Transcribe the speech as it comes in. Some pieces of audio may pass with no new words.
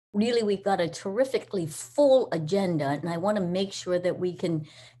Really, we've got a terrifically full agenda, and I want to make sure that we can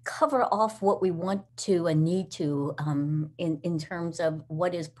cover off what we want to and need to in terms of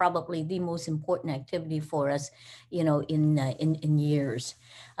what is probably the most important activity for us, in years.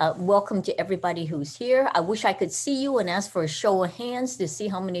 Welcome to everybody who's here. I wish I could see you and ask for a show of hands to see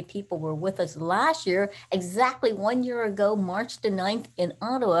how many people were with us last year, exactly 1 year ago, March the 9th in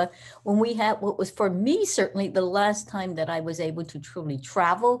Ottawa, when we had what was for me certainly the last time that I was able to truly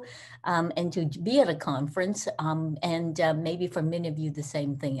travel and to be at a conference. And maybe for many of you, the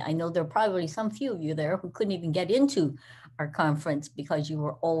same thing. I know there are probably some few of you there who couldn't even get into our conference because you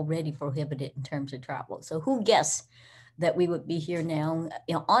were already prohibited in terms of travel. So who guessed that we would be here now,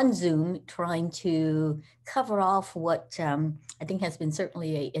 on Zoom, trying to cover off what I think has been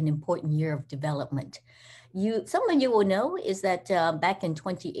certainly an important year of development. Some of you will know is that back in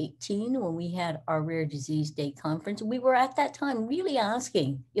 2018, when we had our Rare Disease Day conference, we were at that time really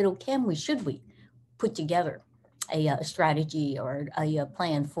asking, can we, should we put together a strategy or a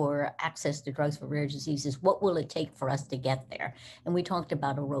plan for access to drugs for rare diseases? What will it take for us to get there? And we talked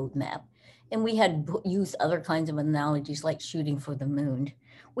about a roadmap. And we had used other kinds of analogies like shooting for the moon.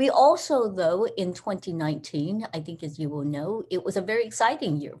 We also, though, in 2019, I think as you will know, it was a very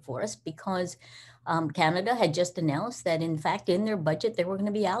exciting year for us because Canada had just announced that, in fact, in their budget, they were going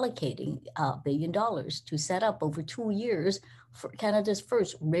to be allocating $1 billion to set up over 2 years for Canada's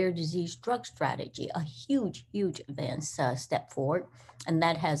first rare disease drug strategy, a huge, huge advance step forward. And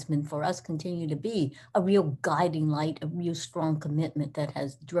that has been for us continue to be a real guiding light, a real strong commitment that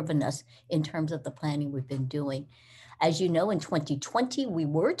has driven us in terms of the planning we've been doing. As you know, in 2020, we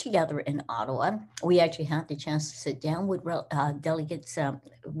were together in Ottawa. We actually had the chance to sit down with delegates,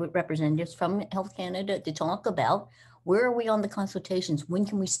 with representatives from Health Canada to talk about where are we on the consultations? When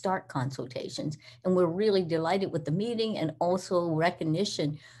can we start consultations? And we're really delighted with the meeting and also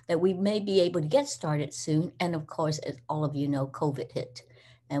recognition that we may be able to get started soon. And of course, as all of you know, COVID hit.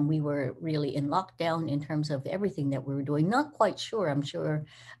 And we were really in lockdown in terms of everything that we were doing. Not quite sure. I'm sure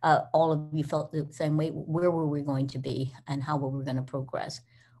all of you felt the same way. Where were we going to be and how were we going to progress?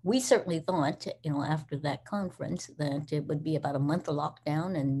 We certainly thought, after that conference that it would be about a month of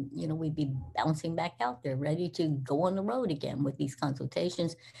lockdown and, we'd be bouncing back out there ready to go on the road again with these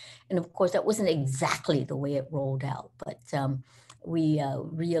consultations. And of course, that wasn't exactly the way it rolled out, but we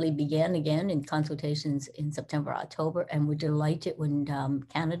really began again in consultations in September, October, and we're delighted when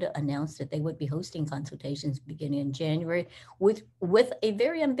Canada announced that they would be hosting consultations beginning in January with a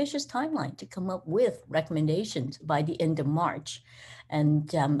very ambitious timeline to come up with recommendations by the end of March.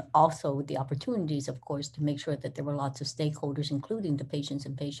 And also the opportunities, of course, to make sure that there were lots of stakeholders, including the patients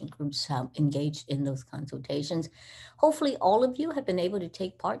and patient groups engaged in those consultations. Hopefully all of you have been able to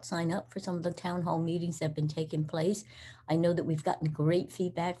take part, sign up for some of the town hall meetings that have been taking place. I know that we've gotten great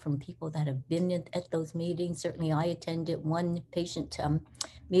feedback from people that have been at those meetings. Certainly I attended one patient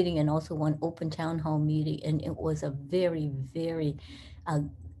meeting and also one open town hall meeting, and it was a very, very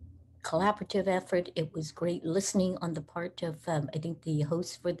collaborative effort. It was great listening on the part of, I think, the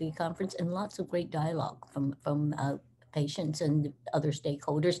hosts for the conference, and lots of great dialogue from patients and other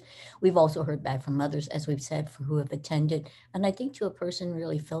stakeholders. We've also heard back from others, as we've said, who have attended. And I think to a person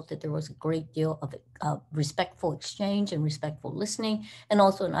really felt that there was a great deal of respectful exchange and respectful listening, and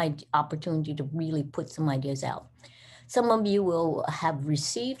also an opportunity to really put some ideas out. Some of you will have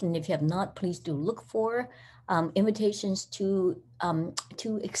received, and if you have not, please do look for invitations to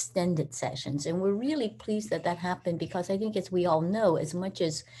extended sessions. And we're really pleased that that happened because I think, as we all know, as much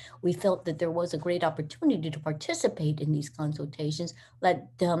as we felt that there was a great opportunity to participate in these consultations, that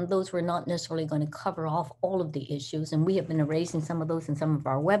those were not necessarily going to cover off all of the issues. And we have been raising some of those in some of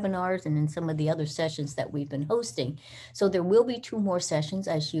our webinars and in some of the other sessions that we've been hosting. So there will be 2 more sessions,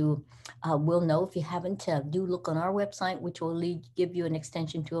 as you will know. If you haven't, do look on our website, which will give you an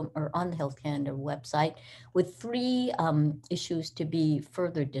extension to them, or on the Health Canada website, with 3 issues to be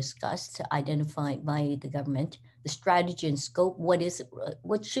further discussed, identified by the government: the strategy and scope,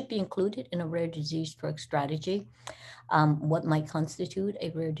 what should be included in a rare disease drug strategy, what might constitute a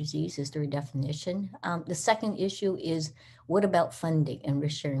rare disease, is there a definition? The second issue is, what about funding and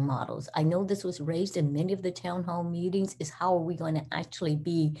risk sharing models? I know this was raised in many of the town hall meetings, is how are we going to actually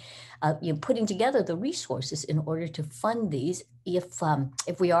be putting together the resources in order to fund these?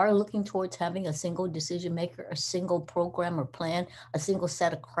 If we are looking towards having a single decision maker, a single program or plan, a single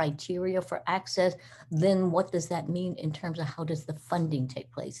set of criteria for access, then what does that mean in terms of how does the funding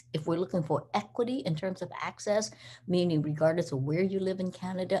take place? If we're looking for equity in terms of access, meaning regardless of where you live in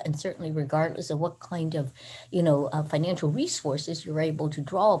Canada, and certainly regardless of what kind of, financial resources you're able to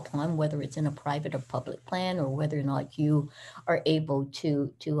draw upon, whether it's in a private or public plan, or whether or not you are able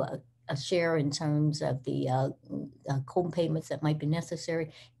to share in terms of the co-payments that might be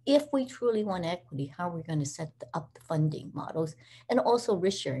necessary. If we truly want equity, how are we going to set up the funding models and also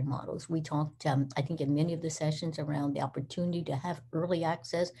risk sharing models? We talked, I think, in many of the sessions around the opportunity to have early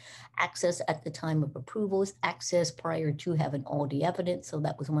access, access at the time of approvals, access prior to having all the evidence. So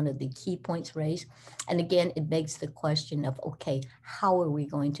that was one of the key points raised. And again, it begs the question of, okay, how are we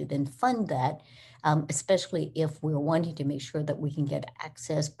going to then fund that? Especially if we're wanting to make sure that we can get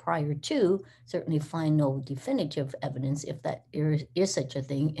access prior to certainly final definitive evidence, if that is such a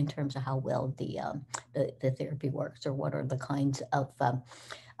thing, in terms of how well the therapy works, or what are the kinds of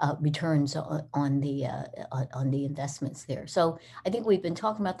returns on the investments there. So I think we've been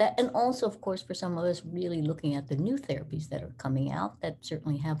talking about that. And also, of course, for some of us, really looking at the new therapies that are coming out that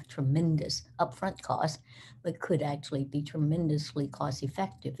certainly have tremendous upfront costs, but could actually be tremendously cost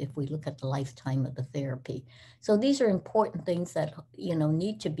effective if we look at the lifetime of the therapy. So these are important things that,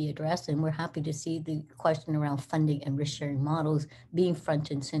 need to be addressed. And we're happy to see the question around funding and risk sharing models being front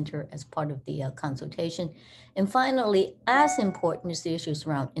and center as part of the consultation. And finally, as important is the issues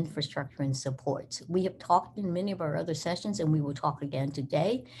around infrastructure and supports. We have talked in many of our other sessions, and we will talk again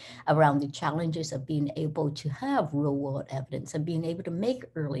today, around the challenges of being able to have real world evidence, of being able to make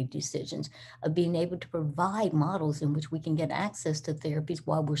early decisions, of being able to provide models in which we can get access to therapies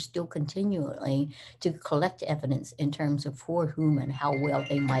while we're still continuing to collect evidence in terms of for whom and how well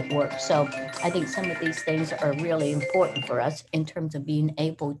they might work. So I think some of these things are really important for us in terms of being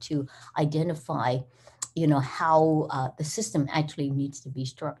able to identify how the system actually needs to be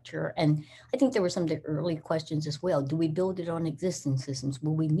structured. And I think there were some of the early questions as well. Do we build it on existing systems?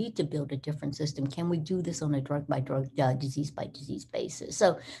 Will we need to build a different system? Can we do this on a drug by drug, disease by disease basis?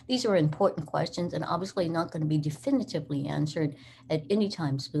 So these are important questions, and obviously not going to be definitively answered at any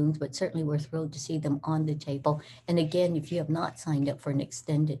time soon, but certainly we're thrilled to see them on the table. And again, if you have not signed up for an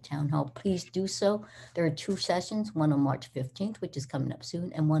extended town hall, please do so. There are 2 sessions, one on March 15th, which is coming up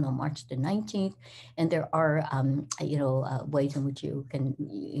soon, and one on March the 19th. And there are, ways in which you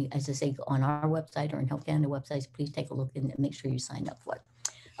can, as I say, on our website or in Health Canada websites, please take a look and make sure you sign up for it.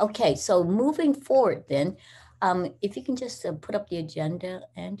 Okay, so moving forward then, if you can just put up the agenda.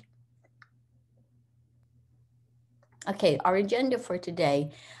 And okay, our agenda for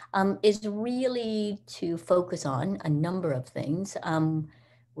today is really to focus on a number of things.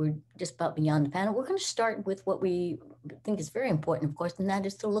 We're just about beyond the panel. We're going to start with what we think is very important, of course, and that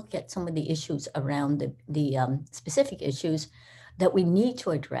is to look at some of the issues around the specific issues that we need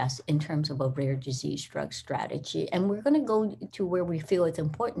to address in terms of a rare disease drug strategy. And we're going to go to where we feel it's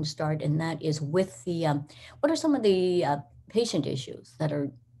important to start, and that is with the, what are some of the patient issues that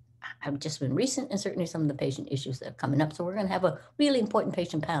have just been recent, and certainly some of the patient issues that are coming up. So we're going to have a really important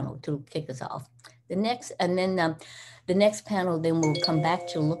patient panel to kick us off. The next panel, then we'll come back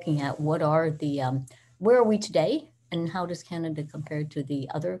to looking at what are the, where are we today, and how does Canada compare to the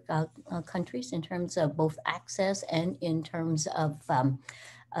other countries in terms of both access and in terms of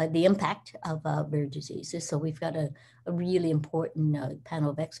the impact of rare diseases. So we've got a really important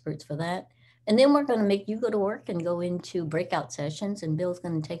panel of experts for that. And then we're going to make you go to work and go into breakout sessions. And Bill's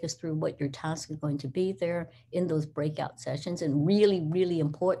going to take us through what your task is going to be there in those breakout sessions, and really, really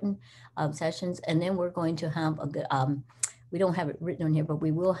important sessions. And then we're going to have we don't have it written on here, but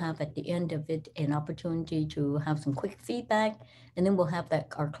we will have at the end of it an opportunity to have some quick feedback. And then we'll have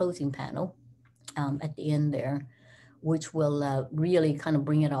our closing panel at the end there, which will really kind of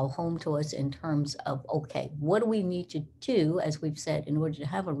bring it all home to us in terms of, okay, what do we need to do, as we've said, in order to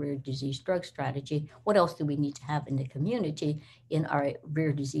have a rare disease drug strategy? What else do we need to have in the community, in our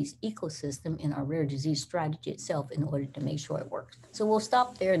rare disease ecosystem, in our rare disease strategy itself, in order to make sure it works? So we'll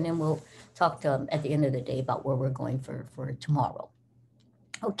stop there, and then we'll talk to at the end of the day about where we're going for tomorrow.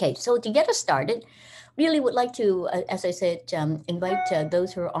 Okay, so to get us started, really would like to, as I said, invite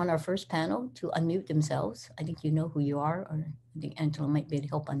those who are on our first panel to unmute themselves. I think you know who you are, or I think Angela might be able to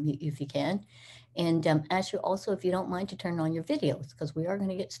help unmute you if you can. And ask you also, if you don't mind, to turn on your videos, because we are going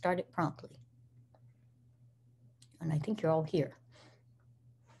to get started promptly. And I think you're all here.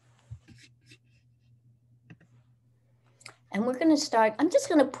 And we're going to start, I'm just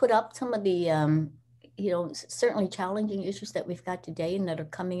going to put up some of the certainly challenging issues that we've got today and that are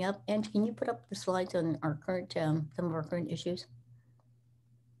coming up. And can you put up the slides on our current, some of our current issues?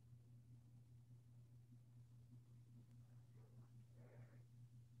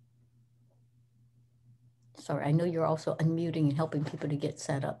 Sorry, I know you're also unmuting and helping people to get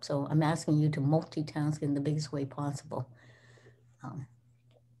set up. So I'm asking you to multitask in the biggest way possible. Um,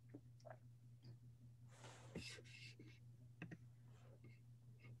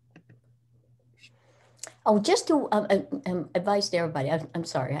 Oh, just to advise to everybody, I'm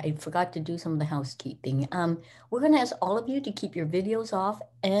sorry, I forgot to do some of the housekeeping. We're going to ask all of you to keep your videos off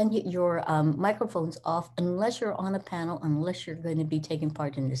and your microphones off unless you're on a panel, unless you're going to be taking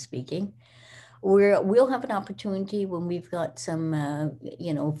part in the speaking. We'll have an opportunity when we've got some,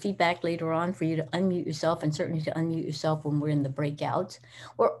 feedback later on for you to unmute yourself, and certainly to unmute yourself when we're in the breakouts.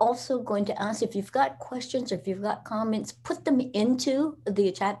 We're also going to ask if you've got questions or if you've got comments, put them into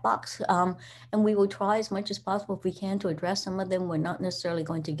the chat box, and we will try as much as possible if we can to address some of them. We're not necessarily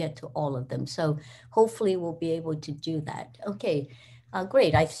going to get to all of them. So hopefully we'll be able to do that. Okay.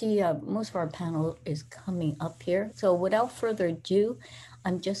 Great. I see most of our panel is coming up here. So without further ado,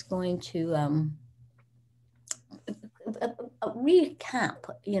 I'm just going to recap,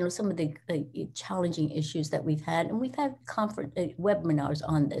 some of the challenging issues that we've had, and we've had webinars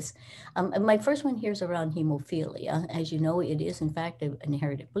on this. And my first one here is around hemophilia. As you know, it is in fact an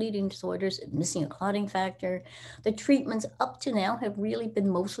inherited bleeding disorders, missing a clotting factor. The treatments up to now have really been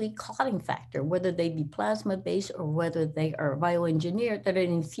mostly clotting factor, whether they be plasma based or whether they are bioengineered that are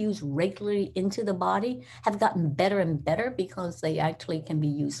infused regularly into the body, have gotten better and better because they actually can be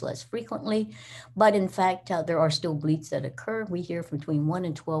used less frequently. But in fact, there are still bleeds that occur. We hear between 1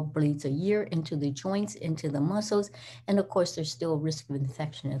 and 12 bleeds a year into the joints, into the muscles. And of course, there's still a risk of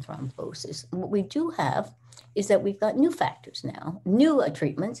infection and thrombosis. And what we do have is that we've got new factors now, new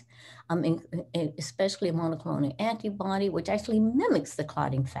treatments, especially a monoclonal antibody, which actually mimics the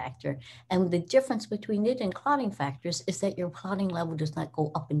clotting factor. And the difference between it and clotting factors is that your clotting level does not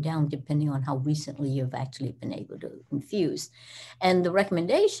go up and down depending on how recently you've actually been able to infuse. And the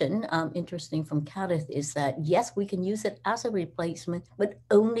recommendation, interesting from Cardiff, is that yes, we can use it as a replacement, but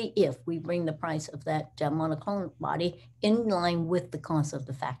only if we bring the price of that monoclonal body in line with the cost of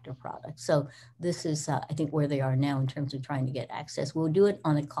the factor product. So this is, I think, where they are now in terms of trying to get access. We'll do it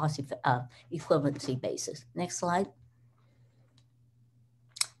on a cost equivalency basis. Next slide.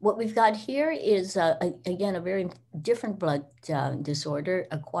 What we've got here is, again, a very different blood disorder,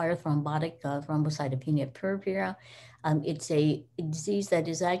 acquired thrombotic thrombocytopenia purpura. It's a disease that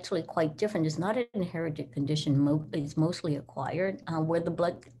is actually quite different. It's not an inherited condition. It's mostly acquired, where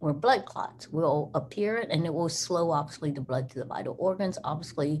blood clots will appear, and it will slow, obviously, the blood to the vital organs.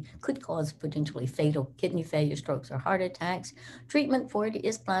 Obviously, could cause potentially fatal kidney failure, strokes, or heart attacks. Treatment for it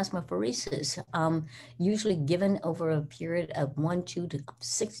is plasmapheresis, usually given over a period of 1, 2 to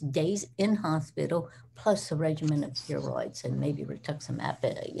 6 days in hospital, plus a regimen of steroids and maybe rituximab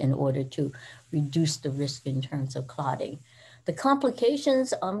in order to reduce the risk in terms of clotting. The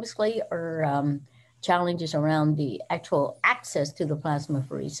complications, obviously, are challenges around the actual access to the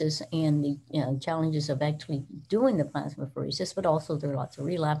plasmapheresis and the challenges of actually doing the plasmapheresis, but also there are lots of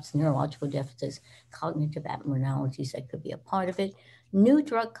relapse, neurological deficits, cognitive abnormalities that could be a part of it. New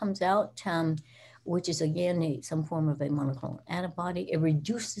drug comes out, which is again some form of a monoclonal antibody. It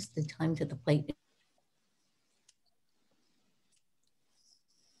reduces the time to the plate.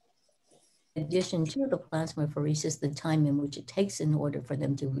 In addition to the plasmapheresis, the time in which it takes in order for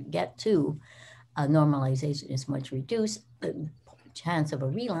them to get to normalization is much reduced. The chance of a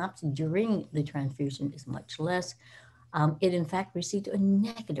relapse during the transfusion is much less. It in fact received a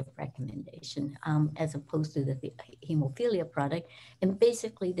negative recommendation as opposed to the hemophilia product. And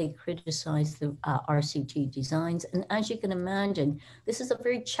basically they criticized the RCT designs. And as you can imagine, this is a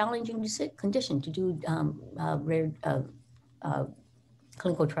very challenging condition to do rare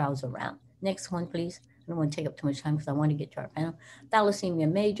clinical trials around. Next one, please. I don't want to take up too much time because I want to get to our panel.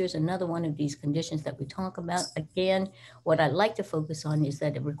 Thalassemia major is another one of these conditions that we talk about. Again, what I'd like to focus on is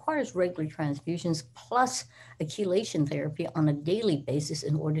that it requires regular transfusions plus a chelation therapy on a daily basis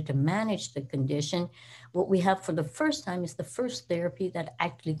in order to manage the condition. What we have for the first time is the first therapy that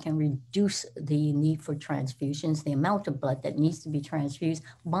actually can reduce the need for transfusions, the amount of blood that needs to be transfused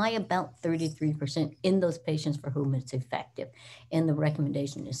by about 33% in those patients for whom it's effective. And the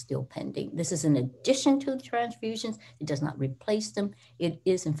recommendation is still pending. This is in addition to the transfusions. It does not replace them. It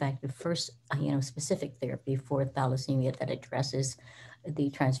is, in fact, the first specific therapy for thalassemia that addresses the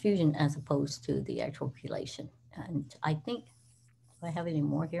transfusion as opposed to the actual chelation. And I think, do I have any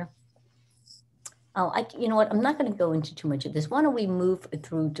more here? Oh, you know what? I'm not going to go into too much of this. Why don't we move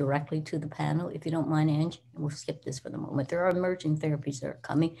through directly to the panel, if you don't mind, Ange? And we'll skip this for the moment. There are emerging therapies that are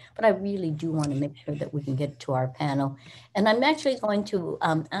coming, but I really do want to make sure that we can get to our panel. And I'm actually going to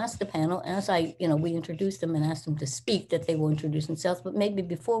ask the panel, as we introduce them and ask them to speak, that they will introduce themselves. But maybe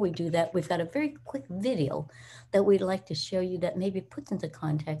before we do that, we've got a very quick video that we'd like to show you that maybe puts into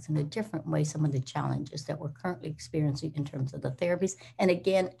context in a different way some of the challenges that we're currently experiencing in terms of the therapies. And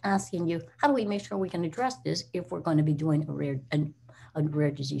again, asking you, how do we make sure we can address this if we're going to be doing a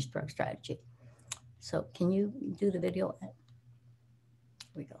rare disease drug strategy? So can you do the video? Here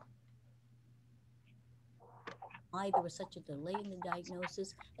we go. Why there was such a delay in the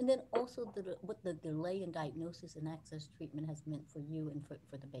diagnosis, and then also what the delay in diagnosis and access treatment has meant for you and for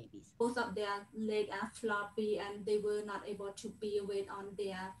the babies. Both of their leg are floppy and they were not able to bear weight on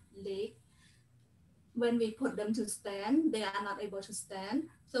their leg. When we put them to stand, they are not able to stand.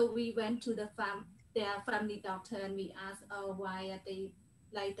 So we went to their family doctor and we asked, oh, why are they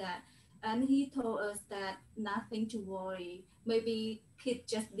like that? And he told us that nothing to worry, maybe kid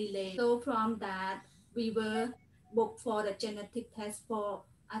just delayed. So from that, we were booked for the genetic test for,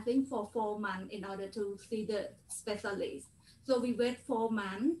 I think, for 4 months in order to see the specialist. So we wait 4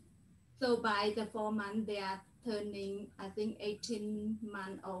 months. So by the 4 months, they are turning, I think, 18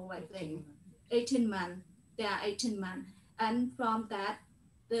 months old, I think. 18 months. They are 18 months. And from that,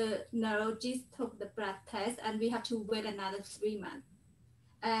 the neurologist took the blood test and we have to wait another 3 months.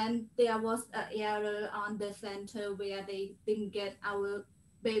 And there was an error on the center where they didn't get our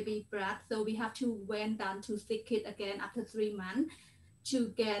baby blood. So we have to went down to sick it again after 3 months to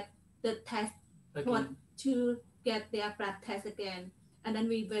get the test, to get their blood test again. And then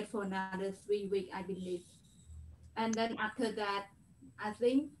we wait for another 3 weeks, I believe. And then after that, I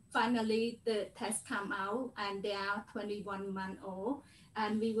think finally the test come out and they are 21 months old.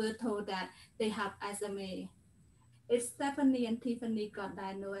 And we were told that they have SMA. It's Stephanie and Tiffany got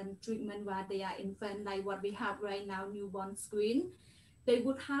diagnosed and treatment while they are infant, like what we have right now, newborn screen. They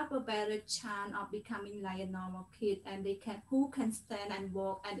would have a better chance of becoming like a normal kid, and they can who can stand and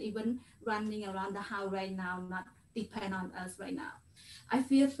walk and even running around the house right now, not depend on us right now. I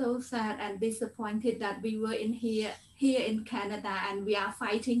feel so sad and disappointed that we were in here in Canada and we are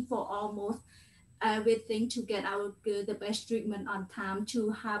fighting for almost everything to get our girl the best treatment on time to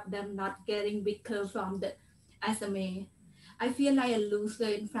have them not getting weaker from the SMA. I feel like a loser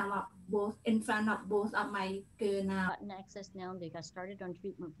in front of both of my girl now. Gotten access now. They got started on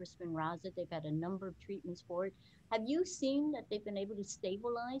treatment for Spinraza. They've had a number of treatments for it. Have you seen that they've been able to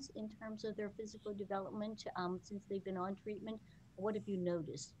stabilize in terms of their physical development since they've been on treatment? What have you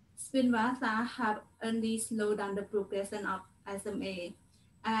noticed? Spinraza have only slowed down the progression of SMA,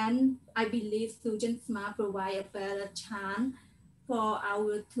 and I believe Sujan provide a better chance for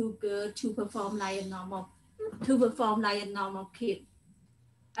our two girls to perform like a normal kid.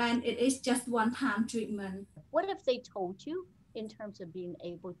 And it is just one time treatment. What have they told you in terms of being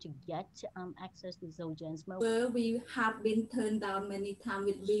able to get access to Zolgensma? Where we have been turned down many times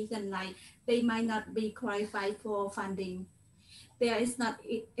with reason like they might not be qualified for funding. There is not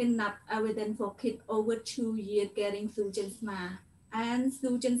enough evidence for kids over 2 years getting Zolgensma. And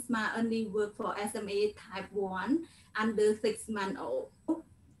Zolgensma only work for SMA type 1 under 6 months old.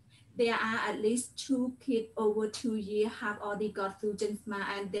 There are at least 2 kids over 2 years have already got Zolgensma,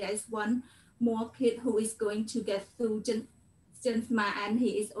 and there is one more kid who is going to get Zolgensma, and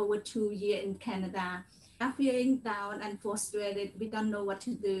he is over 2 years in Canada. We are feeling down and frustrated. We don't know what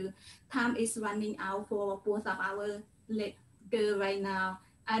to do. Time is running out for both of our girl right now,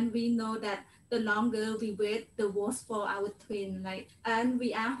 and we know that the longer we wait, the worse for our twin. And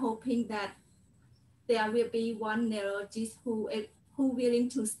we are hoping that there will be one neurologist who willing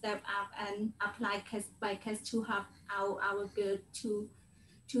to step up and apply case by case to have our girl to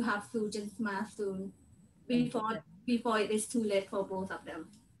have Zolgensma soon before it is too late for both of them.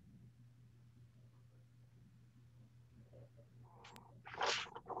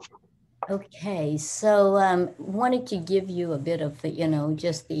 Okay, so wanted to give you a bit of the,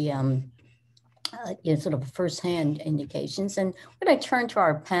 just the sort of firsthand indications. And we're going to turn to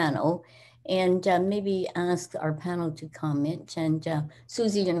our panel and maybe ask our panel to comment. And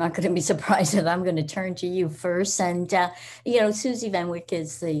Susie, you're not going to be surprised that I'm going to turn to you first. And, Susie Van Wyck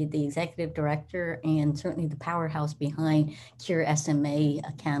is the executive director and certainly the powerhouse behind Cure SMA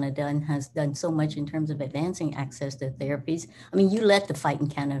Canada, and has done so much in terms of advancing access to therapies. I mean, you led the fight in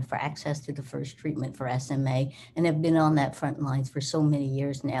Canada for access to the first treatment for SMA and have been on that front lines for so many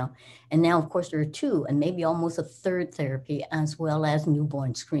years now. And now, of course, there are two and maybe almost a third therapy, as well as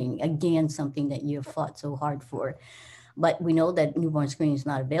newborn screening. Again, something that you have fought so hard for. But we know that newborn screening is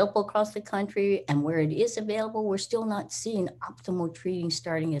not available across the country, and where it is available, we're still not seeing optimal treating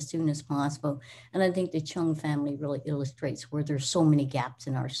starting as soon as possible. And I think the Chung family really illustrates where there's so many gaps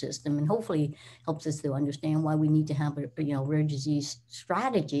in our system, and hopefully helps us to understand why we need to have a rare disease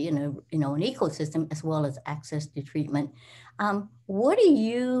strategy and an ecosystem, as well as access to treatment. What do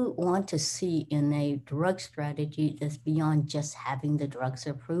you want to see in a drug strategy that's beyond just having the drugs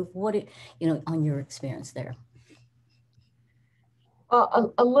approved? On your experience there?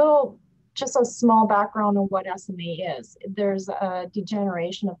 Just a small background on what SMA is. There's a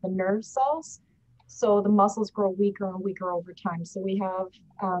degeneration of the nerve cells. So the muscles grow weaker and weaker over time. So we have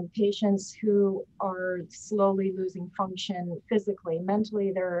patients who are slowly losing function physically.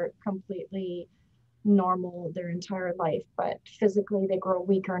 Mentally, they're completely normal their entire life, but physically they grow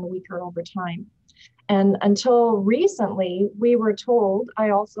weaker and weaker over time. And until recently, we were told, I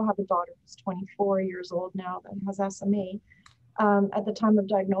also have a daughter who's 24 years old now that has SMA. At the time of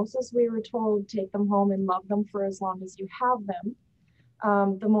diagnosis, we were told, take them home and love them for as long as you have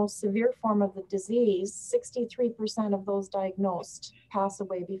them. The most severe form of the disease, 63% of those diagnosed pass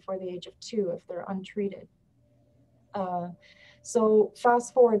away before the age of 2 if they're untreated. So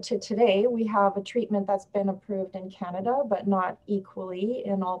fast forward to today, we have a treatment that's been approved in Canada, but not equally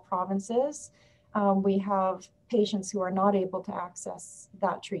in all provinces. We have patients who are not able to access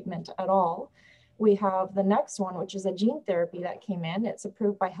that treatment at all. We have the next one, which is a gene therapy that came in. It's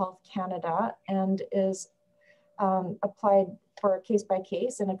approved by Health Canada and is applied for case by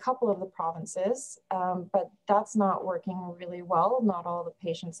case in a couple of the provinces, but that's not working really well. Not all the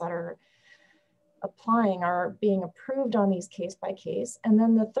patients that are applying are being approved on these case by case. And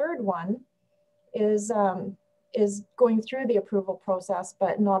then the third one is going through the approval process,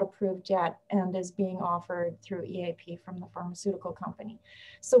 but not approved yet, and is being offered through EAP from the pharmaceutical company.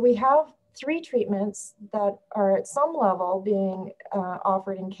 So we have 3 treatments that are at some level being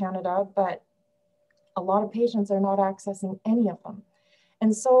offered in Canada, but a lot of patients are not accessing any of them.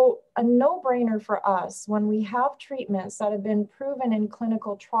 And so a no-brainer for us, when we have treatments that have been proven in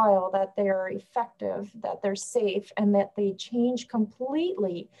clinical trial that they are effective, that they're safe, and that they change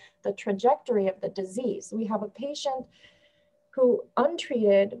completely the trajectory of the disease. We have a patient who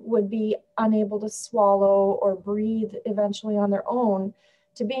untreated would be unable to swallow or breathe eventually on their own,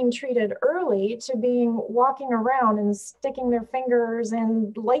 to being treated early, to being walking around and sticking their fingers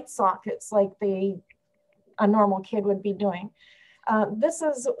in light sockets like a normal kid would be doing. This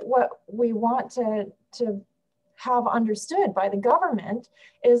is what we want to have understood by the government,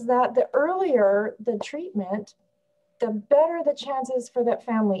 is that the earlier the treatment, the better the chances for that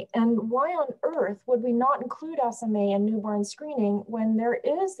family. And why on earth would we not include SMA in newborn screening when there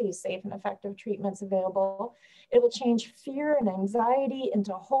is these safe and effective treatments available? It will change fear and anxiety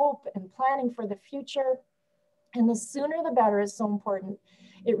into hope and planning for the future. And the sooner the better is so important.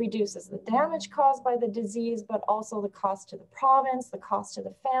 It reduces the damage caused by the disease, but also the cost to the province, the cost to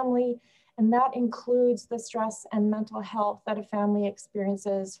the family, and that includes the stress and mental health that a family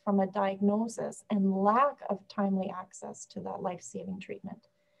experiences from a diagnosis and lack of timely access to that life-saving treatment.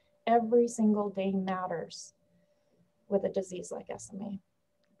 Every single day matters with a disease like SMA.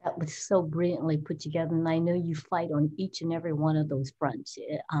 That was so brilliantly put together, and I know you fight on each and every one of those fronts.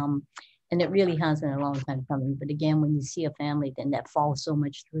 And it really has been a long time coming. But again, when you see a family then that falls so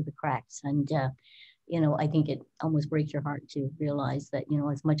much through the cracks, and I think it almost breaks your heart to realize that,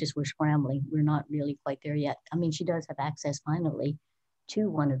 as much as we're scrambling, we're not really quite there yet. I mean, she does have access finally to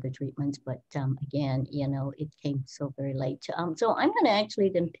one of the treatments, but again, it came so very late. So I'm going to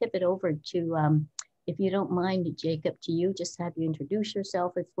actually then pivot over to, if you don't mind, Jacob, to you, just have you introduce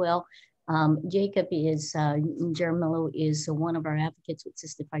yourself as well. Jacob Jaramillo is one of our advocates with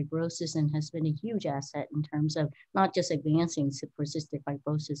cystic fibrosis and has been a huge asset in terms of not just advancing for cystic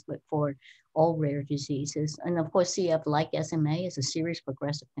fibrosis, but for all rare diseases. And of course, CF, like SMA, is a serious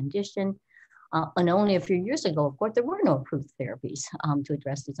progressive condition. And only a few years ago, of course, there were no approved therapies to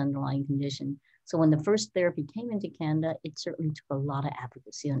address this underlying condition. So when the first therapy came into Canada, it certainly took a lot of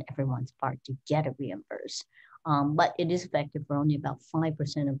advocacy on everyone's part to get it reimbursed. But it is effective for only about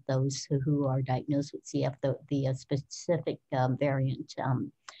 5% of those who are diagnosed with CF, the specific variant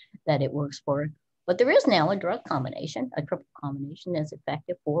that it works for. But there is now a drug combination, a triple combination that's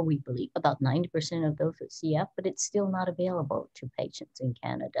effective for, we believe, about 90% of those with CF, but it's still not available to patients in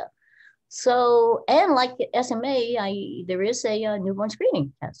Canada. So, and like SMA, there is a newborn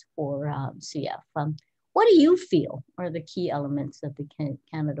screening test for CF. What do you feel are the key elements of the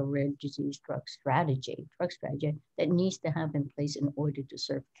Canada Rare Disease drug strategy that needs to have in place in order to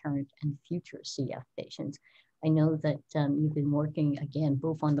serve current and future CF patients? I know that you've been working again,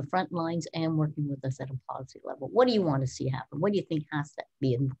 both on the front lines and working with us at a policy level. What do you want to see happen? What do you think has to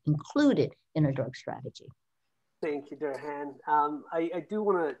be included in a drug strategy? Thank you, Darhan. I do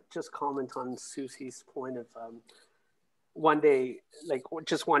want to just comment on Susie's point of one day, like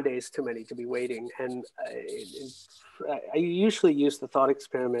just one day is too many to be waiting. And I usually use the thought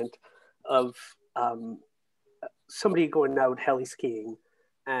experiment of somebody going out heli skiing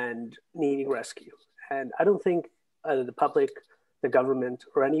and needing rescue. And I don't think the public, the government,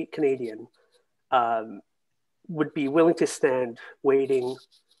 or any Canadian would be willing to stand waiting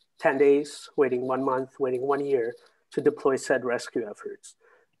 10 days, waiting 1 month, waiting 1 year to deploy said rescue efforts.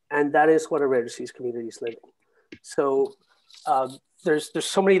 And that is what a rare disease community is living. So there's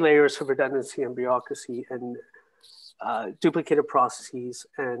so many layers of redundancy and bureaucracy and duplicated processes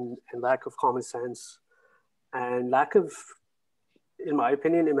and lack of common sense and lack of, in my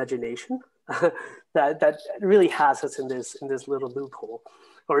opinion, imagination that really has us in this little loophole,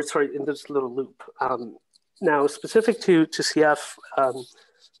 or sorry, in this little loop. Now, specific to CF,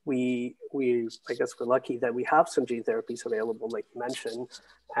 we I guess we're lucky that we have some gene therapies available, like you mentioned,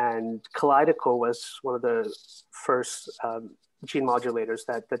 and Kalydeco was one of the first gene modulators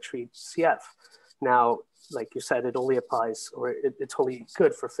that treat CF. Now, like you said, it only applies, or it's only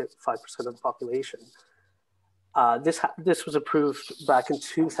good for 5% of the population. This was approved back in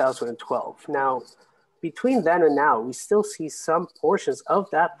 2012. Now, between then and now, we still see some portions of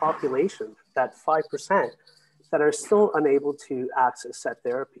that population, that 5%, that are still unable to access that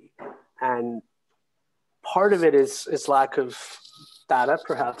therapy. And part of it is lack of data,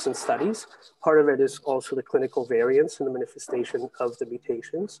 perhaps in studies. Part of it is also the clinical variance and the manifestation of the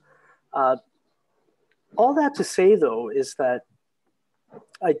mutations. All that to say, though, is that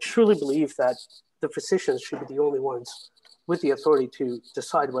I truly believe that the physicians should be the only ones with the authority to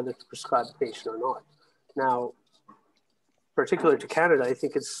decide whether to prescribe a patient or not. Now, particular to Canada, I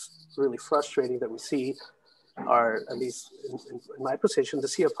think it's really frustrating that we see at least in my position, the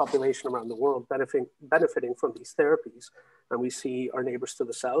CF population around the world benefiting from these therapies. And we see our neighbors to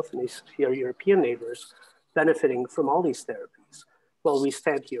the south and we see our European neighbors benefiting from all these therapies. Well, we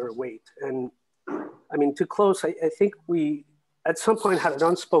stand here and wait. And I mean, to close, I think we at some point had an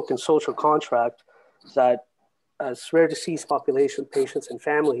unspoken social contract that as rare disease population, patients and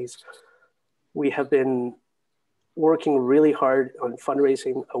families, we have been working really hard on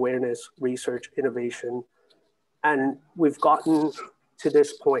fundraising, awareness, research, innovation, and we've gotten to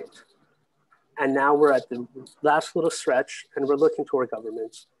this point. And now we're at the last little stretch and we're looking to our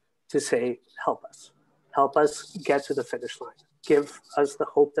governments to say, help us get to the finish line. Give us the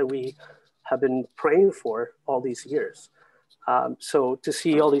hope that we have been praying for all these years. So to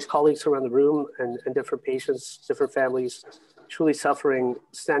see all these colleagues around the room and different patients, different families truly suffering,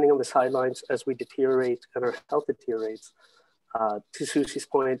 standing on the sidelines as we deteriorate and our health deteriorates, to Susie's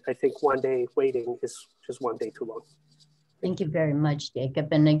point, I think 1 day waiting is just 1 day too long. Thank you very much,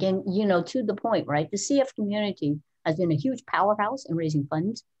 Jacob. And again, you know, to the point, right? The CF community has been a huge powerhouse in raising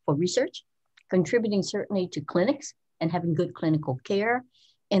funds for research, contributing certainly to clinics and having good clinical care,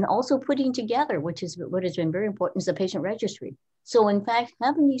 and also putting together, which is what has been very important, is the patient registry. So in fact,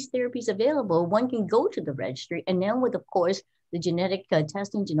 having these therapies available, one can go to the registry, and now with, of course, the genetic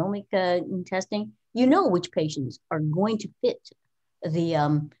testing, genomic testing, you know which patients are going to fit the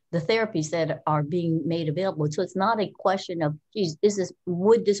therapies that are being made available. So it's not a question of, geez,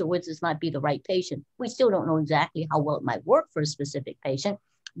 would this or would this not be the right patient? We still don't know exactly how well it might work for a specific patient,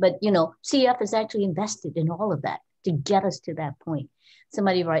 but you know, CF is actually invested in all of that to get us to that point.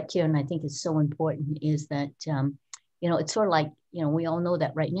 Somebody right here, and I think it's so important, is that, you know, it's sort of like, you know, we all know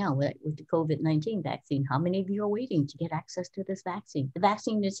that right now with the COVID-19 vaccine, how many of you are waiting to get access to this vaccine? The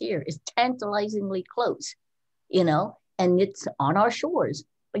vaccine this year is tantalizingly close, you know, and it's on our shores.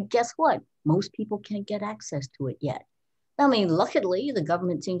 But guess what? Most people can't get access to it yet. I mean, luckily, the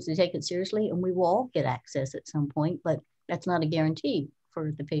government seems to take it seriously and we will all get access at some point, but that's not a guarantee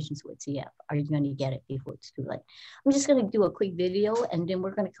for the patients with CF. Are you going to get it before it's too late? I'm just going to do a quick video and then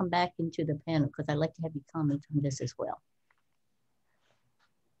we're going to come back into the panel because I'd like to have you comment on this as well.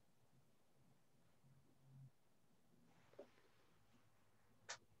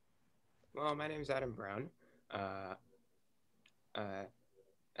 Well, my name is Adam Brown.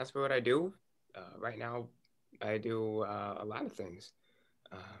 As for what I do, right now I do a lot of things.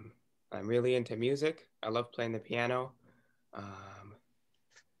 I'm really into music. I love playing the piano.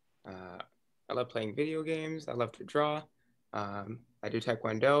 I love playing video games. I love to draw. I do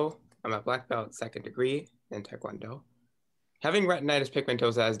Taekwondo. I'm a black belt 2nd degree in Taekwondo. Having retinitis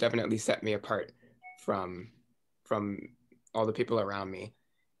pigmentosa has definitely set me apart from all the people around me.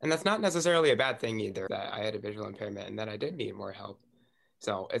 And that's not necessarily a bad thing either, that I had a visual impairment and that I did need more help.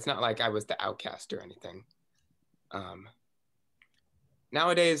 So it's not like I was the outcast or anything.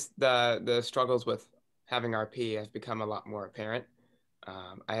 Nowadays, the struggles with having RP has become a lot more apparent.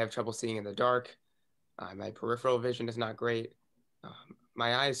 I have trouble seeing in the dark. My peripheral vision is not great.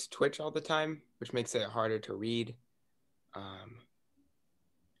 My eyes twitch all the time, which makes it harder to read.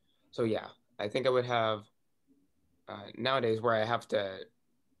 So yeah, I think I would have nowadays where I have to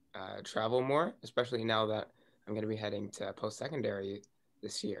travel more, especially now that I'm going to be heading to post-secondary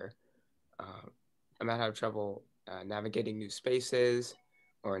this year. I might have trouble navigating new spaces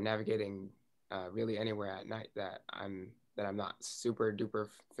or navigating really anywhere at night that I'm not super duper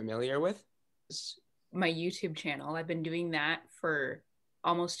familiar with. My YouTube channel, I've been doing that for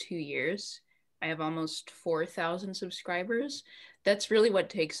almost 2 years. I have almost 4,000 subscribers. That's really what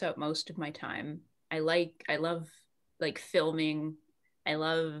takes up most of my time. I love like filming. I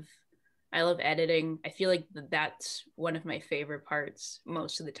love editing. I feel like that's one of my favorite parts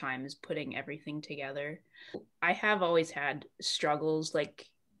most of the time, is putting everything together. I have always had struggles, like,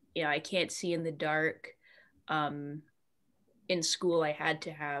 you know, I can't see in the dark. In school, I had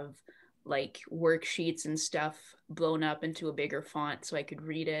to have like worksheets and stuff blown up into a bigger font so I could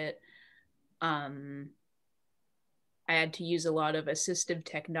read it. I had to use a lot of assistive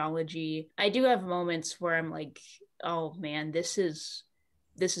technology. I do have moments where I'm like, oh man, this is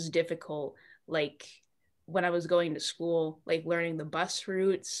difficult. Like when I was going to school, like learning the bus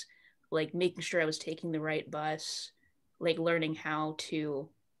routes, like making sure I was taking the right bus, like learning how to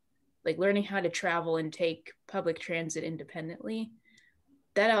travel and take public transit independently.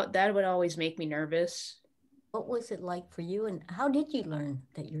 That would always make me nervous. What was it like for you, and how did you learn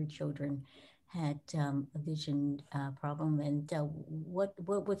that your children had a vision problem, and what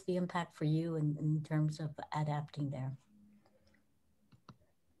was the impact for you in terms of adapting there?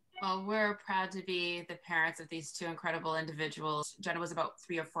 Well, we're proud to be the parents of these two incredible individuals. Jenna was about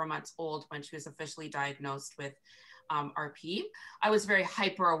 3 or 4 months old when she was officially diagnosed with RP. I was very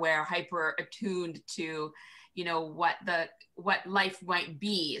hyper aware, hyper attuned to, you know, what life might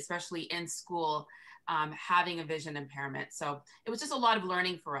be, especially in school, having a vision impairment. So it was just a lot of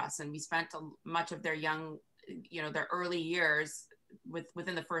learning for us, and we spent much of their their early years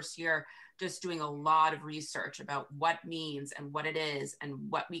within the first year just doing a lot of research about what means and what it is and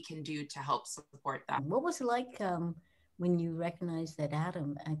what we can do to help support that. What was it like when you recognized that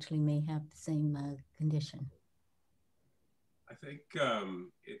Adam actually may have the same condition? I think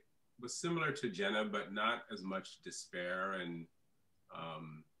it was similar to Jenna, but not as much despair and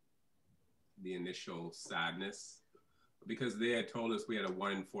the initial sadness, because they had told us we had a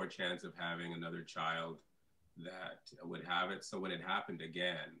 1 in 4 chance of having another child that would have it. So when it happened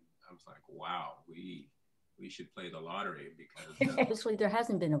again, I was like, wow, we should play the lottery, because actually there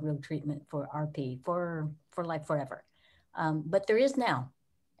hasn't been a real treatment for RP for like forever, but there is now,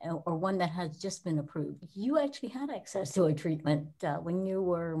 or one that has just been approved. You actually had access to a treatment when you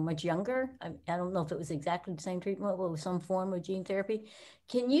were much younger. I don't know if it was exactly the same treatment, but with some form of gene therapy.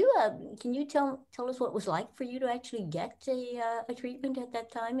 Can you tell us what it was like for you to actually get a treatment at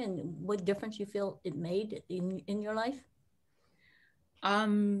that time, and what difference you feel it made in your life?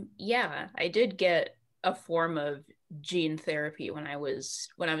 Yeah, I did get a form of gene therapy when I was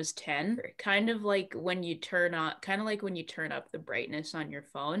 10. Kind of like when you turn up the brightness on your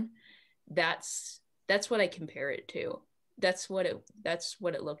phone. That's what I compare it to. That's what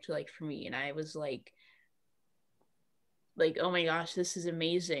it looked like for me. And I was like, oh my gosh, this is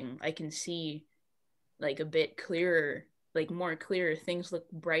amazing. I can see like a bit clearer, like more clearer. Things look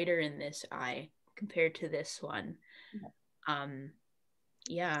brighter in this eye compared to this one.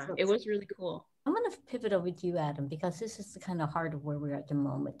 Yeah, it was really cool. I'm going to pivot over to you, Adam, because this is the kind of heart of where we're at the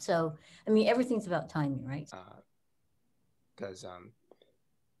moment. So, I mean, everything's about timing, right? Because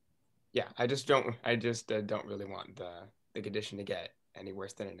yeah, I just don't really want the condition to get any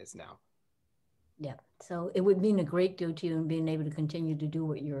worse than it is now. Yeah, so it would mean a great deal to you in being able to continue to do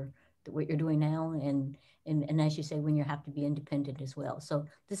what you're doing now, and as you say, when you have to be independent as well. So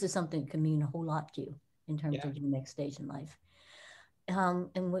this is something that can mean a whole lot to you in terms of your next stage in life. And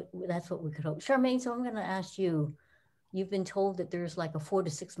that's what we could hope. Charmaine, so I'm going to ask you, you've been told that there's like a 4 to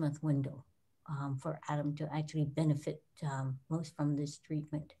 6 month window for Adam to actually benefit most from this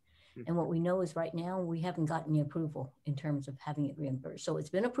treatment. Mm-hmm. And what we know is right now, we haven't gotten the approval in terms of having it reimbursed. So it's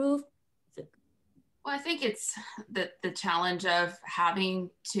been approved. Well, I think it's the challenge of having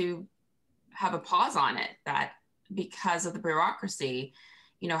to have a pause on it, that because of the bureaucracy,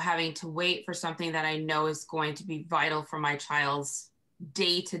 you know, having to wait for something that I know is going to be vital for my child's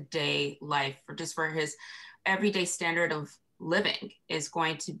day-to-day life, or just for his everyday standard of living is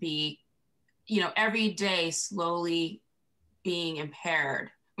going to be, you know, every day slowly being impaired,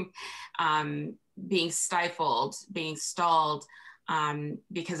 being stifled, being stalled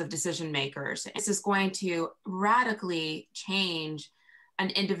because of decision makers. This is going to radically change an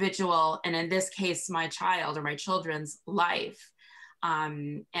individual, and in this case, my child or my children's life.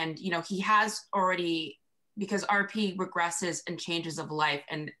 And, you know, he has already, because RP regresses and changes of life.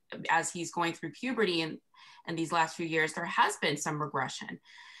 And as he's going through puberty and these last few years, there has been some regression.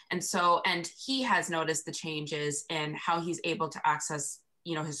 And so, and he has noticed the changes in how he's able to access,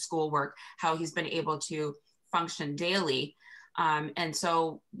 you know, his schoolwork, how he's been able to function daily. And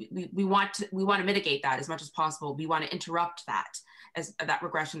so we want to mitigate that as much as possible. We want to interrupt that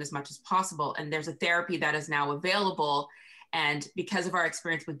regression as much as possible. And there's a therapy that is now available. And because of our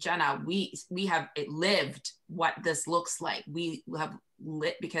experience with Jenna, we have lived what this looks like. We have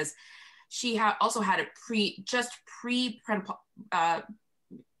lit, because she also had it prepubescent.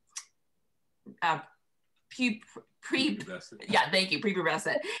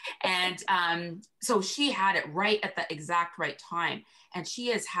 And so she had it right at the exact right time. And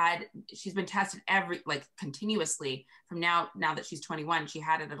she's been tested continuously from now that she's 21. She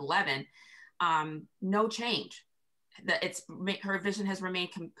had it at 11. No change. Her vision has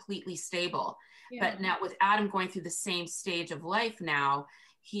remained completely stable. Yeah. But now with Adam going through the same stage of life now,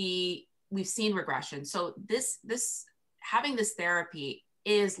 we've seen regression. So having this therapy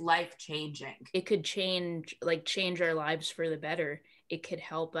is life-changing. It could change our lives for the better. It could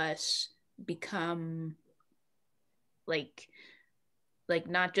help us become like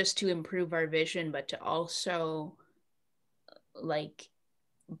not just to improve our vision, but to also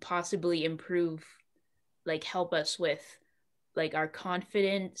possibly improve, help us with our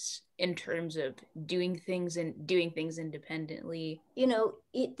confidence in terms of doing things independently. You know,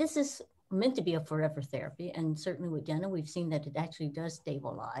 this is meant to be a forever therapy, and certainly with Jenna, we've seen that it actually does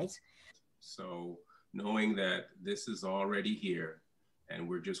stabilize. So knowing that this is already here, and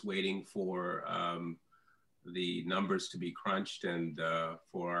we're just waiting for the numbers to be crunched and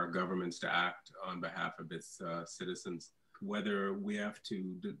for our governments to act on behalf of its citizens, whether we have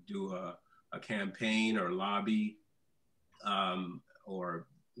to do a campaign or lobby or,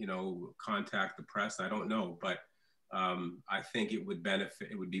 you know, contact the press, I don't know, but I think it would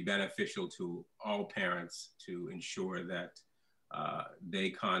be beneficial to all parents to ensure that they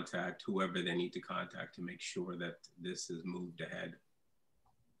contact whoever they need to contact to make sure that this is moved ahead.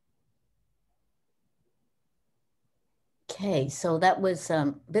 Okay, so that was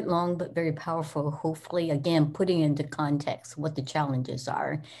a bit long, but very powerful. Hopefully, again, putting into context what the challenges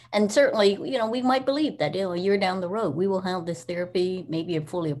are. And certainly, you know, we might believe that, you know, a year down the road, we will have this therapy, maybe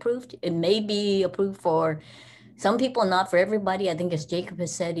fully approved. It may be approved for some people, not for everybody. I think as Jacob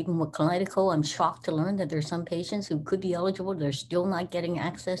has said, even with Kaleido, I'm shocked to learn that there's some patients who could be eligible. They're still not getting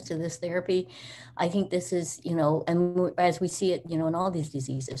access to this therapy. I think this is, you know, and as we see it, you know, in all these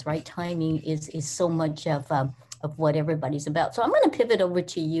diseases, right? Timing is so much of what everybody's about. So I'm going to pivot over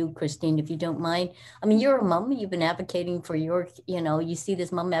to you, Christine, if you don't mind. I mean, you're a mom. You've been advocating for your, you know, you see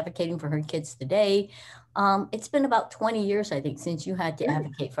this mom advocating for her kids today. It's been about 20 years, I think, since you had to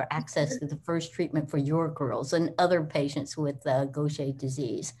advocate for access to the first treatment for your girls and other patients with Gaucher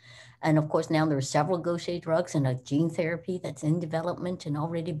disease. And of course, now there are several Gaucher drugs and a gene therapy that's in development and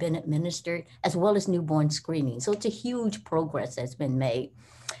already been administered, as well as newborn screening. So it's a huge progress that's been made.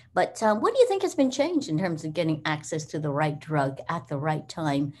 But what do you think has been changed in terms of getting access to the right drug at the right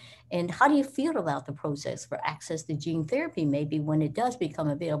time? And how do you feel about the process for access to gene therapy, maybe when it does become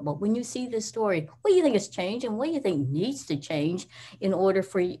available? When you see this story, what do you think has changed and what do you think needs to change in order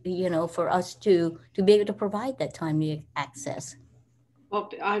for, you know, for us to be able to provide that timely access?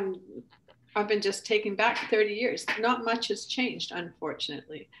 Well, I've been just taking back 30 years. Not much has changed,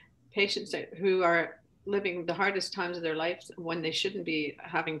 unfortunately. Patients who are living the hardest times of their lives when they shouldn't be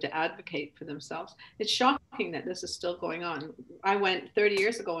having to advocate for themselves. It's shocking that this is still going on. I went 30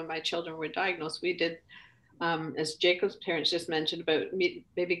 years ago when my children were diagnosed. We did, as Jacob's parents just mentioned, about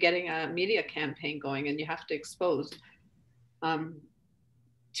maybe getting a media campaign going, and you have to expose to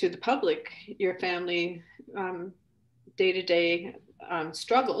the public your family day-to-day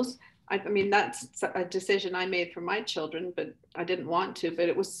struggles. I mean, that's a decision I made for my children, but I didn't want to, but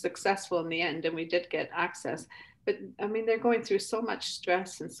it was successful in the end and we did get access. But I mean, they're going through so much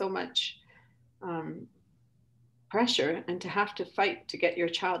stress and so much pressure, and to have to fight to get your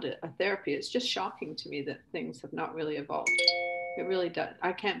child a therapy, it's just shocking to me that things have not really evolved. It really does.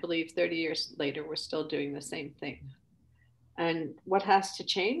 I can't believe 30 years later, we're still doing the same thing. And what has to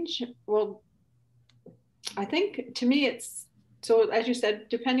change? Well, I think to me, it's, so as you said,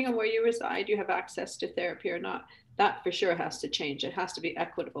 depending on where you reside, you have access to therapy or not. That for sure has to change. It has to be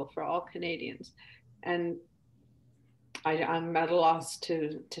equitable for all Canadians. And I'm at a loss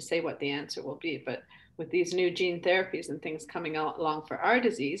to say what the answer will be, but with these new gene therapies and things coming along for our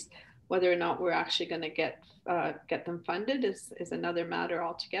disease, whether or not we're actually going to get them funded is another matter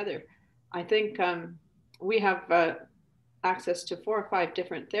altogether. I think we have access to 4 or 5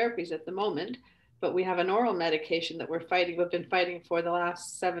 different therapies at the moment, but we have an oral medication that we've been fighting for the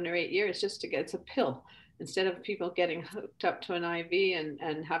last 7 or 8 years just to get. It's a pill. Instead of people getting hooked up to an IV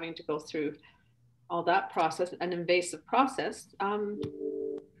and having to go through all that process, an invasive process,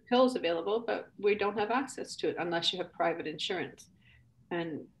 pills available, but we don't have access to it unless you have private insurance.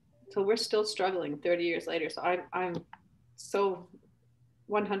 And so we're still struggling 30 years later. So I'm so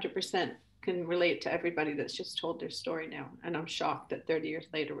 100% can relate to everybody that's just told their story now. And I'm shocked that 30 years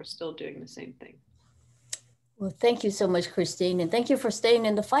later, we're still doing the same thing. Well, thank you so much, Christine. And thank you for staying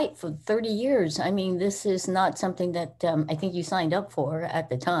in the fight for 30 years. I mean, this is not something that I think you signed up for at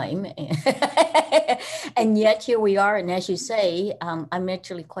the time. And yet here we are. And as you say, I'm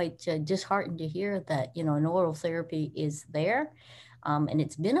actually quite disheartened to hear that, you know, an oral therapy is there. And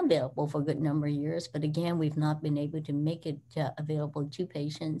it's been available for a good number of years. But again, we've not been able to make it available to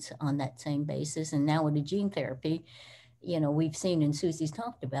patients on that same basis. And now with the gene therapy, you know, we've seen, and Susie's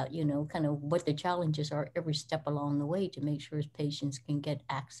talked about, you know, kind of what the challenges are every step along the way to make sure patients can get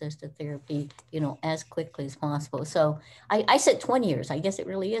access to therapy, you know, as quickly as possible. So I said 20 years, I guess it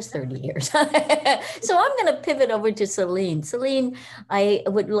really is 30 years. So I'm going to pivot over to Celine. Celine, I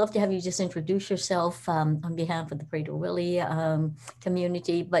would love to have you just introduce yourself on behalf of the Prader-Willi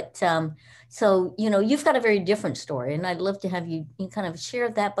community. But so, you know, you've got a very different story, and I'd love to have you kind of share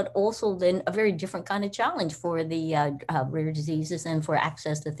that, but also then a very different kind of challenge for the rare diseases and for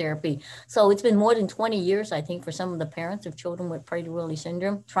access to therapy. So it's been more than 20 years, I think, for some of the parents of children with Prader-Willi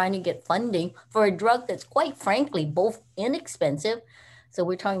syndrome trying to get funding for a drug that's quite frankly both inexpensive. So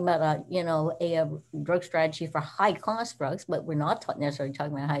we're talking about you know, a drug strategy for high cost drugs, but we're not necessarily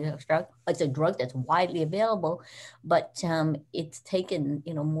talking about high cost drug. It's a drug that's widely available, but it's taken,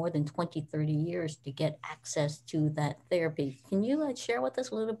 you know, more than 20, 30 years to get access to that therapy. Can you share with us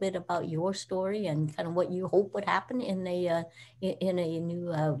a little bit about your story and kind of what you hope would happen in a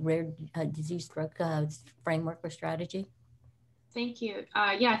new rare disease drug framework or strategy? Thank you.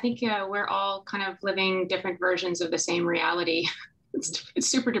 Yeah, I think we're all kind of living different versions of the same reality. It's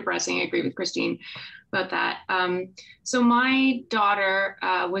super depressing. I agree with Christine about that. So my daughter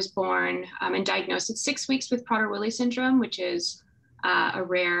was born and diagnosed at 6 weeks with Prader-Willi syndrome, which is a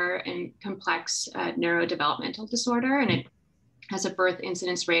rare and complex neurodevelopmental disorder. And it has a birth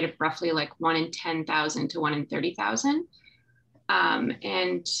incidence rate of roughly like 1 in 10,000 to 1 in 30,000.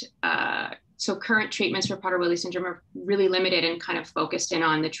 So current treatments for Prader-Willi syndrome are really limited and kind of focused in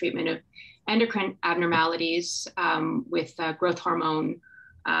on the treatment of endocrine abnormalities with growth hormone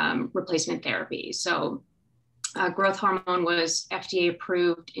replacement therapy. So growth hormone was FDA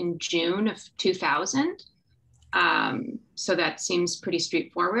approved in June of 2000. So that seems pretty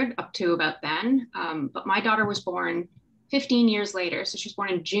straightforward up to about then. But my daughter was born 15 years later. So she was born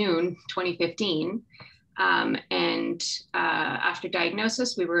in June 2015. After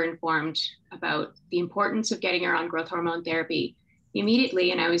diagnosis, we were informed about the importance of getting her on growth hormone therapy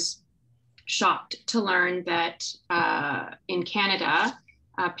immediately. And I was shocked to learn that in Canada,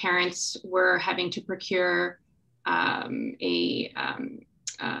 parents were having to procure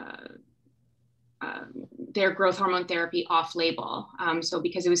their growth hormone therapy off-label. So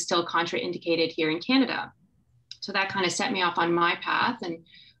because it was still contraindicated here in Canada. So that kind of set me off on my path. And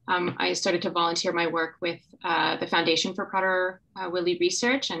I started to volunteer my work with the Foundation for Prader-Willi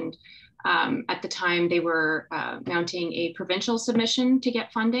Research. And at the time, they were mounting a provincial submission to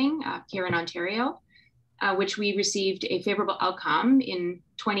get funding here in Ontario, which we received a favorable outcome in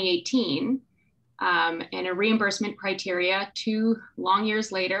 2018 and a reimbursement criteria 2 long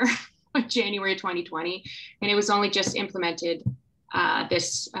years later, January 2020. And it was only just implemented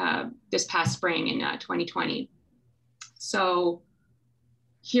this past spring in 2020. So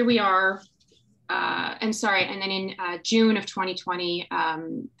here we are. And then in June of 2020,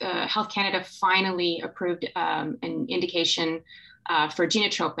 Health Canada finally approved an indication for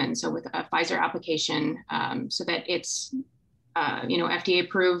genotropin, so with a Pfizer application, so that it's FDA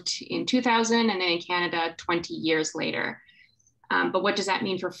approved in 2000, and then in Canada 20 years later. But what does that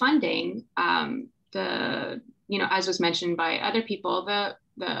mean for funding? As was mentioned by other people,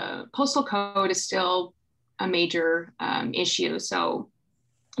 the postal code is still a major issue. So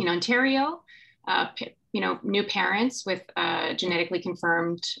in Ontario, new parents with genetically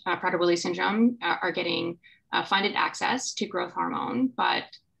confirmed Prader-Willi syndrome are getting funded access to growth hormone, but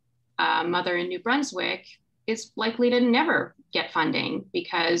mother in New Brunswick is likely to never get funding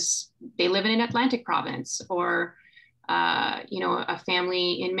because they live in an Atlantic province, or a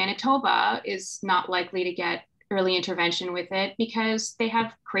family in Manitoba is not likely to get early intervention with it because they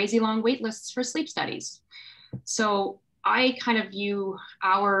have crazy long wait lists for sleep studies. So I kind of view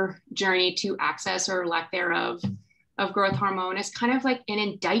our journey to access, or lack thereof, of growth hormone as kind of like an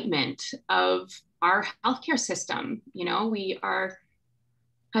indictment of our healthcare system. We are,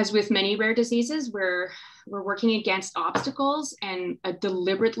 as with many rare diseases, we're working against obstacles and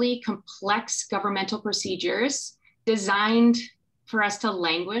deliberately complex governmental procedures designed for us to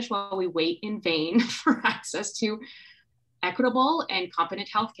languish while we wait in vain for access to equitable and competent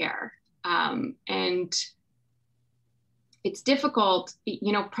healthcare. And it's difficult.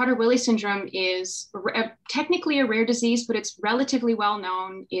 Prader-Willi syndrome is technically a rare disease, but it's relatively well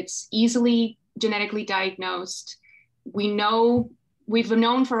known. It's easily genetically diagnosed. We've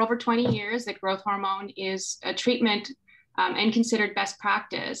known for over 20 years that growth hormone is a treatment and considered best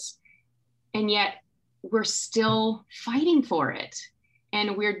practice. And yet we're still fighting for it.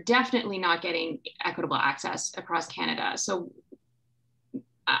 And we're definitely not getting equitable access across Canada. So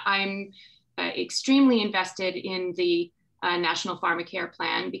I'm extremely invested in the National Pharmacare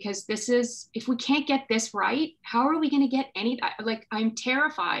Plan, because this is, if we can't get this right, how are we going to get I'm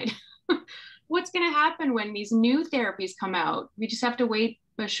terrified. What's going to happen when these new therapies come out? We just have to wait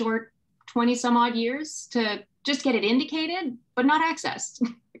a short 20 some odd years to just get it indicated, but not accessed.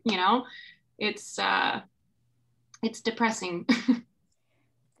 It's depressing.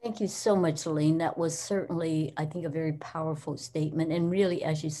 Thank you so much, Celine. That was certainly, I think, a very powerful statement. And really,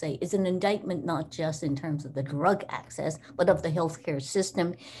 as you say, is an indictment not just in terms of the drug access, but of the healthcare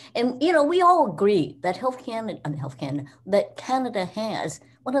system. And, we all agree that that Canada has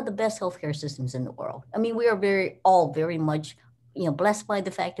one of the best healthcare systems in the world. I mean, we are all very much blessed by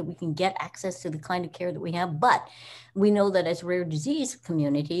the fact that we can get access to the kind of care that we have. But we know that as a rare disease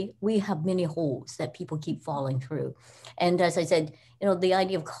community, we have many holes that people keep falling through. And as I said, the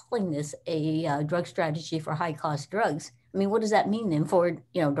idea of calling this a drug strategy for high cost drugs, I mean, what does that mean then for,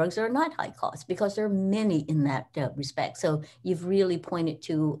 drugs that are not high cost? Because there are many in that respect. So you've really pointed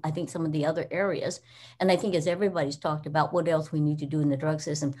to, I think, some of the other areas. And I think as everybody's talked about what else we need to do in the drug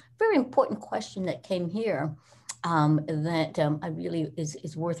system, very important question that came here that I really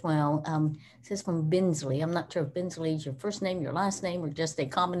is worthwhile. It says from Binsley. I'm not sure if Binsley is your first name, your last name, or just a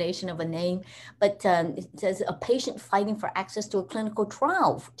combination of a name, but it says a patient fighting for access to a clinical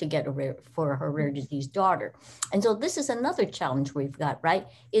trial to get for her rare disease daughter. And so this is another challenge we've got, right?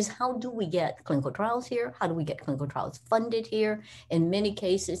 Is how do we get clinical trials here? How do we get clinical trials funded here? In many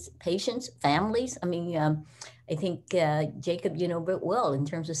cases, patients, families, I think, Jacob, but well, in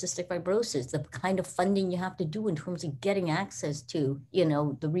terms of cystic fibrosis, the kind of funding you have to do in terms of getting access to,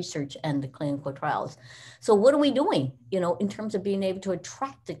 the research and the clinical trials. So what are we doing, in terms of being able to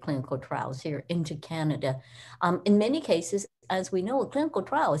attract the clinical trials here into Canada? In many cases, as we know, a clinical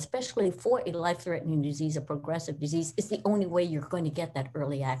trial, especially for a life-threatening disease, a progressive disease, is the only way you're going to get that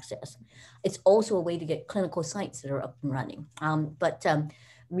early access. It's also a way to get clinical sites that are up and running.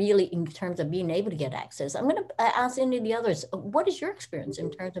 Really, in terms of being able to get access, I'm going to ask any of the others, what is your experience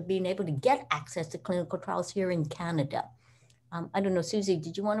in terms of being able to get access to clinical trials here in Canada? I don't know, Susie,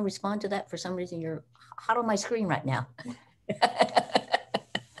 did you want to respond to that? For some reason, you're hot on my screen right now.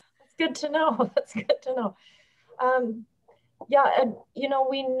 That's good to know. That's good to know. Yeah, and,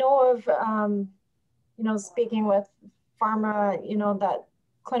 we know of, speaking with pharma, that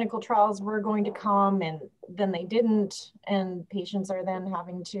clinical trials were going to come and then they didn't, and patients are then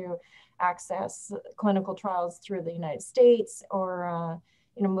having to access clinical trials through the United States or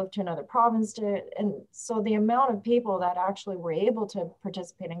move to another province and so the amount of people that actually were able to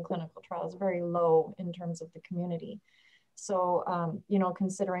participate in clinical trials is very low in terms of the community. So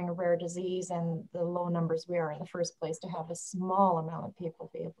considering a rare disease and the low numbers we are in the first place, to have a small amount of people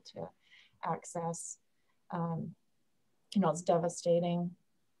be able to access, it's devastating.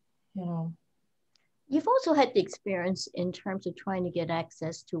 You've also had the experience in terms of trying to get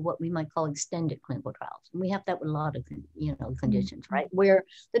access to what we might call extended clinical trials. And we have that with a lot of, conditions, right? Where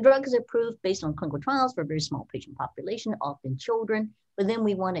the drug is approved based on clinical trials for a very small patient population, often children, but then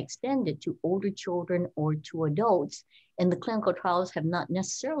we want to extend it to older children or to adults. And the clinical trials have not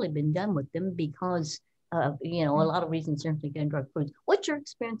necessarily been done with them because a lot of reasons certainly getting drug approved. What's your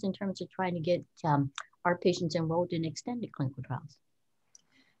experience in terms of trying to get our patients enrolled in extended clinical trials?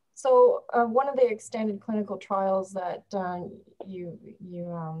 So one of the extended clinical trials that you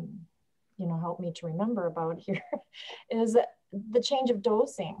helped me to remember about here is the change of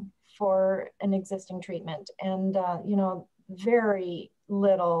dosing for an existing treatment, and very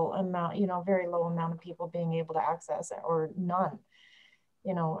little amount, you know, very low amount of people being able to access it, or none.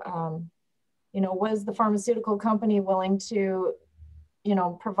 Was the pharmaceutical company willing to,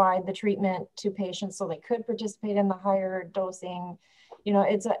 provide the treatment to patients so they could participate in the higher dosing?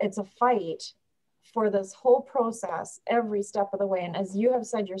 It's a fight for this whole process every step of the way. And as you have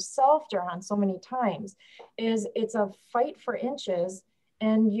said yourself, Durhan, so many times, it's a fight for inches,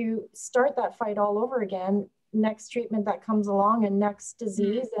 and you start that fight all over again. Next treatment that comes along, and next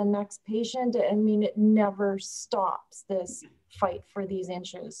disease, and next patient. I mean, it never stops, this fight for these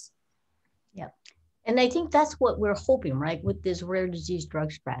inches. Yeah. And I think that's what we're hoping, right, with this rare disease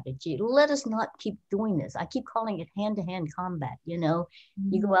drug strategy. Let us not keep doing this. I keep calling it hand-to-hand combat. You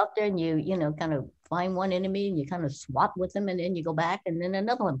go out there and you kind of find one enemy and you kind of swat with them, and then you go back and then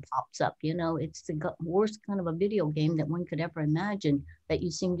another one pops up. It's the worst kind of a video game that one could ever imagine, that you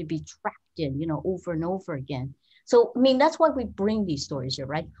seem to be trapped in, over and over again. So, I mean, that's why we bring these stories here,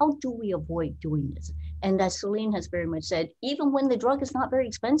 right? How do we avoid doing this? And as Celine has very much said, even when the drug is not very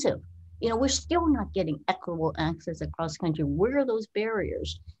expensive, we're still not getting equitable access across country. Where are those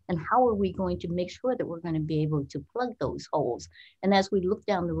barriers? And how are we going to make sure that we're going to be able to plug those holes? And as we look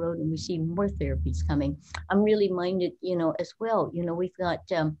down the road and we see more therapies coming, I'm really minded, as well. We've got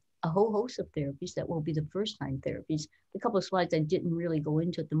a whole host of therapies that will be the first-time therapies. A couple of slides I didn't really go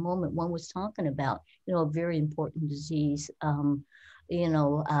into at the moment. One was talking about, a very important disease,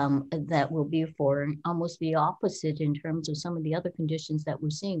 that will be for almost the opposite in terms of some of the other conditions that we're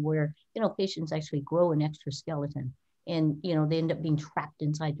seeing, where, patients actually grow an extra skeleton, and, they end up being trapped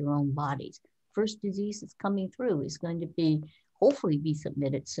inside their own bodies. First disease that's coming through is going to hopefully be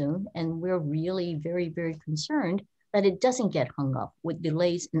submitted soon. And we're really very, very concerned that it doesn't get hung up with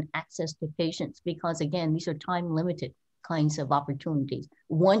delays in access to patients, because again, these are time limited kinds of opportunities.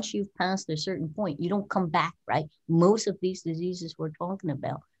 Once you've passed a certain point, you don't come back, right? Most of these diseases we're talking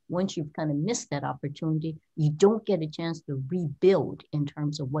about, once you've kind of missed that opportunity, you don't get a chance to rebuild in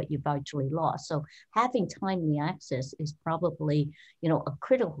terms of what you've actually lost. So having timely access is probably, a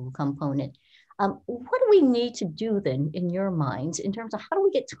critical component. What do we need to do then, in your minds, in terms of how do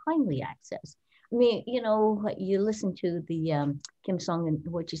we get timely access? I mean, you listen to the Kim Song and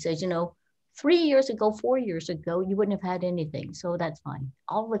what she says, 3 years ago, 4 years ago, you wouldn't have had anything. So that's fine.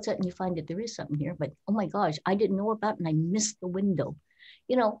 All of a sudden you find that there is something here, but oh my gosh, I didn't know about it and I missed the window.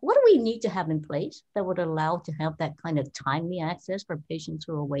 What do we need to have in place that would allow to have that kind of timely access for patients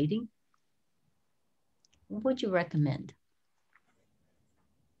who are waiting? What would you recommend?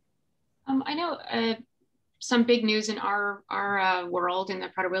 I know some big news in our world, in the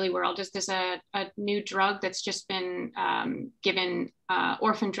Prader-Willi world, is there's a new drug that's just been given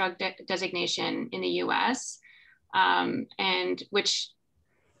orphan drug designation in the US, and which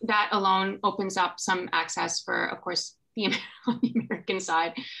that alone opens up some access for, of course, on the American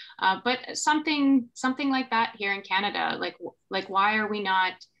side, but something like that here in Canada. Like why are we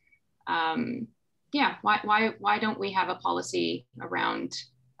not? Why don't we have a policy around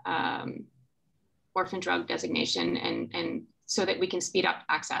orphan drug designation, and so that we can speed up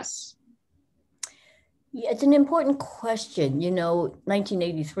access? Yeah, it's an important question.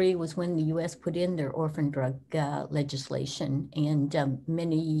 1983 was when the US put in their orphan drug legislation, and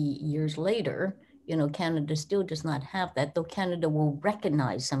many years later, Canada still does not have that, though Canada will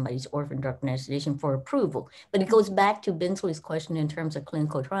recognize somebody's orphan drug designation for approval. But it goes back to Bensley's question in terms of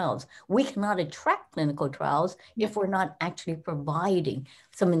clinical trials. We cannot attract clinical trials if we're not actually providing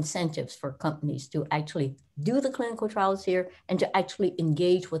some incentives for companies to actually do the clinical trials here and to actually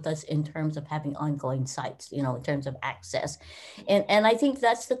engage with us in terms of having ongoing sites, in terms of access. And I think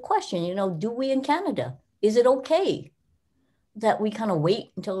that's the question, do we in Canada, is it okay that we kind of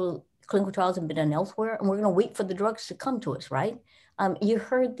wait until clinical trials have been done elsewhere, and we're going to wait for the drugs to come to us, right? You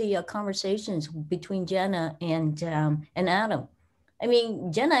heard the conversations between Jenna and Adam. I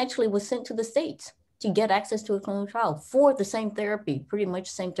mean, Jenna actually was sent to the States to get access to a clinical trial for the same therapy, pretty much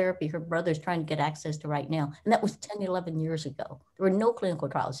the same therapy her brother's trying to get access to right now. And that was 10, 11 years ago. There were no clinical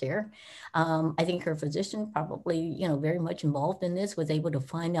trials here. I think her physician, probably, very much involved in this, was able to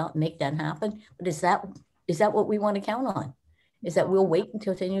find out and make that happen. But is that what we want to count on? Is that we'll wait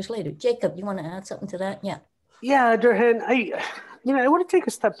until 10 years later? Jacob, you want to add something to that? Yeah. Yeah, Durhan, I want to take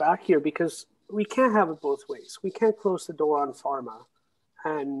a step back here, because we can't have it both ways. We can't close the door on pharma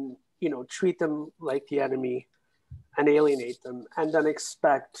and, treat them like the enemy and alienate them and then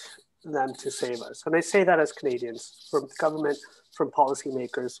expect them to save us. And I say that as Canadians, from the government, from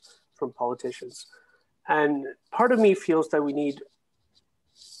policymakers, from politicians. And part of me feels that we need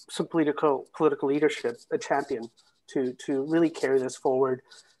some political leadership, a champion, to really carry this forward,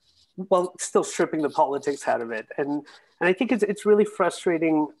 while still stripping the politics out of it. And I think it's really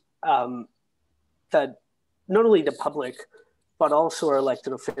frustrating that not only the public, but also our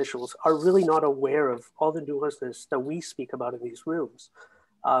elected officials are really not aware of all the nuances that we speak about in these rooms.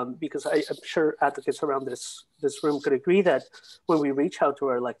 Because I'm sure advocates around this room could agree that when we reach out to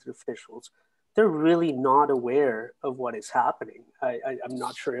our elected officials, they're really not aware of what is happening. I'm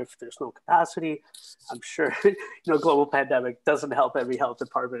not sure if there's no capacity. I'm sure global pandemic doesn't help every health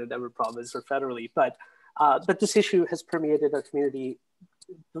department in every province or federally, but this issue has permeated our community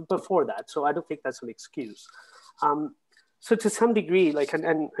before that. So I don't think that's an excuse. So to some degree,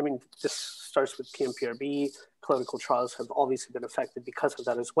 and I mean, this starts with PMPRB, clinical trials have obviously been affected because of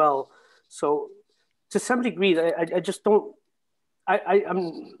that as well. So to some degree, I just don't,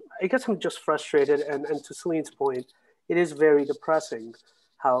 I guess I'm just frustrated, and to Celine's point, it is very depressing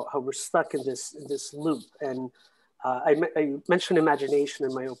how we're stuck in this loop. And I mentioned imagination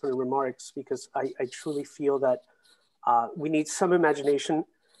in my opening remarks because I truly feel that we need some imagination,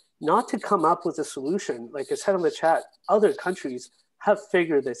 not to come up with a solution. Like I said in the chat, other countries have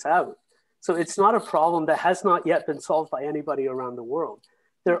figured this out. So it's not a problem that has not yet been solved by anybody around the world.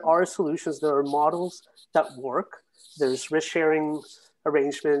 There are solutions, there are models that work. There's risk sharing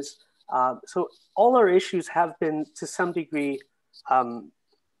arrangements. So all our issues have been to some degree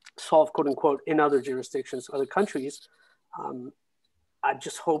solved, quote unquote, in other jurisdictions, other countries. I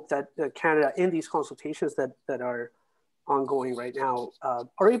just hope that Canada, in these consultations that are ongoing right now,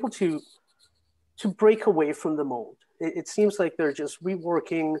 are able to break away from the mold. It seems like they're just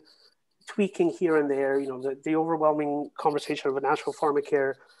reworking, tweaking here and there. The overwhelming conversation of a national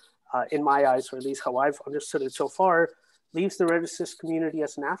pharmacare, in my eyes, or at least how I've understood it so far, leaves the rare disease community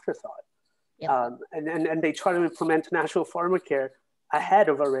as an afterthought. Yep. And they try to implement national pharmacare ahead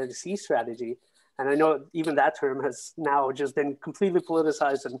of a rare disease strategy. And I know even that term has now just been completely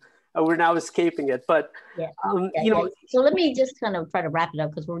politicized, and we're now escaping it. But, So let me just kind of try to wrap it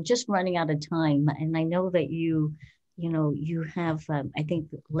up, because we're just running out of time. And I know that you have, I think,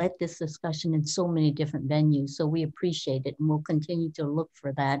 led this discussion in so many different venues. So we appreciate it, and we'll continue to look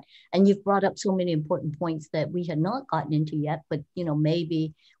for that. And you've brought up so many important points that we had not gotten into yet, but,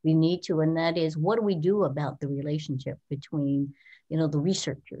 maybe we need to. And that is, what do we do about the relationship between the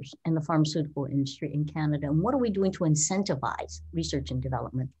researchers and the pharmaceutical industry in Canada? And what are we doing to incentivize research and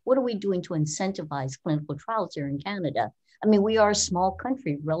development? What are we doing to incentivize clinical trials here in Canada? I mean, we are a small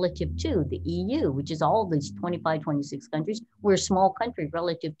country relative to the EU, which is all these 25, 26 countries. We're a small country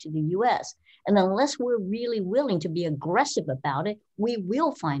relative to the US. And unless we're really willing to be aggressive about it, we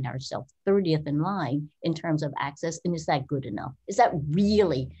will find ourselves 30th in line in terms of access. And is that good enough? Is that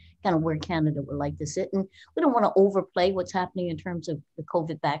really kind of where Canada would like to sit? And we don't want to overplay what's happening in terms of the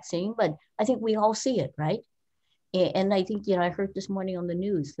COVID vaccine, but I think we all see it, right? And I think, I heard this morning on the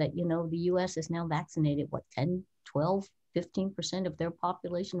news that, the US has now vaccinated, 10, 12, 15% of their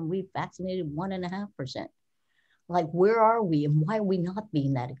population, and we've vaccinated 1.5%. Like, where are we, and why are we not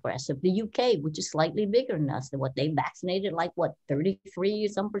being that aggressive? The UK, which is slightly bigger than us, they vaccinated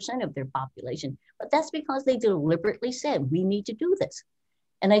 33% of their population. But that's because they deliberately said, we need to do this.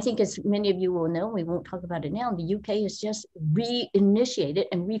 And I think, as many of you will know, we won't talk about it now, the UK has just reinitiated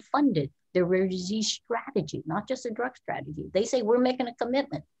and refunded their rare disease strategy, not just a drug strategy. They say, we're making a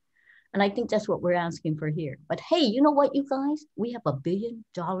commitment. And I think that's what we're asking for here. But hey, you know what, you guys? We have $1 billion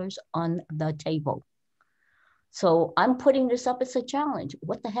on the table. So I'm putting this up as a challenge.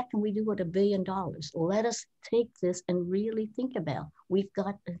 What the heck can we do with $1 billion? Let us take this and really think about, we've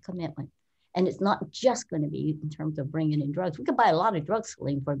got a commitment. And it's not just going to be in terms of bringing in drugs. We could buy a lot of drugs,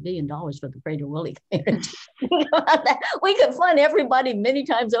 Celine, for $1 billion for the Prader-Willi community. We could fund everybody many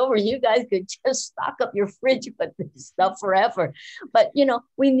times over. You guys could just stock up your fridge with this stuff forever. But,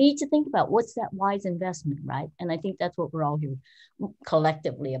 we need to think about what's that wise investment, right? And I think that's what we're all here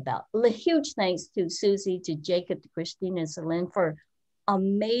collectively about. A huge thanks to Susie, to Jacob, to Christine, and Celine for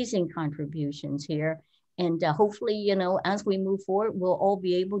amazing contributions here. And hopefully, as we move forward, we'll all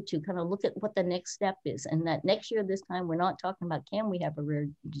be able to kind of look at what the next step is. And that next year, this time, we're not talking about, can we have a rare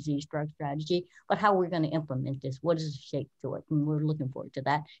disease drug strategy, but how we're going to implement this. What is the shape to it? And we're looking forward to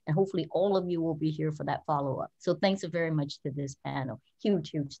that. And hopefully all of you will be here for that follow-up. So thanks very much to this panel. Huge,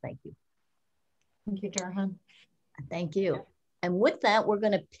 huge thank you. Thank you, Darhan. Thank you. Yeah. And with that, we're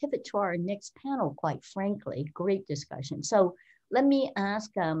going to pivot to our next panel, quite frankly. Great discussion. So let me ask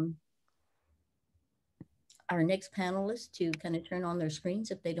our next panelists to kind of turn on their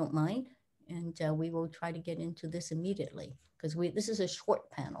screens if they don't mind. And we will try to get into this immediately, because this is a short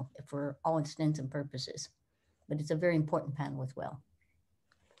panel for all intents and purposes, but it's a very important panel as well.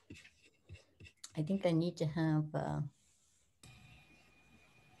 I think I need to have,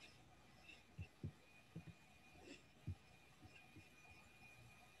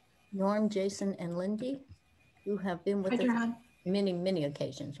 Norm, Jason, and Lindy, who have been with us many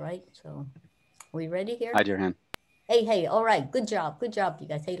occasions, right? So, we ready here? Hi, Dirhan. Hey, all right, good job, you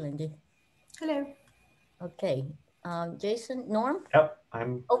guys. Hey, Lindy. Hello. Okay, Jason, Norm? Yep,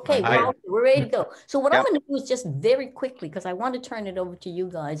 Okay, we're ready to go. So what I'm going to do is just very quickly, because I want to turn it over to you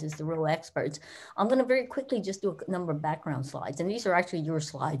guys as the real experts. I'm going to very quickly just do a number of background slides, and these are actually your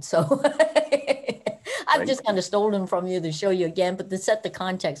slides. So I've just kind of stolen from you to show you again, but to set the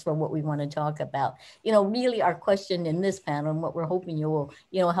context for what we want to talk about. You know, really our question in this panel, and what we're hoping you will,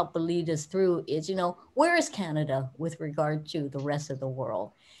 help lead us through is, where is Canada with regard to the rest of the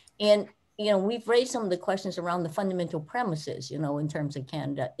world? And we've raised some of the questions around the fundamental premises, in terms of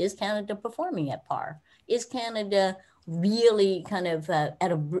Canada. Is Canada performing at par? Is Canada really kind of at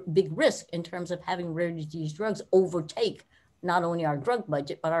a big risk in terms of having rare disease drugs overtake not only our drug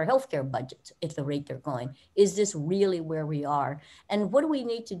budget, but our healthcare budgets at the rate they're going? Is this really where we are? And what do we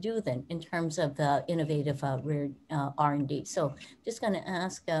need to do then in terms of innovative rare R&D? So just going to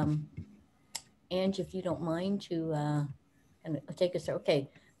ask Ange, if you don't mind, to take us through. Okay.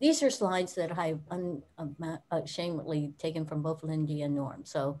 These are slides that I've unashamedly taken from both Lindy and Norm.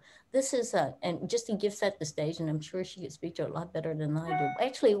 So this is, and just to set the stage, and I'm sure she could speak to it a lot better than I do.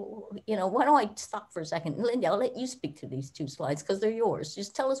 Actually, why don't I stop for a second? Lindy, I'll let you speak to these two slides because they're yours.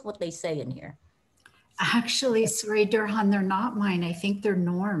 Just tell us what they say in here. Actually, sorry, Dirhan, they're not mine. I think they're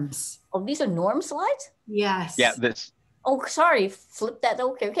Norm's. Oh, these are Norm slides? Yes. Yeah, this. Oh, sorry, flip that.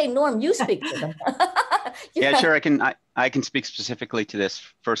 Okay, Norm, you speak to them. Yeah, sure. I can speak specifically to this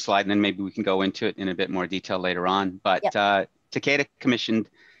first slide, and then maybe we can go into it in a bit more detail later on. But Takeda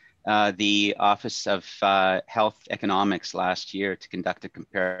commissioned the Office of Health Economics last year to conduct a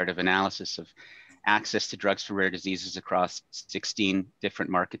comparative analysis of access to drugs for rare diseases across 16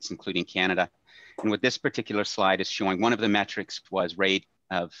 different markets, including Canada. And what this particular slide is showing, one of the metrics was rate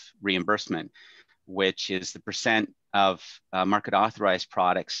of reimbursement, which is the percent of market authorized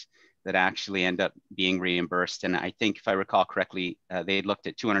products that actually end up being reimbursed. And I think if I recall correctly, they looked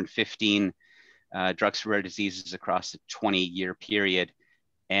at 215 drugs for rare diseases across a 20-year period.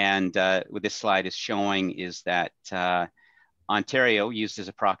 And what this slide is showing is that Ontario, used as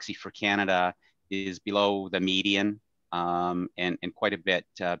a proxy for Canada, is below the median and quite a bit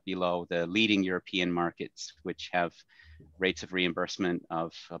below the leading European markets, which have rates of reimbursement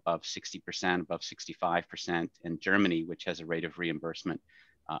of above 60%, above 65%, and Germany, which has a rate of reimbursement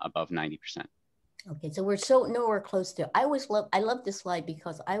above 90%. Okay, so we're so nowhere close to. I love this slide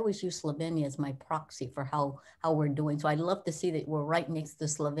because I always use Slovenia as my proxy for how we're doing. So I'd love to see that we're right next to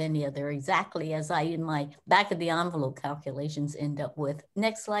Slovenia. They're exactly as I, in my back of the envelope calculations, end up with.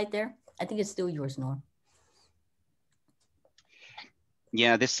 Next slide there. I think it's still yours, Norm.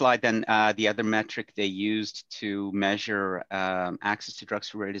 Yeah, this slide then, the other metric they used to measure access to drugs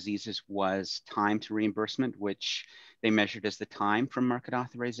for rare diseases was time to reimbursement, which they measured as the time from market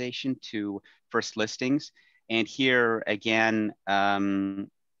authorization to first listings. And here again,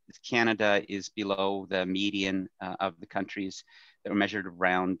 Canada is below the median of the countries that were measured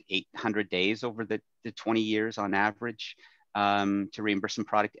around 800 days over the 20 years on average to reimbursement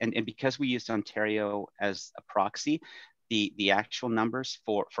product. And because we used Ontario as a proxy, the actual numbers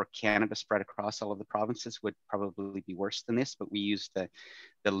for Canada spread across all of the provinces would probably be worse than this, but we used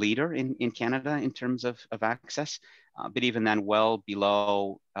the leader in Canada in terms of access, but even then well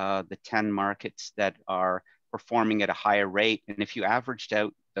below the 10 markets that are performing at a higher rate. And if you averaged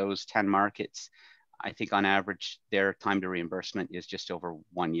out those 10 markets, I think on average, their time to reimbursement is just over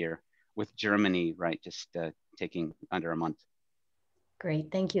 1 year, with Germany, right, just taking under a month.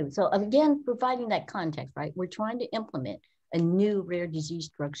 Great, thank you. So again, providing that context, right? We're trying to implement a new rare disease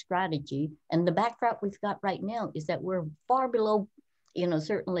drug strategy. And the backdrop we've got right now is that we're far below,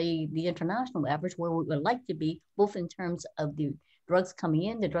 certainly the international average where we would like to be, both in terms of the drugs coming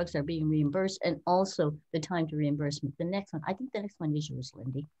in, the drugs that are being reimbursed, and also the time to reimbursement. The next one, I think the next one is yours,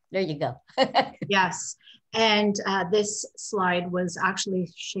 Lindy. There you go. Yes, and this slide was actually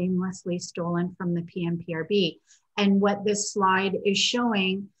shamelessly stolen from the PMPRB. And what this slide is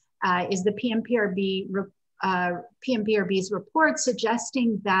showing is the PMPRB's report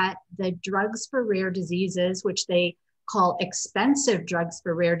suggesting that the drugs for rare diseases, which they call expensive drugs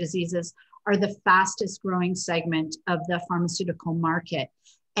for rare diseases, are the fastest growing segment of the pharmaceutical market.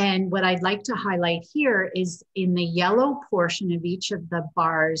 And what I'd like to highlight here is in the yellow portion of each of the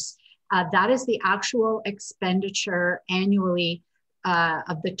bars, that is the actual expenditure annually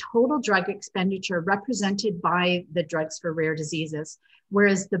of the total drug expenditure represented by the drugs for rare diseases,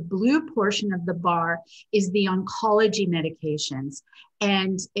 whereas the blue portion of the bar is the oncology medications.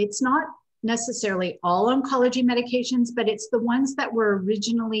 And it's not necessarily all oncology medications, but it's the ones that were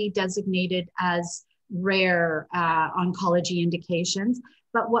originally designated as rare oncology indications.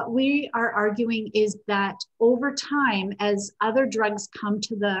 But what we are arguing is that over time, as other drugs come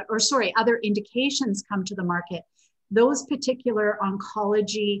to the, or sorry, other indications come to the market, those particular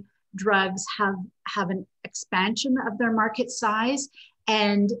oncology drugs have an expansion of their market size,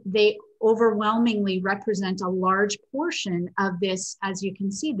 and they overwhelmingly represent a large portion of this, as you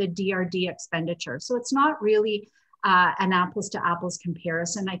can see, the DRD expenditure. So it's not really an apples to apples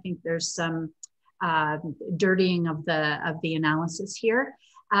comparison. I think there's some dirtying of the analysis here.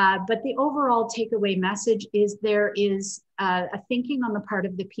 But the overall takeaway message is there is a thinking on the part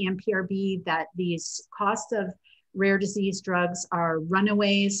of the PMPRB that these costs of rare disease drugs are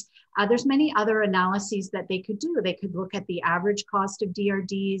runaways. There's many other analyses that they could do. They could look at the average cost of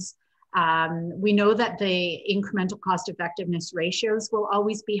DRDs. We know that the incremental cost effectiveness ratios will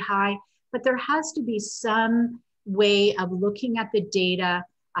always be high, but there has to be some way of looking at the data,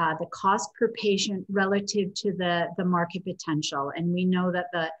 the cost per patient relative to the market potential. And we know that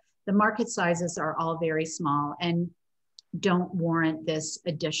the market sizes are all very small and don't warrant this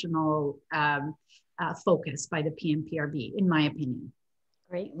additional focus by the PMPRB, in my opinion.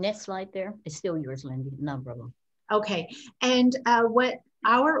 Great. Next slide there. It's still yours, Lindy. No problem. Okay. And what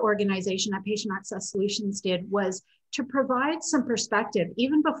our organization at Patient Access Solutions did was to provide some perspective.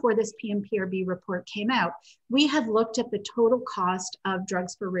 Even before this PMPRB report came out, we had looked at the total cost of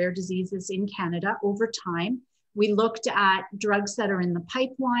drugs for rare diseases in Canada over time. We looked at drugs that are in the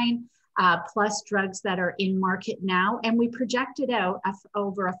pipeline, plus drugs that are in market now, and we projected out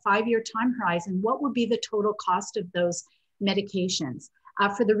over a 5-year time horizon what would be the total cost of those medications.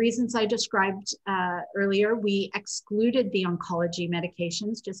 For the reasons I described earlier, we excluded the oncology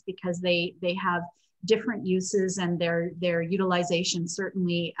medications just because they have different uses and their utilization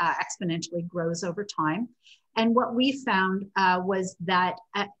certainly exponentially grows over time. And what we found was that,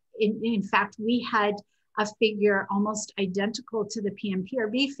 in fact, we had a figure almost identical to the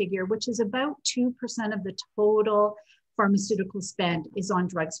PMPRB figure, which is about 2% of the total pharmaceutical spend is on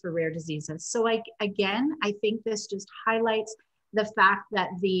drugs for rare diseases. So again, I think this just highlights the fact that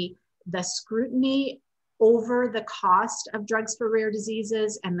the scrutiny over the cost of drugs for rare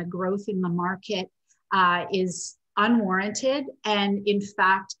diseases and the growth in the market is unwarranted, and in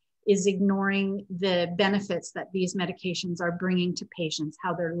fact is ignoring the benefits that these medications are bringing to patients,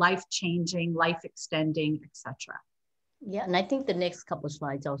 how they're life-changing, life-extending, etc. Yeah, and I think the next couple of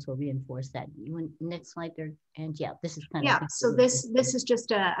slides also reinforce that. You want next slide there? And yeah, this is kind of. Yeah, so this is just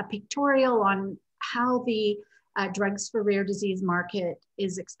a pictorial on how the drugs for rare disease market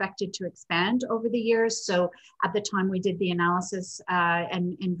is expected to expand over the years. So at the time we did the analysis,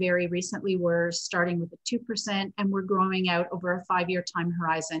 and very recently, we're starting with a 2% and we're growing out over a 5-year time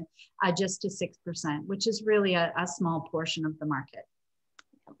horizon just to 6%, which is really a small portion of the market.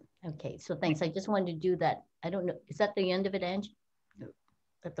 Okay, so thanks. I just wanted to do that. I don't know, is that the end of it, Angie? Is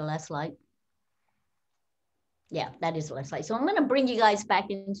that the last slide? Yeah, that is the last slide. So I'm going to bring you guys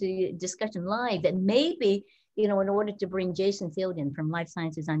back into the discussion live, and maybe, you know, in order to bring Jason Fielden from Life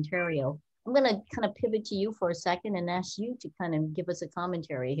Sciences Ontario, I'm going to kind of pivot to you for a second and ask you to kind of give us a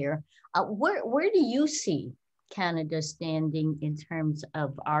commentary here. Where do you see Canada standing in terms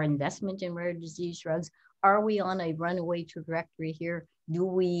of our investment in rare disease drugs? Are we on a runaway trajectory here? Do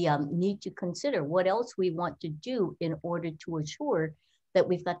we need to consider what else we want to do in order to assure that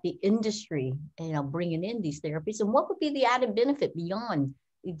we've got the industry, you know, bringing in these therapies? And what would be the added benefit beyond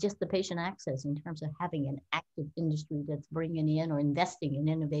just the patient access in terms of having an active industry that's bringing in or investing in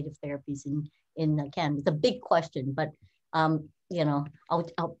innovative therapies in Canada? It's a big question, but you know,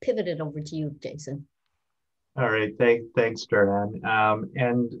 I'll pivot it over to you, Jason. All right, thanks, Darnan.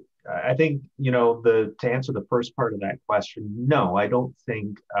 And I think, you know, to answer the first part of that question, no, I don't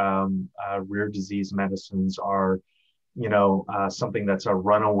think rare disease medicines are, you know, something that's a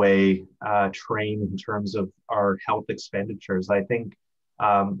runaway train in terms of our health expenditures. I think,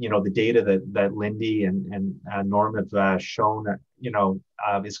 you know, the data that Lindy and Norm have shown, you know,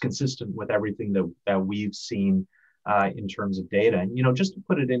 is consistent with everything that we've seen in terms of data. And, you know, just to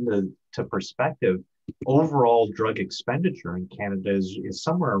put it into perspective, overall drug expenditure in Canada is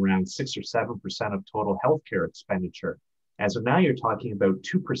somewhere around 6 or 7% of total healthcare expenditure. And so now you're talking about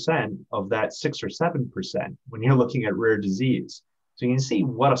 2% of that 6 or 7% when you're looking at rare disease. So you can see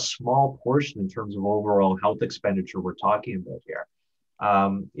what a small portion in terms of overall health expenditure we're talking about here.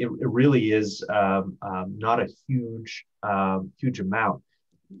 It really is not a huge amount.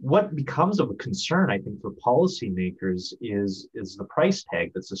 What becomes of a concern, I think, for policymakers is the price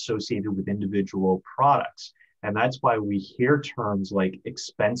tag that's associated with individual products. And that's why we hear terms like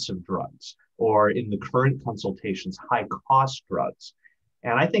expensive drugs, or in the current consultations, high cost drugs.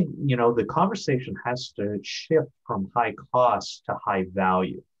 And I think, the conversation has to shift from high cost to high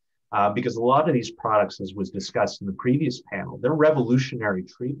value. Because a lot of these products, as was discussed in the previous panel, they're revolutionary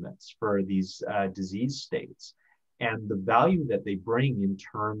treatments for these disease states. And the value that they bring in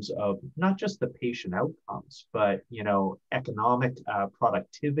terms of not just the patient outcomes, but economic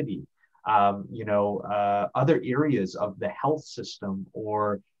productivity, other areas of the health system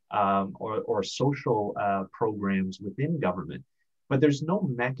or social programs within government. But there's no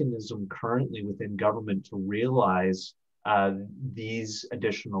mechanism currently within government to realize these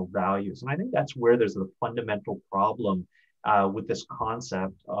additional values. And I think that's where there's a fundamental problem with this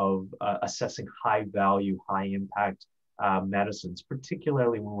concept of assessing high value, high impact medicines,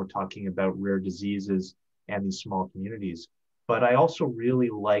 particularly when we're talking about rare diseases and these small communities. But I also really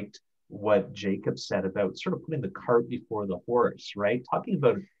liked what Jacob said about sort of putting the cart before the horse, right? Talking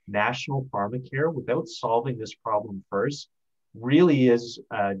about national pharmacare without solving this problem first really is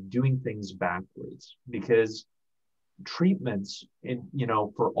doing things backwards, because treatments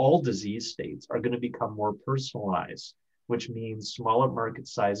for all disease states are going to become more personalized, which means smaller market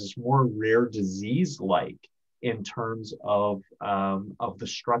sizes, more rare disease like in terms of the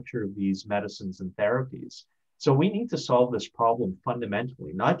structure of these medicines and therapies. So we need to solve this problem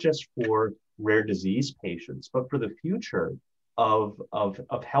fundamentally, not just for rare disease patients, but for the future of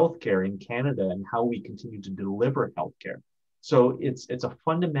healthcare in Canada and how we continue to deliver healthcare. So it's a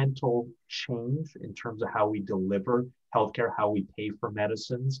fundamental change in terms of how we deliver healthcare, how we pay for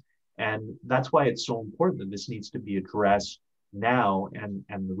medicines. And that's why it's so important that this needs to be addressed now. And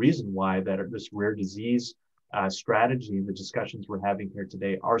the reason why that this rare disease strategy and the discussions we're having here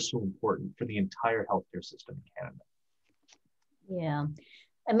today are so important for the entire healthcare system in Canada. Yeah.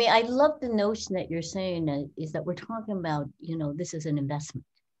 I mean, I love the notion that you're saying is that we're talking about, this is an investment.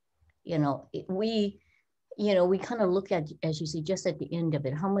 We kind of look at, as you see, just at the end of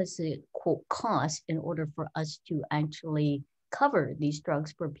it, how much it quote cost in order for us to actually cover these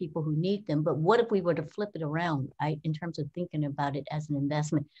drugs for people who need them. But what if we were to flip it around, in terms of thinking about it as an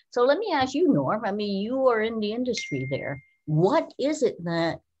investment? So let me ask you, Norm, I mean, you are in the industry there. What is it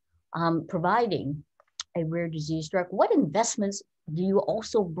that providing a rare disease drug, what investments do you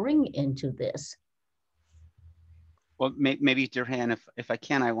also bring into this? Well, maybe Dirhan, if I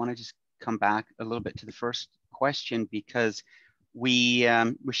can, I want to just come back a little bit to the first question, because we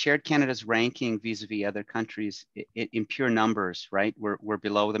shared Canada's ranking vis-a-vis other countries in pure numbers, right? We're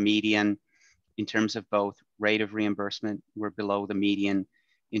below the median in terms of both rate of reimbursement. We're below the median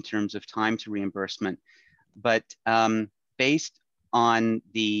in terms of time to reimbursement. But based on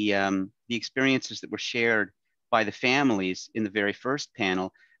the experiences that were shared by the families in the very first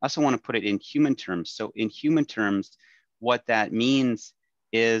panel, I also want to put it in human terms. So in human terms, what that means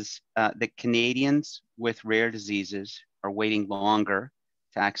is that Canadians with rare diseases are waiting longer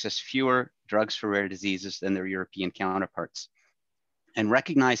to access fewer drugs for rare diseases than their European counterparts. And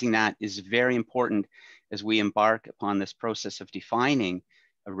recognizing that is very important as we embark upon this process of defining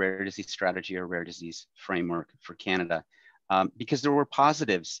a rare disease strategy or rare disease framework for Canada. Because there were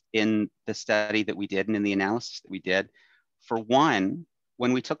positives in the study that we did and in the analysis that we did. For one,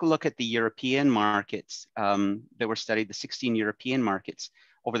 when we took a look at the European markets that were studied, the 16 European markets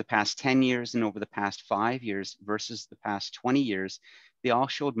over the past 10 years and over the past 5 years versus the past 20 years, they all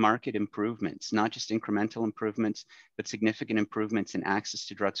showed market improvements, not just incremental improvements, but significant improvements in access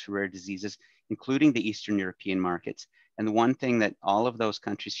to drugs for rare diseases, including the Eastern European markets. And the one thing that all of those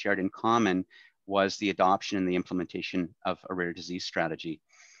countries shared in common was the adoption and the implementation of a rare disease strategy.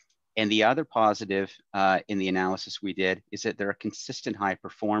 And the other positive in the analysis we did is that there are consistent high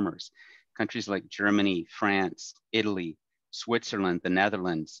performers. Countries like Germany, France, Italy, Switzerland, the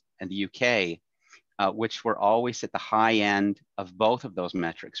Netherlands, and the UK, which were always at the high end of both of those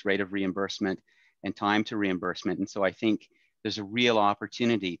metrics, rate of reimbursement and time to reimbursement. And so I think there's a real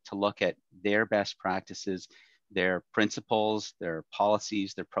opportunity to look at their best practices, their principles, their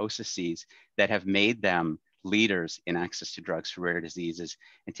policies, their processes that have made them leaders in access to drugs for rare diseases,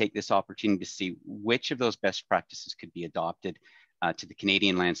 and take this opportunity to see which of those best practices could be adopted to the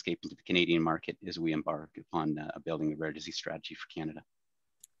Canadian landscape and to the Canadian market as we embark upon building a rare disease strategy for Canada.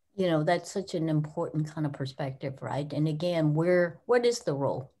 That's such an important kind of perspective, right? And again, what is the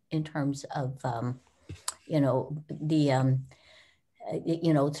role in terms of,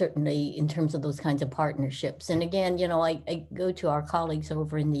 certainly in terms of those kinds of partnerships. And again, I go to our colleagues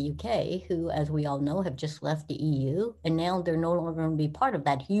over in the UK who, as we all know, have just left the EU, and now they're no longer going to be part of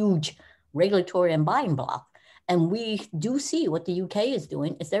that huge regulatory and buying block. And we do see what the UK is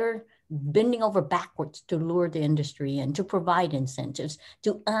doing is they're bending over backwards to lure the industry in, to provide incentives,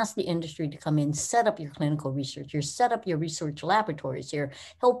 to ask the industry to come in, set up your clinical research here, set up your research laboratories here,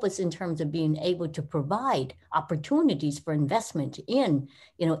 help us in terms of being able to provide opportunities for investment in,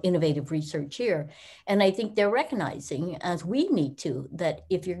 innovative research here. And I think they're recognizing, as we need to, that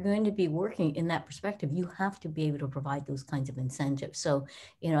if you're going to be working in that perspective, you have to be able to provide those kinds of incentives. So,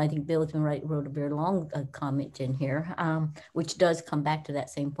 I think Bill wrote a very long comment in here, which does come back to that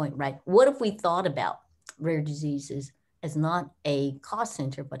same point, right? What if we thought about rare diseases as not a cost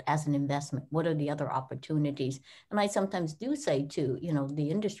center, but as an investment? What are the other opportunities? And I sometimes do say to, the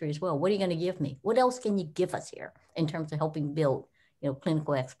industry as well, what are you going to give me? What else can you give us here in terms of helping build,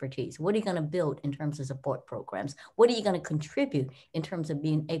 clinical expertise? What are you going to build in terms of support programs? What are you going to contribute in terms of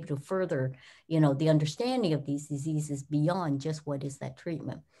being able to further, the understanding of these diseases beyond just what is that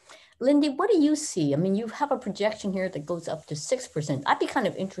treatment? Lindy, what do you see? I mean, you have a projection here that goes up to 6%. I'd be kind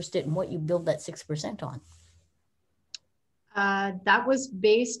of interested in what you build that 6% on. That was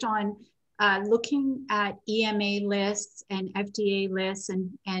based on looking at EMA lists and FDA lists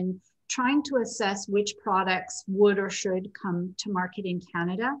and trying to assess which products would or should come to market in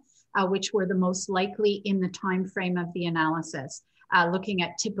Canada, which were the most likely in the time frame of the analysis. Looking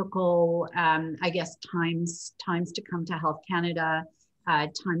at typical, times to come to Health Canada,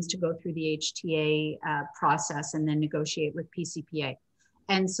 times to go through the HTA process and then negotiate with PCPA.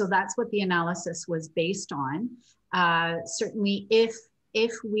 And so that's what the analysis was based on. Certainly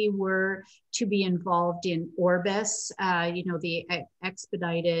if we were to be involved in Orbis, the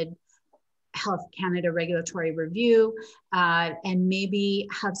expedited Health Canada regulatory review, and maybe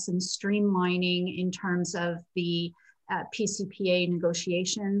have some streamlining in terms of the PCPA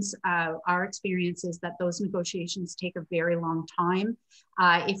negotiations. Our experience is that those negotiations take a very long time.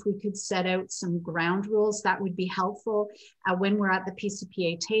 If we could set out some ground rules, that would be helpful. When we're at the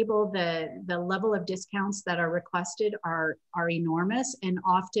PCPA table, the level of discounts that are requested are enormous and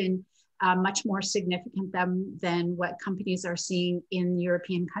often much more significant than what companies are seeing in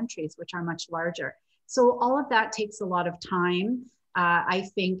European countries, which are much larger. So all of that takes a lot of time. I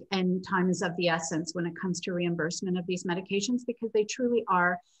think, and time is of the essence when it comes to reimbursement of these medications, because they truly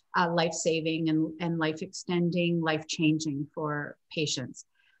are life-saving and life-extending, life-changing for patients.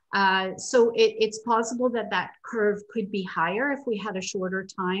 So it's possible that curve could be higher if we had a shorter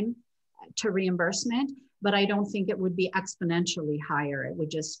time to reimbursement, but I don't think it would be exponentially higher. It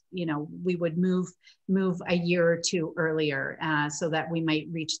would just, we would move a year or two earlier so that we might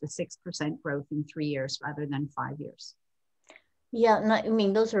reach the 6% growth in 3 years rather than 5 years. Yeah, and I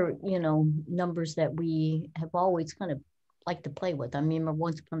mean, those are, numbers that we have always kind of liked to play with. I remember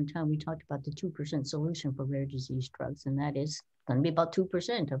once upon a time, we talked about the 2% solution for rare disease drugs, and that is going to be about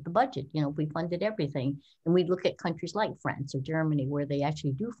 2% of the budget. If we funded everything, and we look at countries like France or Germany, where they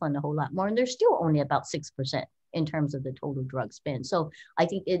actually do fund a whole lot more, and they're still only about 6% in terms of the total drug spend. So I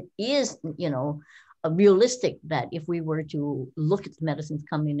think it is, realistic that if we were to look at the medicines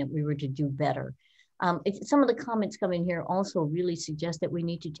coming, that we were to do better. Some of the comments coming here also really suggest that we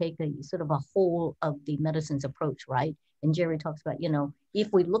need to take a sort of a whole of the medicines approach, right? And Jerry talks about,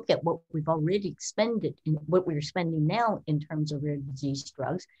 if we look at what we've already expended and what we're spending now in terms of rare disease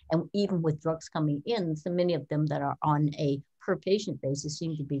drugs, and even with drugs coming in, so many of them that are on a per patient basis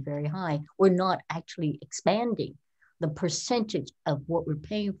seem to be very high, we're not actually expanding the percentage of what we're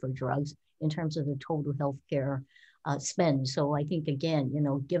paying for drugs in terms of the total healthcare spend. So I think, again,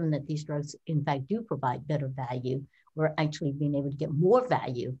 given that these drugs in fact do provide better value, we're actually being able to get more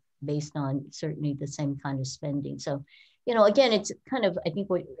value based on certainly the same kind of spending. So, again, it's kind of, I think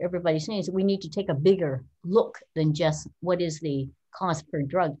what everybody's saying is we need to take a bigger look than just what is the cost per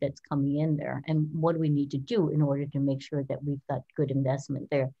drug that's coming in there and what do we need to do in order to make sure that we've got good investment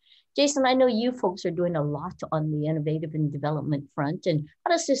there. Jason, I know you folks are doing a lot on the innovative and development front, and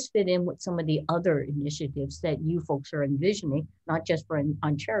how does this fit in with some of the other initiatives that you folks are envisioning, not just for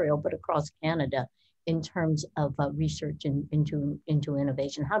Ontario, but across Canada in terms of research and into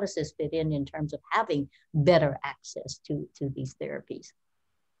innovation? How does this fit in terms of having better access to these therapies?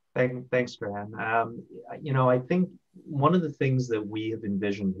 Thanks, Joanne. I think one of the things that we have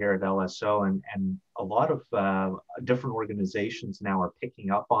envisioned here at LSO, and a lot of different organizations now are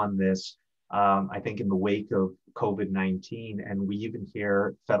picking up on this, I think in the wake of COVID-19, and we even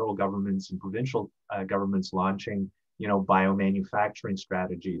hear federal governments and provincial governments launching, biomanufacturing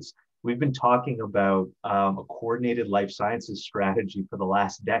strategies. We've been talking about a coordinated life sciences strategy for the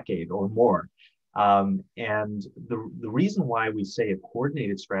last decade or more. And the reason why we say a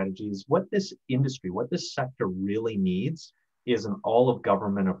coordinated strategy is what this industry, what this sector really needs is an all of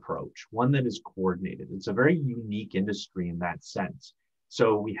government approach, one that is coordinated. It's a very unique industry in that sense.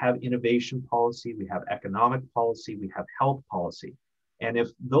 So we have innovation policy, we have economic policy, we have health policy. And if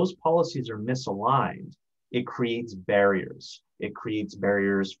those policies are misaligned, it creates barriers. It creates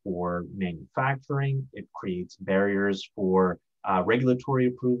barriers for manufacturing. It creates barriers for regulatory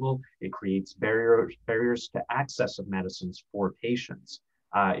approval. It creates barriers to access of medicines for patients.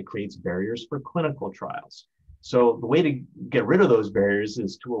 It creates barriers for clinical trials. So the way to get rid of those barriers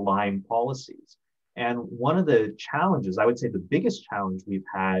is to align policies. And one of the challenges, I would say the biggest challenge we've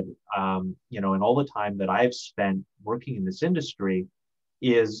had, in all the time that I've spent working in this industry,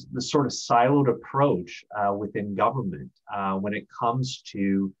 is the sort of siloed approach within government when it comes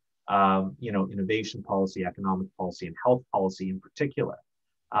to innovation policy, economic policy, and health policy in particular.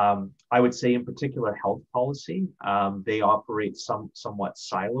 I would say in particular health policy, they operate somewhat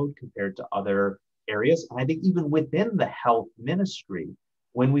siloed compared to other areas. And I think even within the health ministry,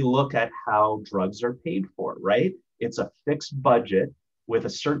 when we look at how drugs are paid for, right? It's a fixed budget with a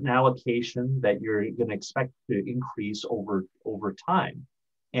certain allocation that you're going to expect to increase over time.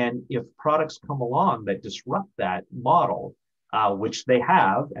 And if products come along that disrupt that model, which they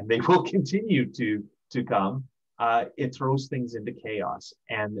have, and they will continue to come, it throws things into chaos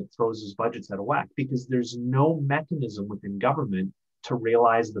and it throws those budgets out of whack because there's no mechanism within government to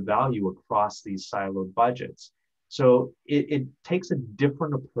realize the value across these siloed budgets. So it takes a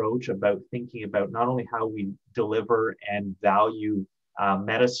different approach about thinking about not only how we deliver and value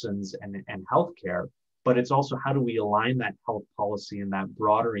medicines and healthcare, but it's also how do we align that health policy and that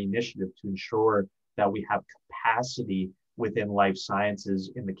broader initiative to ensure that we have capacity within life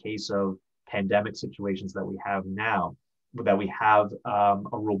sciences in the case of pandemic situations that we have now, that we have a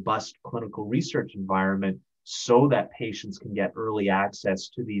robust clinical research environment so that patients can get early access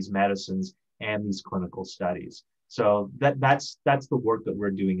to these medicines and these clinical studies. So that's the work that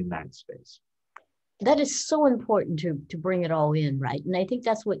we're doing in that space. That is so important to bring it all in, right? And I think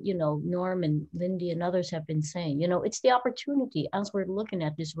that's what, Norm and Lindy and others have been saying. It's the opportunity as we're looking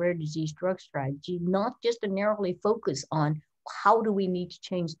at this rare disease drug strategy, not just to narrowly focus on how do we need to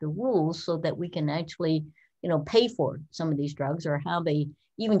change the rules so that we can actually, pay for some of these drugs or have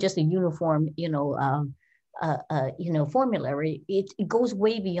even just a uniform, formulary. It goes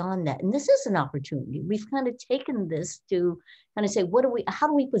way beyond that. And this is an opportunity. We've kind of taken this to kind of say, how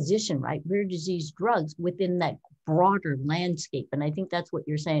do we position, right, rare disease drugs within that broader landscape? And I think that's what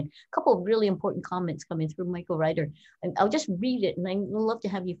you're saying. A couple of really important comments coming through, Michael Ryder. And I'll just read it, and I'd love to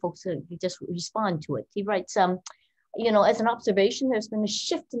have you folks just respond to it. He writes, as an observation, there's been a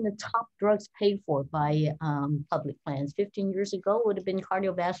shift in the top drugs paid for by public plans. 15 years ago, it would have been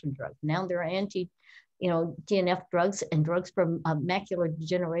cardiovascular drugs. Now there are TNF drugs and drugs for macular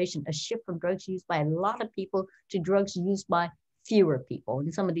degeneration, a shift from drugs used by a lot of people to drugs used by fewer people.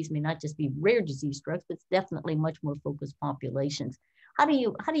 And some of these may not just be rare disease drugs, but it's definitely much more focused populations. How do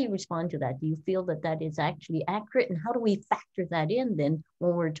you respond to that? Do you feel that that is actually accurate? And how do we factor that in then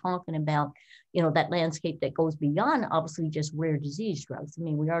when we're talking about, that landscape that goes beyond obviously just rare disease drugs? I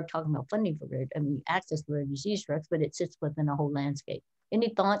mean, we are talking about funding for access to rare disease drugs, but it sits within a whole landscape. Any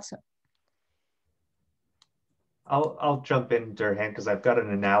thoughts? I'll jump in, Durhan, because I've got an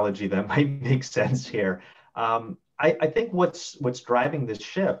analogy that might make sense here. I think what's driving this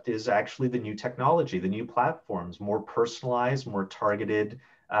shift is actually the new technology, the new platforms, more personalized, more targeted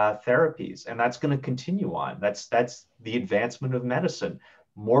therapies, and that's going to continue on. That's the advancement of medicine.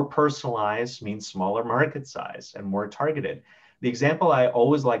 More personalized means smaller market size and more targeted. The example I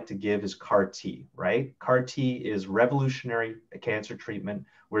always like to give is CAR T, right? CAR T is revolutionary cancer treatment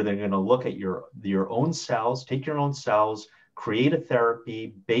where they're going to look at your own cells, take your own cells, create a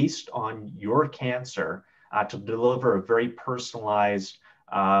therapy based on your cancer to deliver a very personalized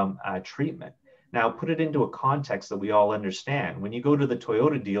treatment. Now, put it into a context that we all understand. When you go to the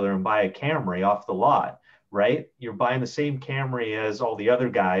Toyota dealer and buy a Camry off the lot, right? You're buying the same Camry as all the other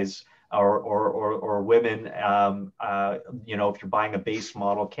guys or women, if you're buying a base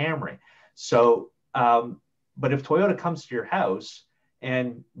model Camry. So, but if Toyota comes to your house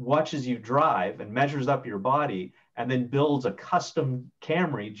and watches you drive and measures up your body and then builds a custom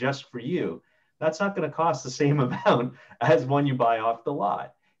Camry just for you, that's not going to cost the same amount as one you buy off the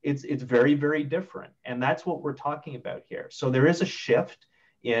lot. It's very, very different. And that's what we're talking about here. So there is a shift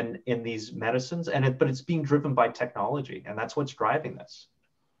in these medicines, but it's being driven by technology, and that's what's driving this.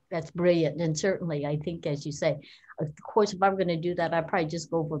 That's brilliant. And certainly, I think, as you say, of course, if I'm going to do that, I'd probably just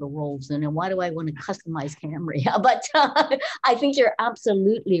go for the Rolls. And then why do I want to customize Camry? But I think you're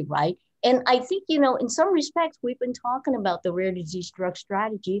absolutely right. And I think, in some respects, we've been talking about the rare disease drug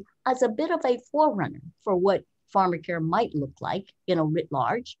strategy as a bit of a forerunner for what pharmacare might look like, writ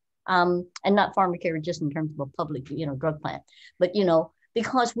large, and not pharmacare just in terms of a public, drug plan, but,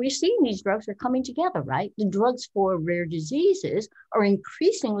 because we're seeing these drugs are coming together, right? The drugs for rare diseases are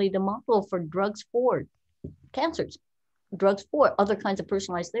increasingly the model for drugs for cancers, drugs for other kinds of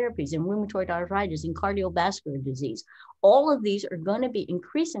personalized therapies in rheumatoid arthritis, in cardiovascular disease. All of these are going to be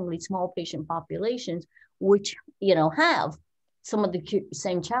increasingly small patient populations, which, have some of the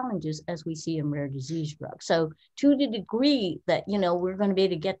same challenges as we see in rare disease drugs. So to the degree that, we're going to be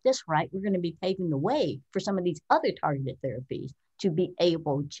able to get this right, we're going to be paving the way for some of these other targeted therapies to be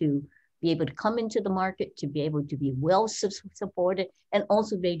able to come into the market, to be able to be well supported, and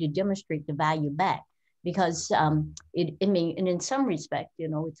also be able to demonstrate the value back. Because and in some respect,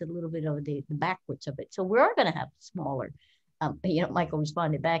 it's a little bit of the backwards of it. So we are going to have smaller, Michael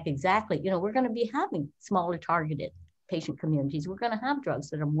responded back exactly, we're going to be having smaller targeted patient communities. We're going to have drugs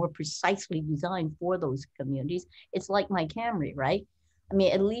that are more precisely designed for those communities. It's like my Camry, right? I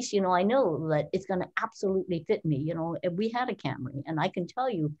mean, at least, I know that it's going to absolutely fit me. If we had a Camry, and I can tell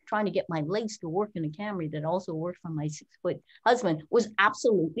you, trying to get my legs to work in a Camry that also worked for my 6-foot husband was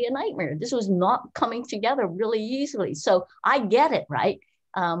absolutely a nightmare. This was not coming together really easily. So I get it, right?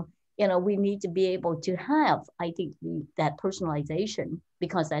 We need to be able to have, I think, that personalization,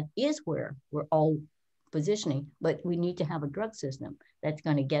 because that is where we're all positioning, but we need to have a drug system that's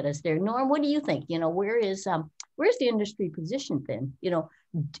going to get us there. Norm, what do you think? Where's the industry positioned then?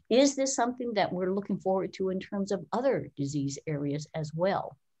 Is this something that we're looking forward to in terms of other disease areas as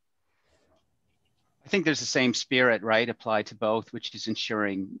well? I think there's the same spirit, right, applied to both, which is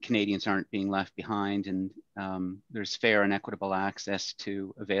ensuring Canadians aren't being left behind, and there's fair and equitable access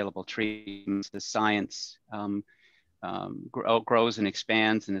to available treatments. The science grows and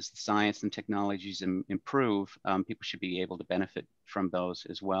expands, and as the science and technologies improve, people should be able to benefit from those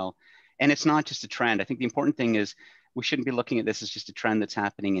as well. And it's not just a trend. I think the important thing is we shouldn't be looking at this as just a trend that's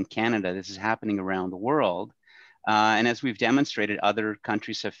happening in Canada. This is happening around the world. And as we've demonstrated, other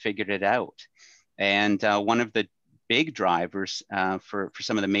countries have figured it out. And one of the big drivers for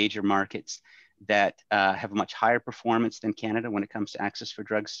some of the major markets that have a much higher performance than Canada when it comes to access for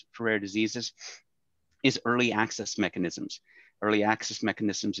drugs for rare diseases is early access mechanisms. Early access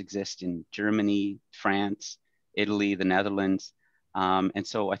mechanisms exist in Germany, France, Italy, the Netherlands. And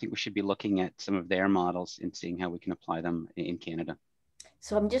so I think we should be looking at some of their models and seeing how we can apply them in Canada.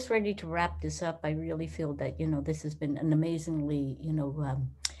 So I'm just ready to wrap this up. I really feel that, this has been an amazingly,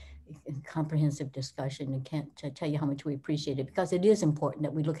 comprehensive discussion, and can't tell you how much we appreciate it, because it is important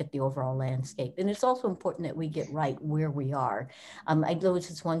that we look at the overall landscape, and it's also important that we get right where we are. I know it's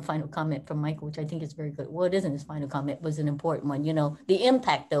just one final comment from Michael, which I think is very good. Well, it isn't his final comment, it was an important one. The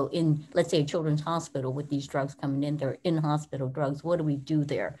impact though in, let's say, a children's hospital with these drugs coming in, they're in-hospital drugs. What do we do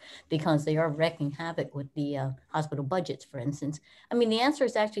there? Because they are wreaking havoc with the hospital budgets, for instance. I mean, the answer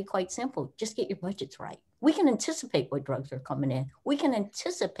is actually quite simple. Just get your budgets right. We can anticipate what drugs are coming in. We can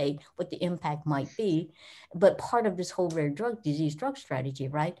anticipate what the impact might be. But part of this whole rare disease drug strategy,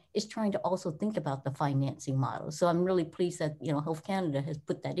 right, is trying to also think about the financing model. So I'm really pleased that, Health Canada has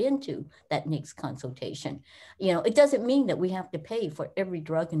put that into that next consultation. It doesn't mean that we have to pay for every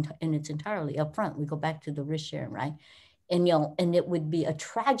drug in its entirely upfront. We go back to the risk sharing, right? And, and it would be a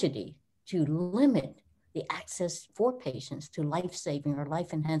tragedy to limit the access for patients to life-saving or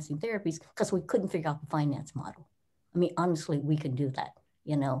life-enhancing therapies because we couldn't figure out the finance model. I mean, honestly, we can do that,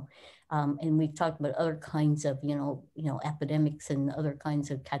 and we've talked about other kinds of, epidemics and other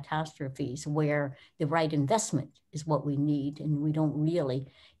kinds of catastrophes where the right investment is what we need, and we don't really,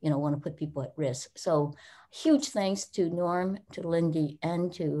 want to put people at risk. So huge thanks to Norm, to Lindy,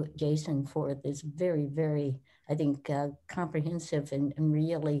 and to Jason for this very, very, I think, comprehensive and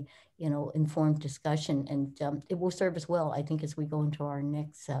really, informed discussion. And it will serve us well, I think, as we go into our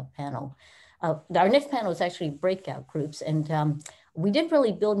next panel. Our next panel is actually breakout groups. And we didn't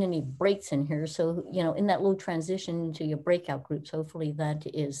really build any breaks in here. So, in that little transition to your breakout groups, hopefully that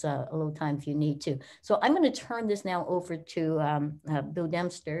is a little time if you need to. So I'm going to turn this now over to Bill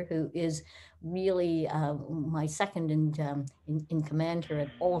Dempster, who is really my second in command here at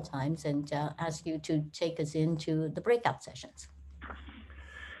all times, and ask you to take us into the breakout sessions.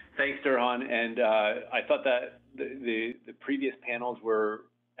 Thanks, Durhan. And I thought that the previous panels were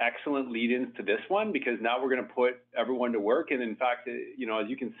excellent lead-ins to this one, because now we're going to put everyone to work. And in fact, as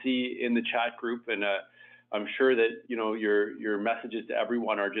you can see in the chat group, and I'm sure that your messages to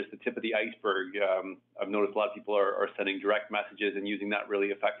everyone are just the tip of the iceberg. I've noticed a lot of people are sending direct messages and using that really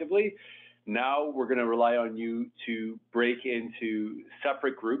effectively. Now we're going to rely on you to break into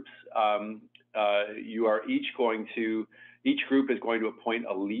separate groups. You are each group is going to appoint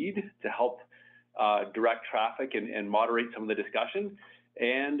a lead to help direct traffic and moderate some of the discussion,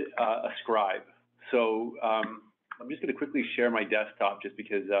 and a scribe. So I'm just going to quickly share my desktop just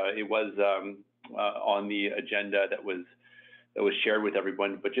because it was on the agenda that was shared with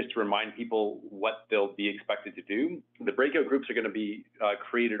everyone, but just to remind people what they'll be expected to do. The breakout groups are going to be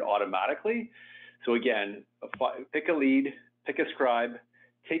created automatically. So again, pick a lead, pick a scribe,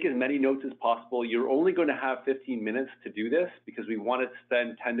 take as many notes as possible. You're only going to have 15 minutes to do this because we want to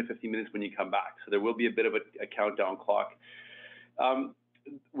spend 10 to 15 minutes when you come back. So there will be a bit of a countdown clock.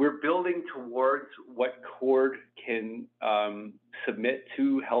 We're building towards what CORD can submit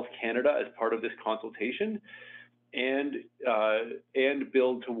to Health Canada as part of this consultation, and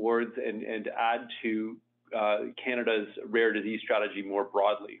build towards and add to Canada's rare disease strategy more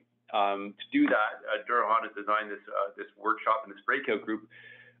broadly. To do that, Durhan has designed this workshop and this breakout group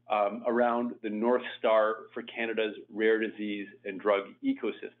around the North Star for Canada's rare disease and drug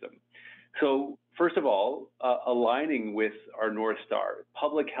ecosystem. So first of all, aligning with our North Star,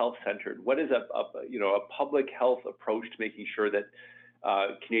 public health centered. What is a public health approach to making sure that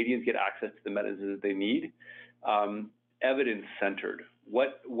Canadians get access to the medicines that they need? Evidence centered.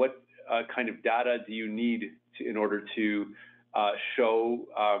 What kind of data do you need in order to show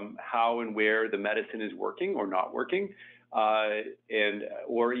how and where the medicine is working or not working,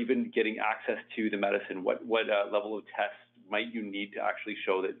 or even getting access to the medicine? What level of tests might you need to actually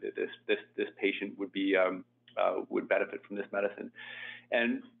show that this patient would benefit from this medicine?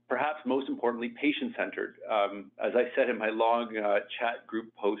 And perhaps most importantly, patient-centered. As I said in my long chat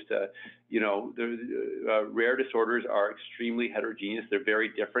group post, rare disorders are extremely heterogeneous. They're very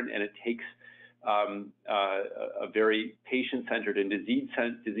different, and it takes a very patient-centered and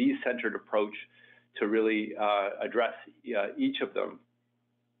disease-centered approach to really address each of them.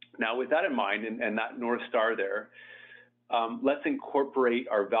 Now, with that in mind, and that North Star there, let's incorporate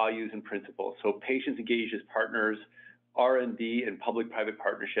our values and principles. So patients engaged as partners, R&D and public-private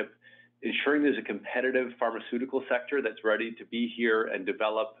partnership, ensuring there's a competitive pharmaceutical sector that's ready to be here and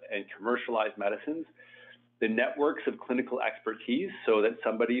develop and commercialize medicines, the networks of clinical expertise so that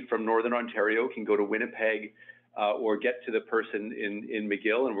somebody from Northern Ontario can go to Winnipeg or get to the person in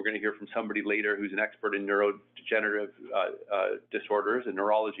McGill, and we're going to hear from somebody later who's an expert in neurodegenerative disorders and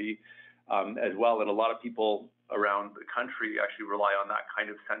neurology as well, and a lot of people around the country actually rely on that kind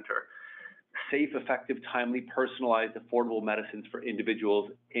of center. Safe, effective, timely, personalized, affordable medicines for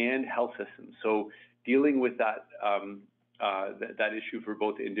individuals and health systems. So dealing with that issue for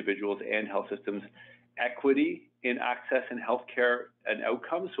both individuals and health systems, equity in access and healthcare and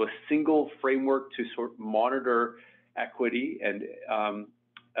outcomes. So a single framework to sort of monitor equity and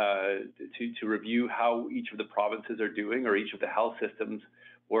to review how each of the provinces are doing, or each of the health systems,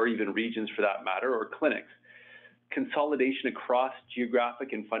 or even regions for that matter, or clinics. Consolidation across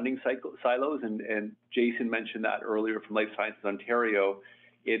geographic and funding silos, and Jason mentioned that earlier from Life Sciences Ontario.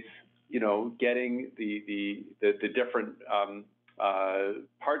 It's getting the different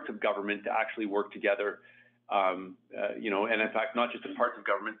parts of government to actually work together, and in fact not just the parts of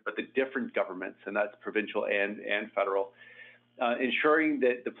government but the different governments, and that's provincial and federal, ensuring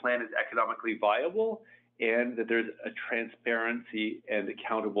that the plan is economically viable and that there's a transparent and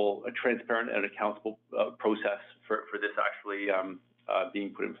accountable process for this actually being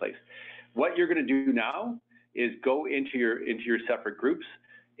put in place. What you're going to do now is go into your separate groups,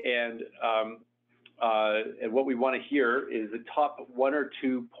 and what we want to hear is the top 1 or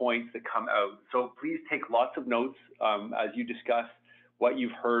 2 points that come out. So please take lots of notes as you discuss what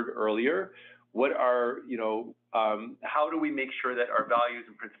you've heard earlier. What are, how do we make sure that our values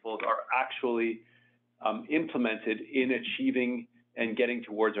and principles are actually implemented in achieving and getting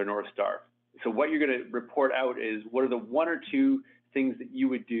towards our North Star? So what you're going to report out is what are the 1 or 2 things that you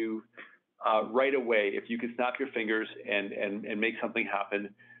would do right away if you could snap your fingers and make something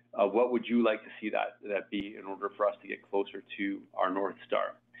happen. What would you like to see that be in order for us to get closer to our North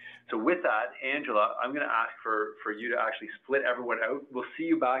Star? So with that, Angela, I'm going to ask for you to actually split everyone out. We'll see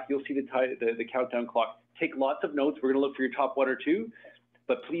you back. You'll see the countdown clock. Take lots of notes. We're going to look for your top 1 or 2.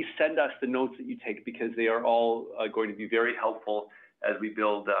 But please send us the notes that you take, because they are all going to be very helpful as we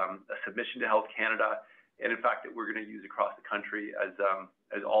build a submission to Health Canada, and in fact that we're going to use across the country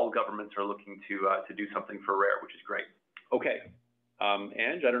as all governments are looking to do something for rare, which is great. Okay,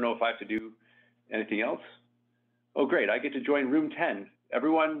 Ange, I don't know if I have to do anything else. Oh, great, I get to join room 10.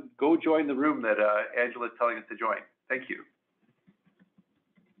 Everyone, go join the room that Angela is telling us to join. Thank you.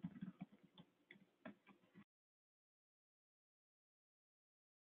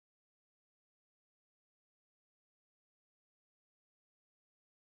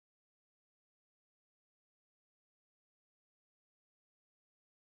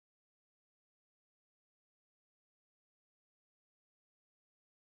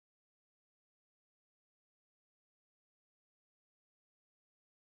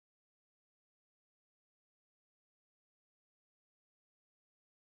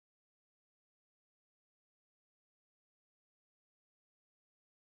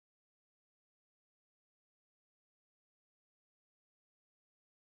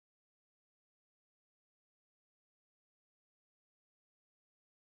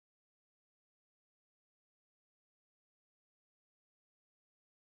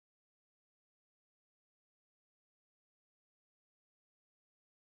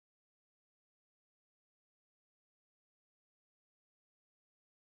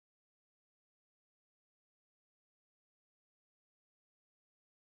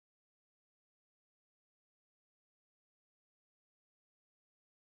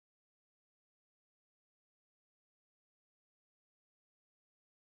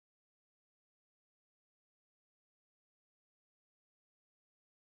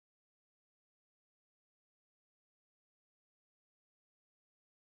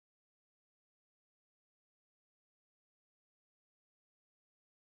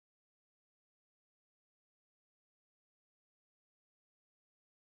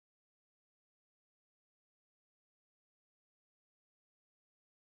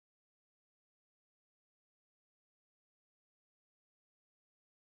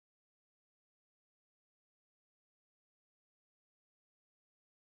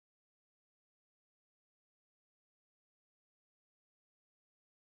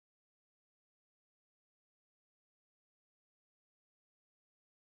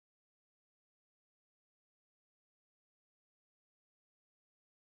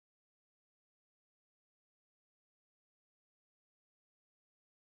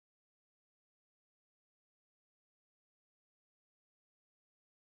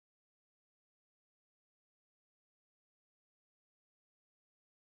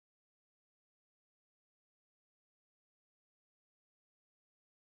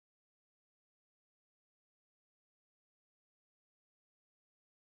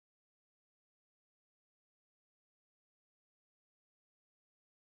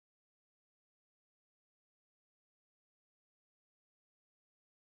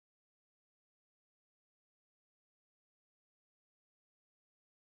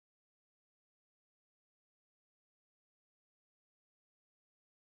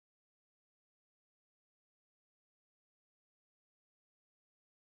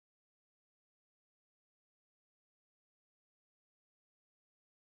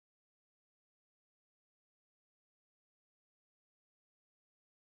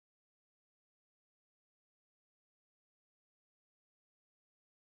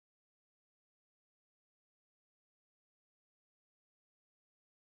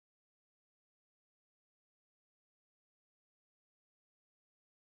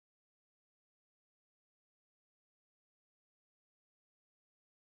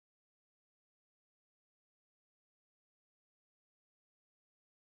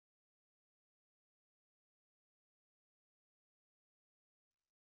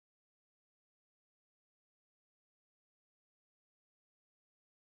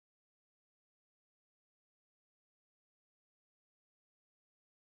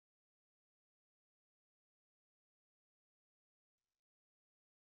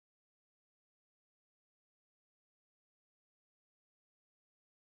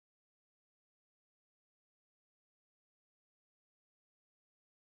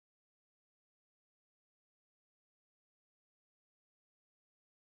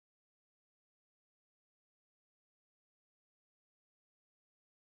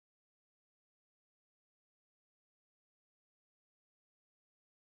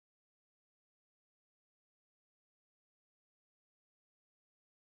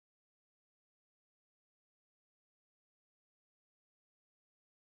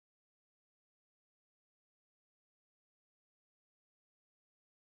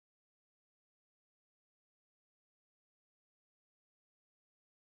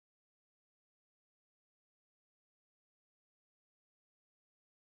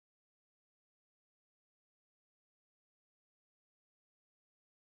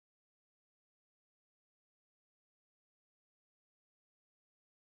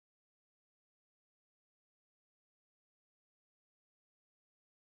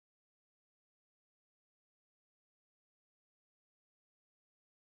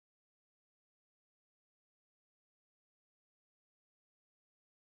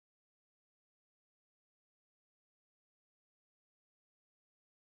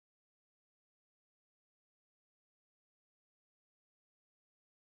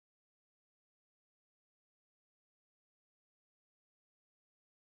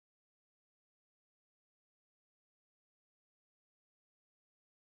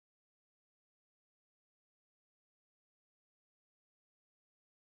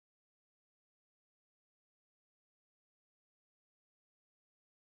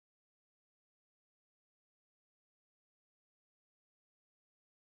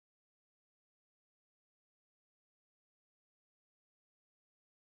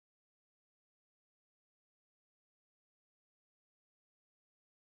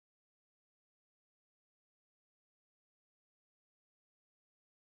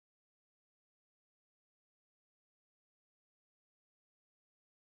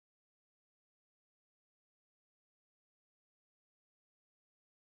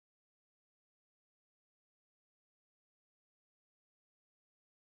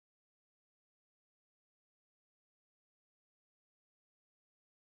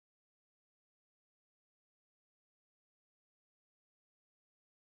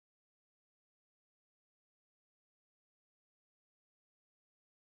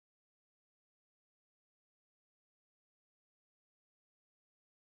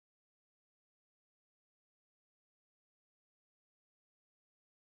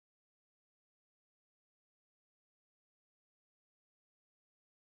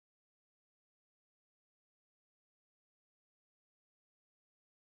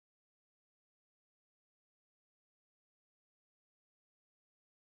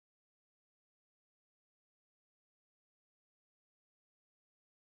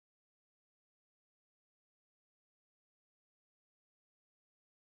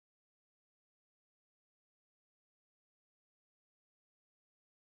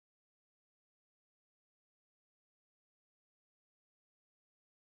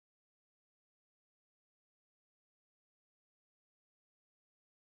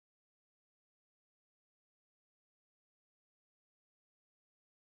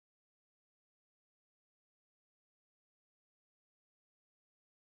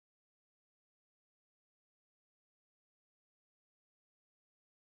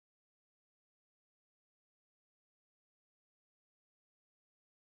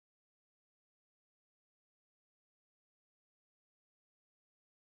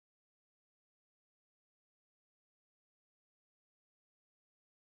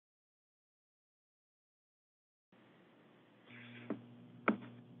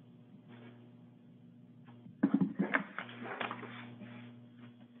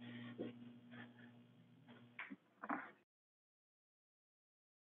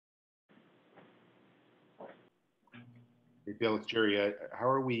 Hey, Bill, it's Jerry. How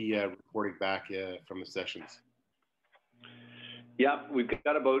are we reporting back from the sessions? Yeah, we've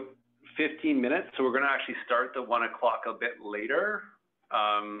got about 15 minutes, so we're going to actually start the 1 o'clock a bit later.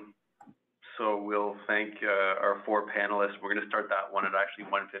 So we'll thank our 4 panelists. We're going to start that one at actually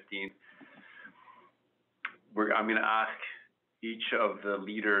 1:15. I'm going to ask each of the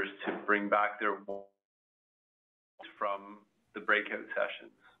leaders to bring back their from the breakout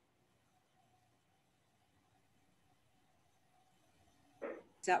sessions.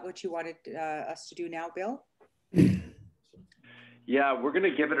 Is that what you wanted us to do now, Bill? Yeah, we're going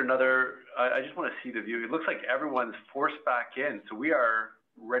to give it another, I just want to see the view. It looks like everyone's forced back in, so we are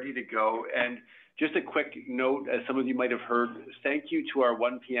ready to go. And just a quick note, as some of you might have heard, thank you to our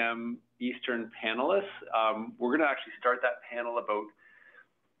 1 p.m. Eastern panelists. We're going to actually start that panel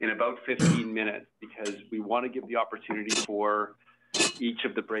in about 15 minutes because we want to give the opportunity for each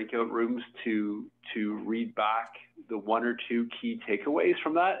of the breakout rooms to read back the 1 or 2 key takeaways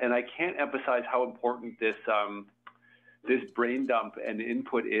from that. And I can't emphasize how important this this brain dump and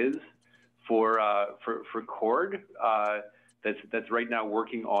input is for CORD that's right now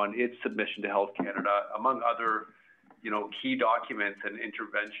working on its submission to Health Canada, among other key documents and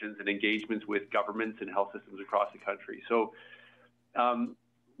interventions and engagements with governments and health systems across the country. So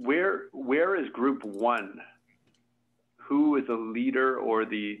where is group 1? Who is the leader or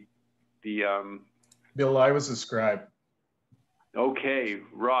the Bill, I was a scribe. Okay,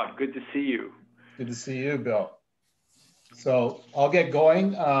 Rob, good to see you. Good to see you, Bill. So I'll get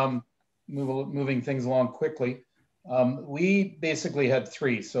going, moving things along quickly. We basically had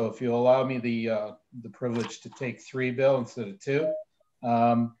 3. So if you allow me the privilege to take 3, Bill, instead of 2.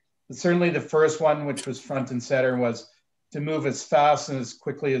 But certainly the first one, which was front and center, was to move as fast and as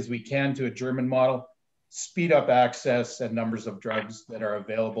quickly as we can to a German model, speed up access and numbers of drugs that are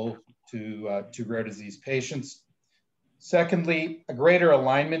available to rare disease patients. Secondly, a greater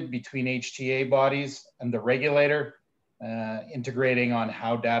alignment between HTA bodies and the regulator, integrating on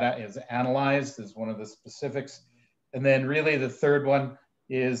how data is analyzed is one of the specifics. And then really the third one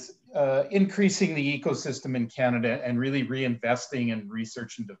is increasing the ecosystem in Canada and really reinvesting in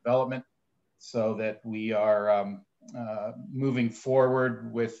research and development so that we are moving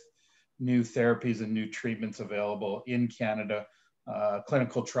forward with new therapies and new treatments available in Canada,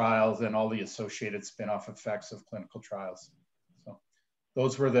 clinical trials and all the associated spin-off effects of clinical trials. So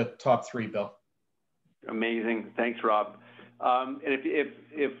those were the top 3, Bill. Amazing. Thanks, Rob. And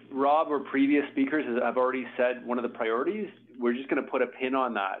if Rob or previous speakers have already said one of the priorities, we're just going to put a pin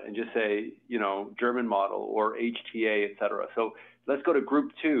on that and just say, German model or HTA, et cetera. So let's go to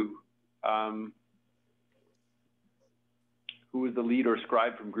group 2. Who is the lead or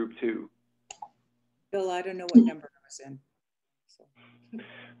scribe from group 2? Bill, I don't know what number I was in. So.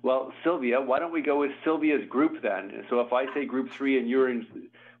 Well, Sylvia, why don't we go with Sylvia's group then? So if I say group 3 and you're in,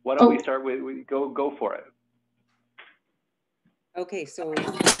 why don't we start with, go for it. Okay, so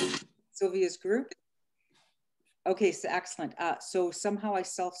Sylvia's group. Okay, so excellent. So somehow I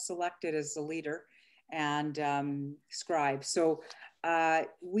self-selected as the leader and scribe. So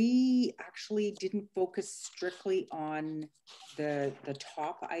we actually didn't focus strictly on the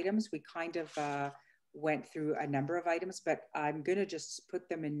top items. We kind of went through a number of items, but I'm going to just put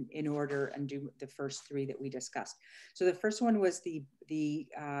them in order and do the first 3 that we discussed. So the first one was the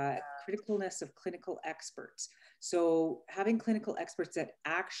criticalness of clinical experts. So having clinical experts that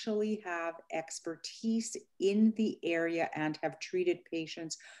actually have expertise in the area and have treated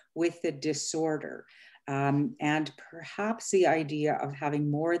patients with the disorder. And perhaps the idea of having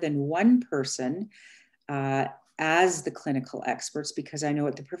more than one person as the clinical experts, because I know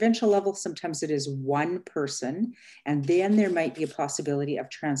at the provincial level, sometimes it is one person, and then there might be a possibility of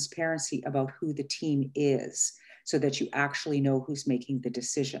transparency about who the team is so that you actually know who's making the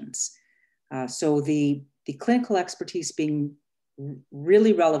decisions. So the clinical expertise being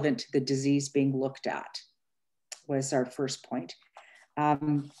really relevant to the disease being looked at was our first point.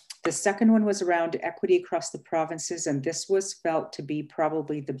 The second one was around equity across the provinces, and this was felt to be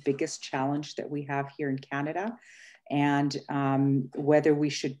probably the biggest challenge that we have here in Canada, and whether we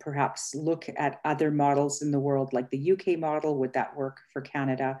should perhaps look at other models in the world, like the UK model, would that work for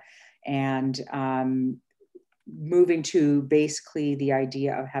Canada? And moving to basically the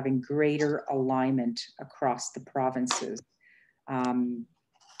idea of having greater alignment across the provinces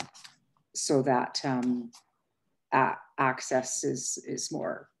so that access is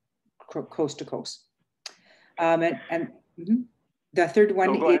more coast to coast. The third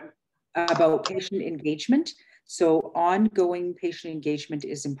one is about patient engagement. So ongoing patient engagement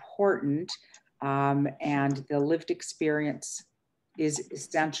is important, and the lived experience is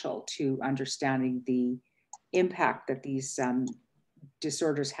essential to understanding the impact that these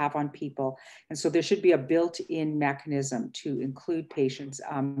disorders have on people. And so there should be a built-in mechanism to include patients.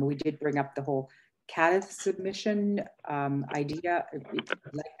 We did bring up the whole CADTH submission idea,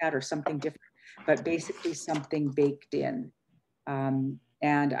 like that or something different, but basically something baked in.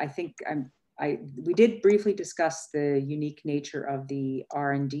 And I think we did briefly discuss the unique nature of the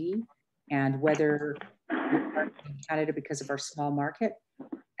R&D and whether we are in Canada because of our small market,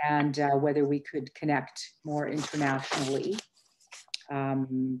 and whether we could connect more internationally.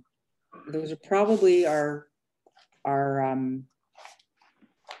 Those are probably all our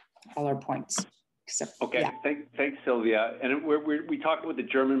points. Except, okay, yeah. thanks, Sylvia. And we talked about the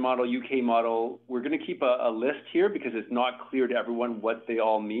German model, UK model. We're going to keep a list here because it's not clear to everyone what they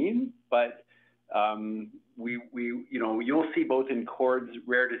all mean. But you'll see both in CORD's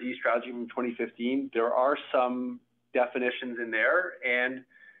rare disease strategy from 2015. There are some definitions in there, and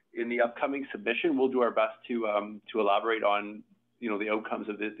in the upcoming submission, we'll do our best to elaborate on the outcomes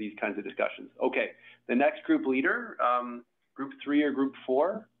of these kinds of discussions. Okay, the next group leader, group 3 or group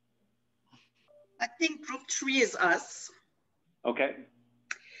 4? I think group 3 is us. Okay.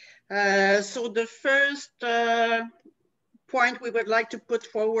 So the first point we would like to put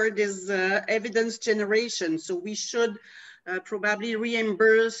forward is evidence generation. So we should probably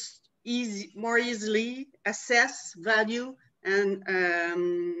reimburse more easily, assess value, and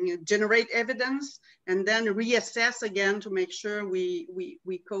generate evidence, and then reassess again to make sure we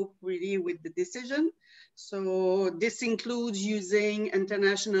cope really with the decision. So this includes using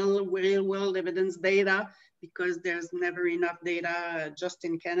international real-world evidence data, because there's never enough data just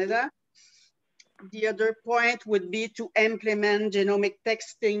in Canada. The other point would be to implement genomic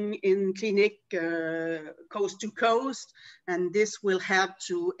testing in clinic coast to coast, and this will help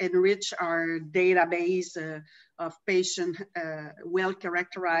to enrich our database of patients well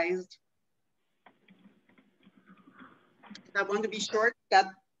characterized. I want to be short.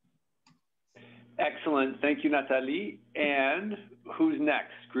 Excellent. Thank you, Nathalie. And who's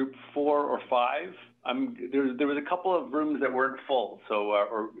next? Group 4 or 5? There was a couple of rooms that weren't full, so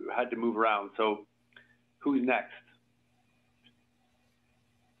or had to move around. So who's next?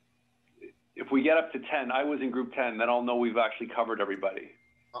 If we get up to 10, I was in group 10, then I'll know we've actually covered everybody.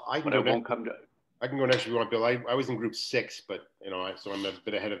 I can go next if you want, Bill. I was in group 6, but so I'm a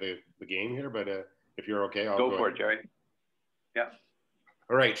bit ahead of the game here. But if you're okay, I'll go for it, Jerry. Yeah.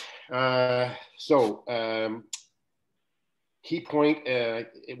 All right. Key point,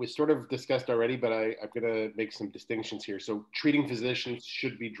 it was sort of discussed already, but I'm going to make some distinctions here. So treating physicians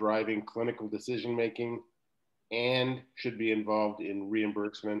should be driving clinical decision-making and should be involved in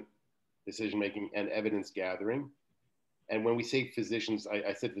reimbursement, decision-making, and evidence gathering. And when we say physicians,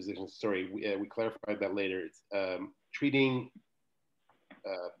 I said physicians, sorry, we clarified that later. It's treating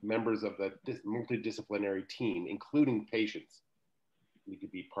members of the multidisciplinary team, including patients, need to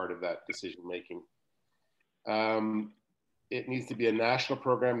be part of that decision-making. It needs to be a national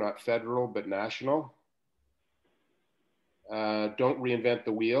program, not federal, but national. Don't reinvent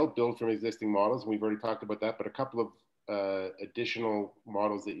the wheel, build from existing models. We've already talked about that, but a couple of additional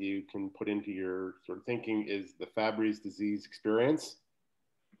models that you can put into your sort of thinking is the Fabry's disease experience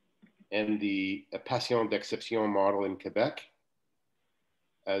and the patient d'exception model in Quebec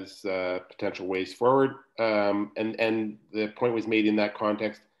as potential ways forward. And the point was made in that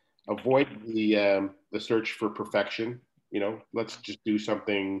context, avoid the search for perfection. Let's just do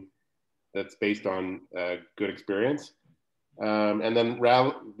something that's based on good experience. And then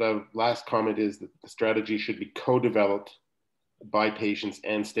the last comment is that the strategy should be co-developed by patients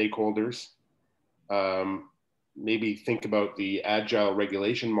and stakeholders. Maybe think about the agile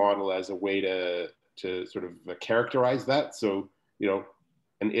regulation model as a way to sort of characterize that. So,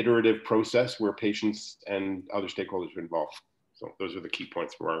 an iterative process where patients and other stakeholders are involved. So those are the key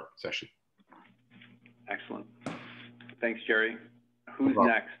points for our session. Excellent. Thanks, Jerry. Who's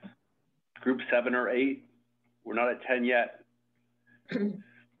next? Group 7 or 8? We're not at 10 yet. Bill,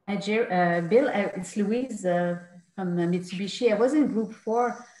 it's Louise from Mitsubishi. I was in group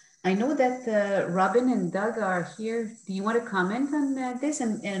 4. I know that Robin and Doug are here. Do you want to comment on this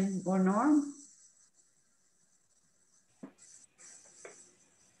or Norm?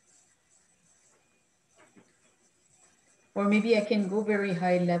 Or maybe I can go very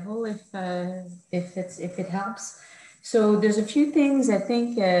high level if it helps. So there's a few things I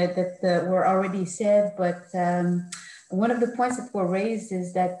think that were already said, but one of the points that were raised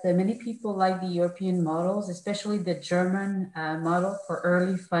is that many people like the European models, especially the German model for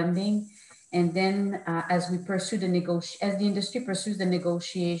early funding. And then as we pursue as the industry pursues the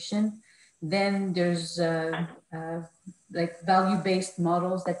negotiation, then there's like value-based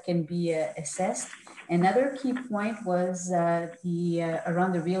models that can be assessed. Another key point was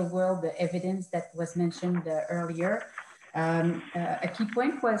around the real world, the evidence that was mentioned earlier. A key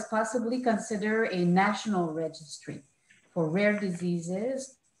point was possibly consider a national registry for rare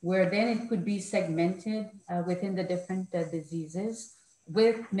diseases, where then it could be segmented within the different diseases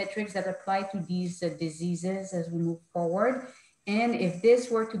with metrics that apply to these diseases as we move forward. And if this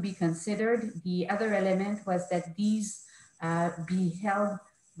were to be considered, the other element was that these be held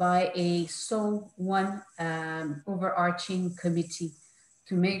by a sole one overarching committee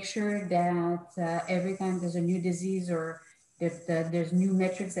to make sure that every time there's a new disease or that there's new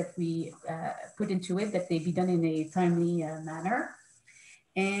metrics that we put into it, that they be done in a timely manner.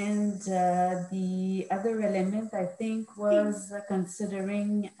 And the other element, I think, was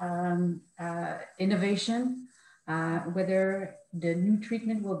considering innovation, whether the new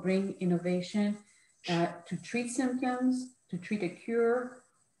treatment will bring innovation to treat symptoms, to treat a cure,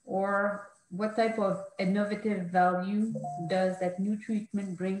 or what type of innovative value does that new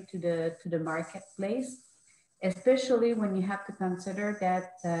treatment bring to the marketplace, especially when you have to consider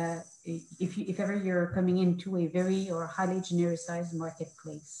that if ever you're coming into a very or highly genericized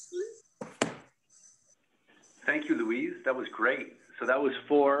marketplace. Thank you, Louise. That was great. So that was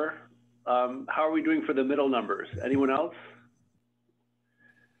 4. How are we doing for the middle numbers? Anyone else?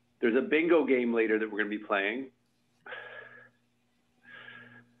 There's a bingo game later that we're going to be playing.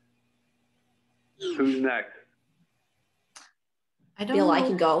 Who's next? I don't know. I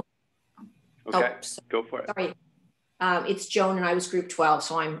can go. Okay, go for it. Sorry. It's Joan and I was group 12,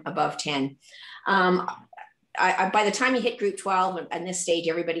 so I'm above 10. By the time you hit group 12 at this stage,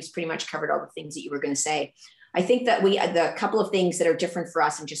 everybody's pretty much covered all the things that you were going to say. I think that the couple of things that are different for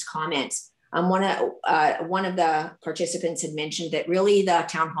us and just comments. One of the participants had mentioned that really the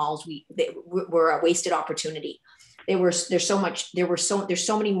town halls were a wasted opportunity. There's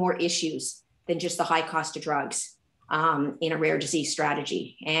so many more issues than just the high cost of drugs in a rare disease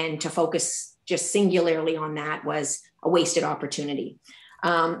strategy, and to focus just singularly on that was a wasted opportunity.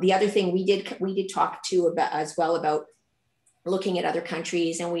 The other thing we did talk to about as well about looking at other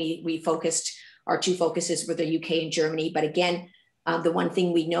countries, and we focused, our 2 focuses were the UK and Germany. But again, the one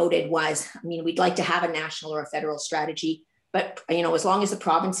thing we noted was, I mean, we'd like to have a national or a federal strategy, but as long as the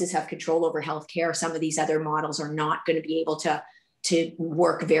provinces have control over healthcare, some of these other models are not going to be able to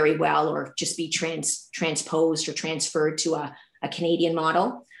work very well or just be transposed or transferred to a Canadian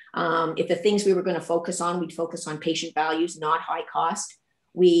model. If the things we were going to focus on, we'd focus on patient values, not high cost.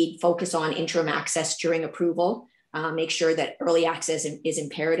 We'd focus on interim access during approval, make sure that early access is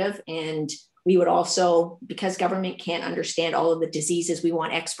imperative. And we would also, because government can't understand all of the diseases, we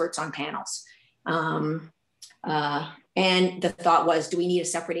want experts on panels. And the thought was, do we need a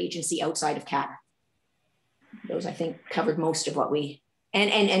separate agency outside of CATA? Those, I think, covered most of what we,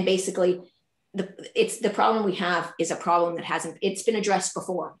 and basically, the problem we have is a problem that it's been addressed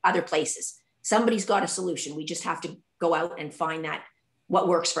before, other places. Somebody's got a solution. We just have to go out and find what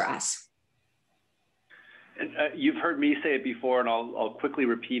works for us. And you've heard me say it before, and I'll quickly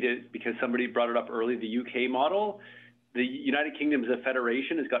repeat it because somebody brought it up early, the UK model. The United Kingdom is a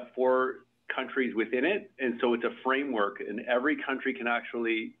federation, has got 4 countries within it. And so it's a framework, and every country can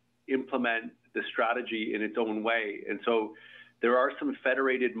actually implement the strategy in its own way. And so there are some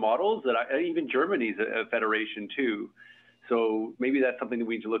federated models that even Germany's a federation too. So maybe that's something that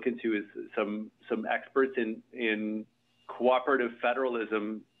we need to look into, is some experts in cooperative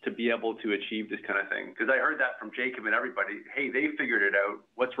federalism to be able to achieve this kind of thing. Because I heard that from Jacob and everybody, hey, they figured it out.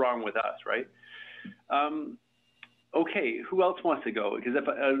 What's wrong with us, right? Okay, who else wants to go? Because if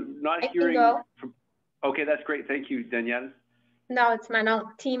I'm not hearing from, okay, that's great. Thank you, Danielle. No, it's Manon,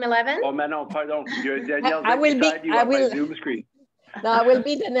 team 11. Oh, Manon, pardon. Danielle's I will beside you on my Zoom screen. No, I will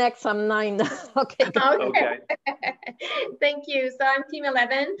be the next. I'm 9. Okay. Okay. Thank you. So I'm team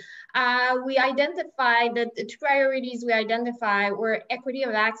 11. We identified that the 2 priorities we identified were equity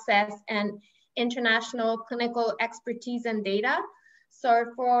of access and international clinical expertise and data. So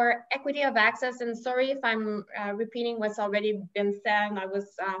for equity of access, and sorry if I'm repeating what's already been said, I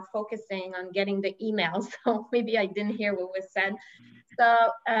was focusing on getting the email, so maybe I didn't hear what was said.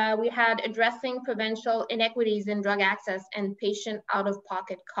 So we had addressing provincial inequities in drug access and patient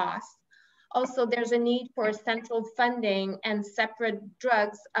out-of-pocket costs. Also, there's a need for central funding and separate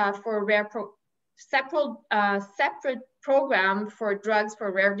drugs for separate program for drugs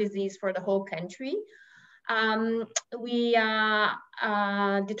for rare disease for the whole country. We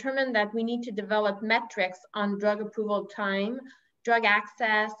determined that we need to develop metrics on drug approval time, drug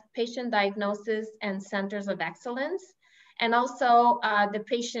access, patient diagnosis, and centers of excellence. And also the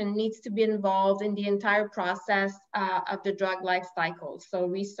patient needs to be involved in the entire process of the drug life cycle. So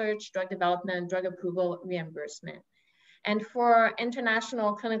research, drug development, drug approval, reimbursement. And for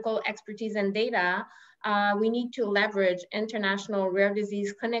international clinical expertise and data, we need to leverage international rare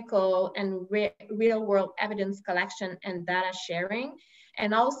disease clinical and real world evidence collection and data sharing,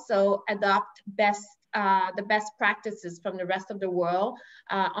 and also adopt the best practices from the rest of the world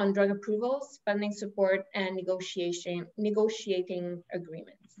on drug approvals, funding support, and negotiating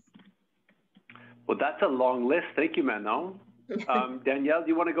agreements. Well, that's a long list. Thank you, Manon. Danielle, do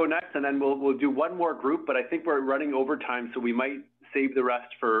you want to go next? And then we'll do one more group, but I think we're running over time, so we might save the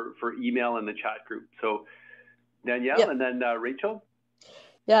rest for email and the chat group. So Danielle, and then Rachel.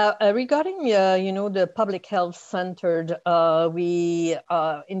 Yeah, regarding the public health centered, we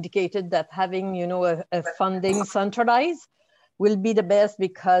indicated that having a funding centralized will be the best,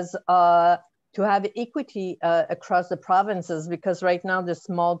 because to have equity across the provinces, because right now the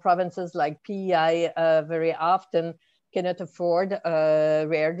small provinces like PEI very often cannot afford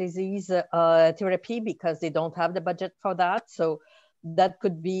rare disease therapy because they don't have the budget for that. So that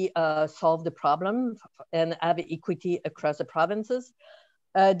could be solve the problem and have equity across the provinces.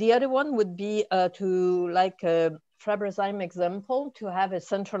 The other one would be to, like Fabrazyme example, to have a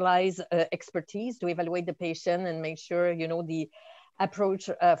centralized expertise to evaluate the patient and make sure the approach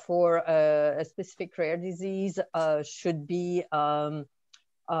for a specific rare disease should be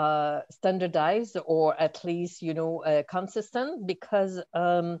standardized, or at least consistent, because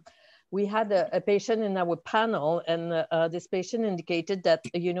we had a patient in our panel, and this patient indicated that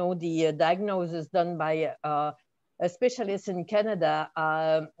the diagnosis done by a specialist in Canada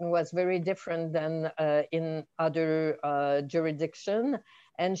was very different than in other jurisdiction,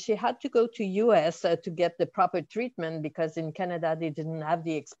 and she had to go to US to get the proper treatment, because in Canada they didn't have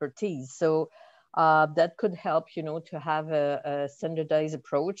the expertise. So that could help, to have a standardized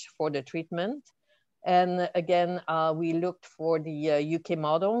approach for the treatment. And again, we looked for the UK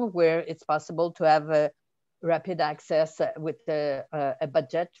model, where it's possible to have a rapid access with a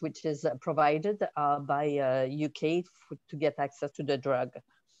budget which is provided by UK to get access to the drug.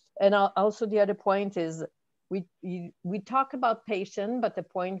 And also the other point is, we talk about patient, but the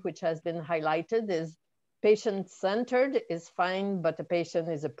point which has been highlighted is patient-centered is fine, but the patient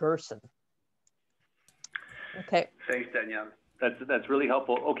is a person. Okay. Thanks, Danielle. That's really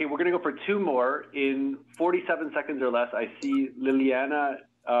helpful. Okay, we're going to go for two more in 47 seconds or less. I see Liliana,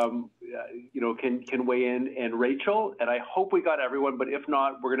 can weigh in, and Rachel, and I hope we got everyone, but if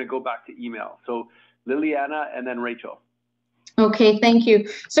not, we're going to go back to email. So Liliana and then Rachel. Okay, thank you.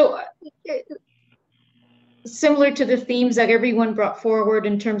 So similar to the themes that everyone brought forward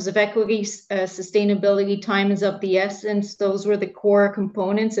in terms of equity, sustainability, time is of the essence. Those were the core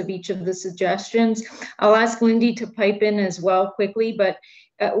components of each of the suggestions. I'll ask Lindy to pipe in as well quickly, but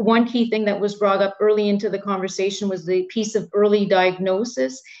one key thing that was brought up early into the conversation was the piece of early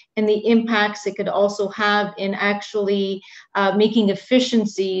diagnosis and the impacts it could also have in actually making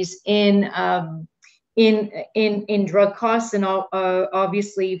efficiencies in drug costs, and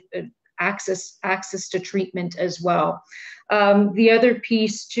obviously access to treatment as well. The other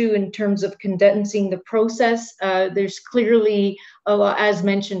piece too, in terms of condensing the process, there's clearly a lot, as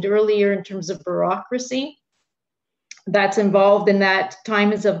mentioned earlier, in terms of bureaucracy that's involved in that.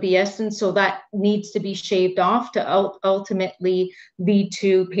 Time is of the essence, so that needs to be shaved off to ultimately lead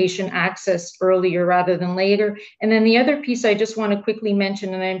to patient access earlier rather than later. And then the other piece I just want to quickly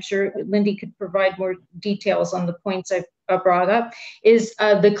mention, and I'm sure Lindy could provide more details on the points I've brought up, is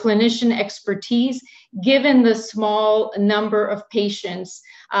the clinician expertise. Given the small number of patients,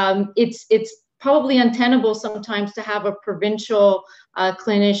 it's probably untenable sometimes to have a provincial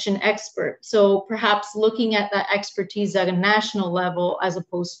clinician expert. So perhaps looking at that expertise at a national level as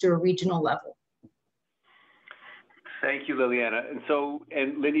opposed to a regional level. Thank you, Liliana.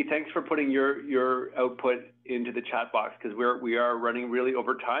 And Lindy, thanks for putting your output into the chat box, because we are running really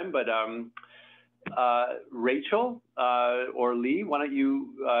over time. But Rachel or Lee, why don't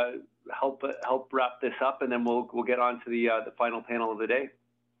you help wrap this up, and then we'll get on to the final panel of the day.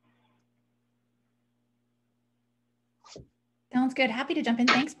 Sounds good. Happy to jump in.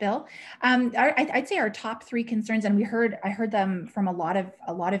 Thanks, Bill. I'd say our top three concerns, and I heard them from a lot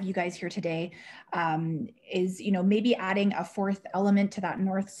of you guys here today, is maybe adding a fourth element to that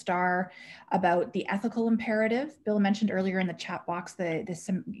North Star about the ethical imperative. Bill mentioned earlier in the chat box the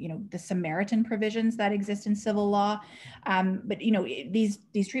Samaritan provisions that exist in civil law, but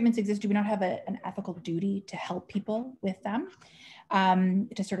these treatments exist. Do we not have an ethical duty to help people with them,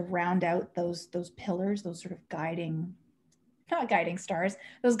 to sort of round out those pillars, those sort of guiding not guiding stars,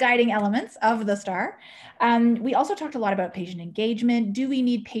 those guiding elements of the star. We also talked a lot about patient engagement. Do we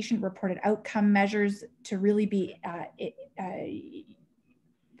need patient-reported outcome measures to really be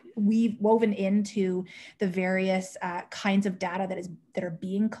we've woven into the various kinds of data that are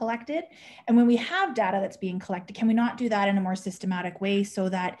being collected? And when we have data that's being collected, can we not do that in a more systematic way so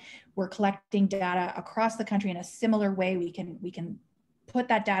that we're collecting data across the country in a similar way? We can put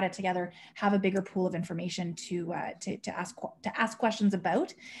that data together, have a bigger pool of information to ask questions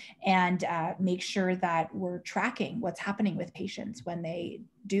about, and make sure that we're tracking what's happening with patients when they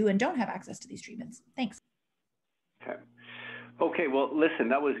do and don't have access to these treatments. Thanks. Okay. Okay, well, listen,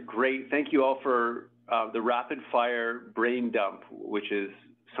 that was great. Thank you all for the rapid fire brain dump, which is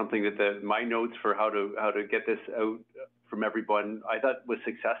something that my notes for how to get this out from everyone, I thought was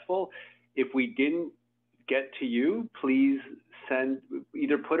successful. If we didn't get to you, please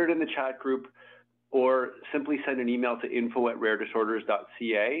either put it in the chat group or simply send an email to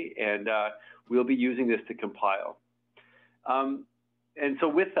info@raredisorders.ca, and we'll be using this to compile. And so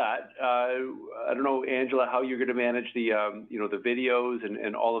with that, I don't know, Angela, how you're going to manage the the videos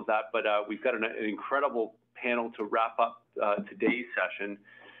and all of that, but we've got an incredible panel to wrap up today's session.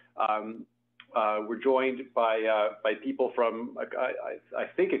 We're joined by people from I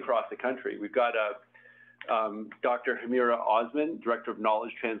think across the country. We've got Dr. Hamira Osman, Director of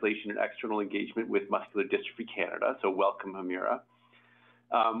Knowledge Translation and External Engagement with Muscular Dystrophy Canada. So welcome, Hamira.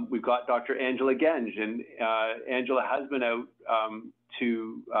 We've got Dr. Angela Genge, and Angela has been out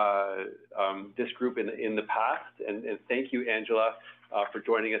to this group in the past, and thank you, Angela, for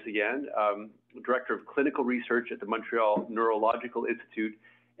joining us again. Director of Clinical Research at the Montreal Neurological Institute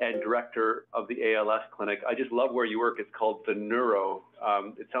and Director of the ALS Clinic. I just love where you work. It's called The Neuro.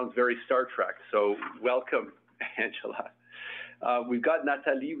 It sounds very Star Trek, so welcome, Angela. We've got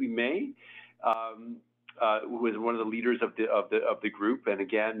Nathalie Rimet, who is one of the leaders of the group, and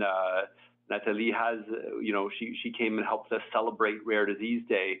again, Nathalie has, she came and helped us celebrate Rare Disease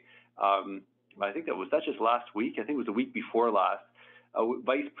Day. I think that's just last week. I think it was the week before last.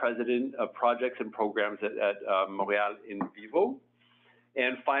 Vice President of Projects and Programs at Montreal in Vivo.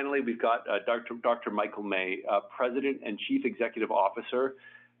 And finally, we've got Dr. Michael May, President and Chief Executive Officer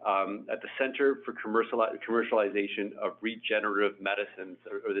at the Center for Commercialization of Regenerative Medicines,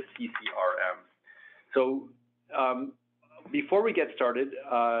 or the CCRM. So before we get started,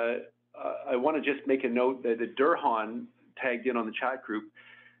 I want to just make a note that Durhan tagged in on the chat group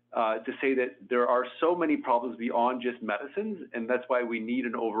to say that there are so many problems beyond just medicines, and that's why we need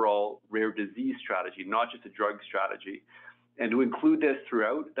an overall rare disease strategy, not just a drug strategy. And to include this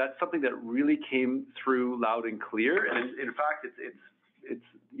throughout, that's something that really came through loud and clear. And in fact, it's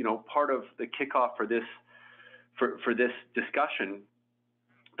part of the kickoff for this discussion.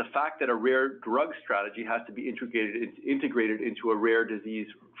 The fact that a rare drug strategy has to be integrated into a rare disease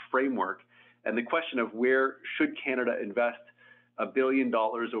framework, and the question of where should Canada invest $1 billion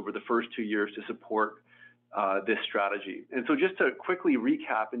over the first 2 years to support this strategy. And so just to quickly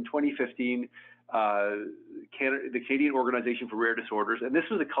recap, in 2015, the Canadian Organization for Rare Disorders, and this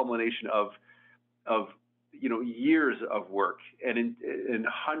was a culmination of years of work and in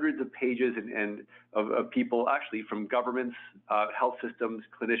hundreds of pages and of people, actually from governments, health systems,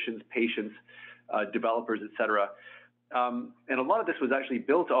 clinicians, patients, developers, et cetera. And a lot of this was actually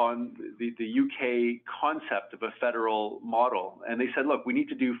built on the UK concept of a federal model. And they said, look, we need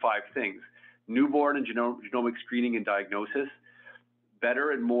to do 5 things: newborn and genomic screening and diagnosis,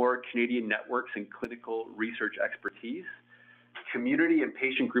 better and more Canadian networks and clinical research expertise, community and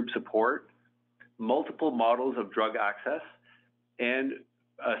patient group support, multiple models of drug access, and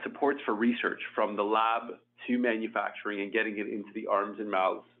supports for research from the lab to manufacturing and getting it into the arms and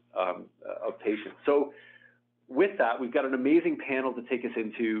mouths of patients. So with that, we've got an amazing panel to take us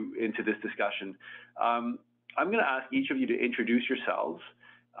into this discussion. I'm going to ask each of you to introduce yourselves,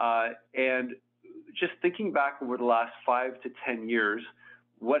 and just thinking back over the last 5 to 10 years,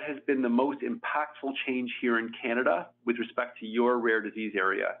 what has been the most impactful change here in Canada with respect to your rare disease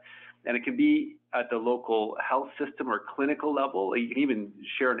area? And it can be at the local health system or clinical level. You can even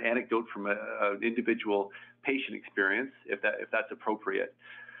share an anecdote from an individual patient experience, if that's appropriate.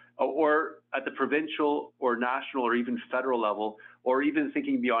 Or at the provincial or national or even federal level, or even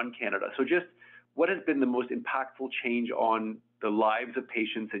thinking beyond Canada. So just what has been the most impactful change on the lives of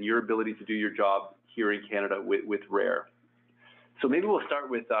patients and your ability to do your job here in Canada with Rare? So maybe we'll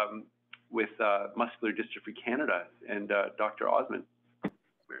start with Muscular Dystrophy Canada and Dr. Osman.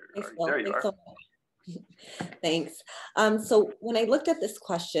 There you are. Thanks. So when I looked at this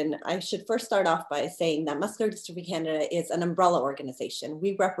question, I should first start off by saying that Muscular Dystrophy Canada is an umbrella organization.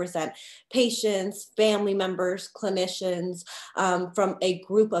 We represent patients, family members, clinicians from a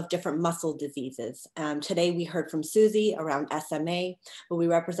group of different muscle diseases. Today we heard from Susie around SMA, but we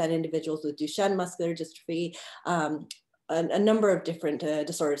represent individuals with Duchenne muscular dystrophy, a number of different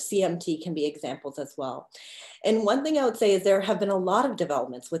disorders. CMT can be examples as well. And one thing I would say is there have been a lot of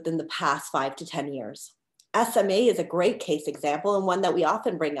developments within the past 5 to 10 years. SMA is a great case example and one that we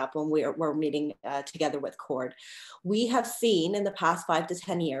often bring up when we're meeting together with CORD. We have seen in the past 5 to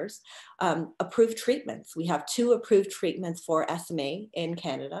 10 years approved treatments. We have 2 approved treatments for SMA in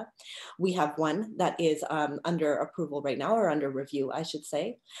Canada. We have one that is under approval right now, or under review, I should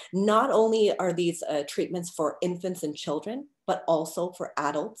say. Not only are these treatments for infants and children, but also for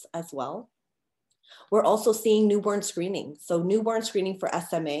adults as well. We're also seeing newborn screening. So newborn screening for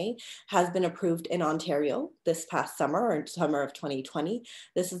SMA has been approved in Ontario this past summer, or summer of 2020.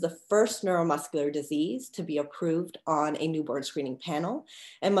 This is the first neuromuscular disease to be approved on a newborn screening panel.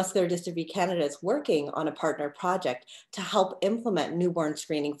 And Muscular Dystrophy Canada is working on a partner project to help implement newborn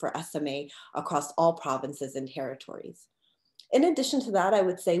screening for SMA across all provinces and territories. In addition to that, I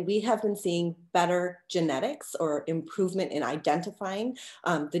would say we have been seeing better genetics, or improvement in identifying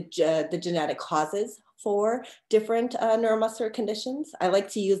the genetic causes for different neuromuscular conditions. I like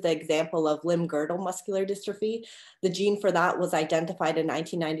to use the example of limb-girdle muscular dystrophy. The gene for that was identified in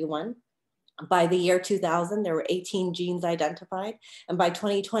 1991. By the year 2000, there were 18 genes identified. And by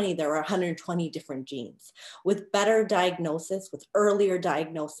 2020, there were 120 different genes. With better diagnosis, with earlier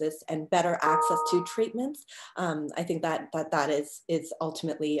diagnosis and better access to treatments, I think that is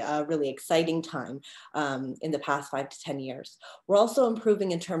ultimately a really exciting time in the past 5 to 10 years. We're also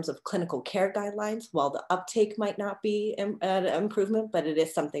improving in terms of clinical care guidelines. While the uptake might not be an improvement, but it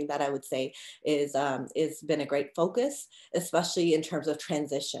is something that I would say is been a great focus, especially in terms of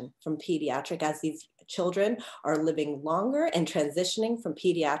transition from pediatric, as these children are living longer and transitioning from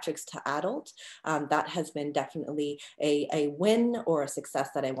pediatrics to adult. That has been definitely a win or a success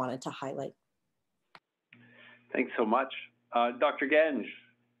that I wanted to highlight. Thanks so much. Dr. Genge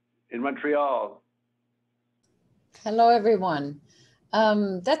in Montreal. Hello, everyone.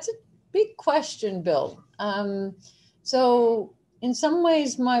 That's a big question, Bill. So in some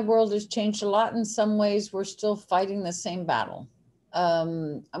ways, my world has changed a lot. In some ways, we're still fighting the same battle.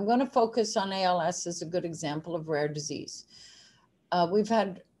 I'm going to focus on ALS as a good example of rare disease. We've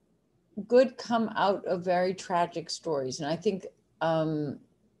had good come out of very tragic stories. And I think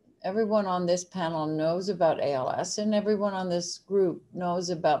everyone on this panel knows about ALS, and everyone on this group knows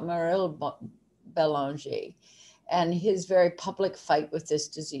about Maurice Bélanger and his very public fight with this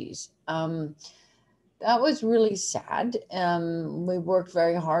disease. That was really sad. We worked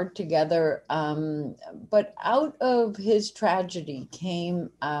very hard together, but out of his tragedy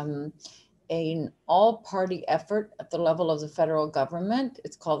came an all-party effort at the level of the federal government.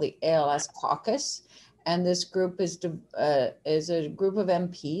 It's called the ALS Caucus, and this group is a group of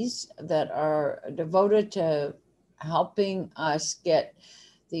MPs that are devoted to helping us get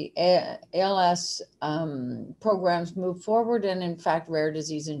the ALS programs move forward, and in fact, rare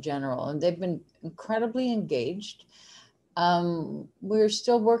disease in general. And they've been incredibly engaged. We're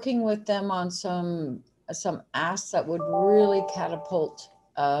still working with them on some asks that would really catapult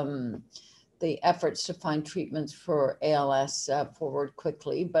the efforts to find treatments for ALS forward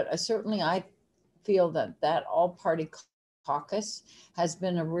quickly. But certainly I feel that all-party caucus has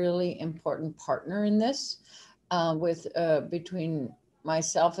been a really important partner in this, between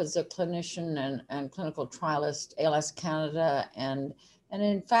myself as a clinician and clinical trialist, ALS Canada, and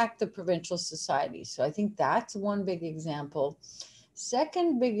in fact, the provincial society. So I think that's one big example.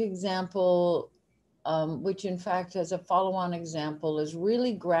 Second big example, which in fact has a follow-on example, is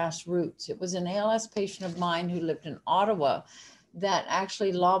really grassroots. It was an ALS patient of mine who lived in Ottawa that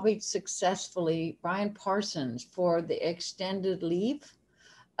actually lobbied successfully Brian Parsons for the extended leave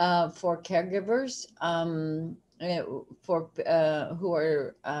for caregivers who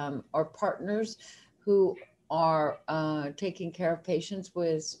are or partners who are taking care of patients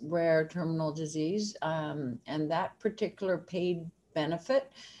with rare terminal disease. And that particular paid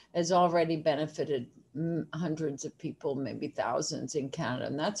benefit has already benefited hundreds of people, maybe thousands in Canada.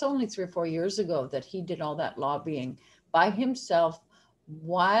 And that's only 3 or 4 years ago that he did all that lobbying by himself,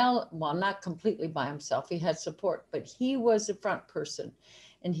 while not completely by himself, he had support, but he was the front person.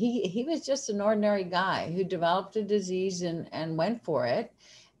 And he was just an ordinary guy who developed a disease and went for it,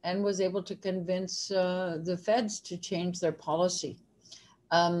 and was able to convince the feds to change their policy.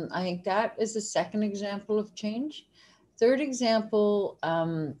 I think that is the second example of change. Third example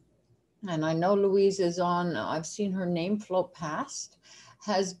and I know Louise is on, I've seen her name float past,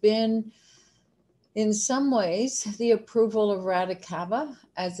 has been in some ways the approval of Radicava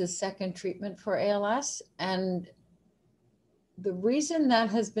as a second treatment for ALS. And the reason that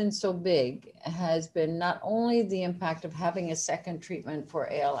has been so big has been not only the impact of having a second treatment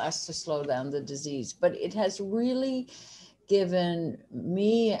for ALS to slow down the disease, but it has really given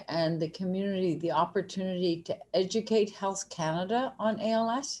me and the community the opportunity to educate Health Canada on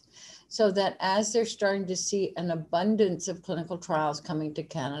ALS, so that as they're starting to see an abundance of clinical trials coming to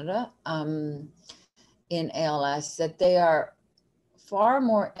Canada in ALS, that they are far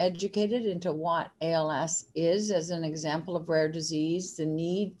more educated into what ALS is as an example of rare disease, the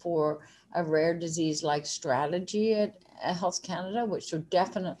need for a rare disease-like strategy at Health Canada, which we're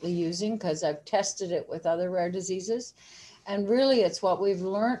definitely using because I've tested it with other rare diseases. And really it's what we've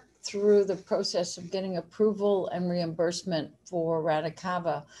learned through the process of getting approval and reimbursement for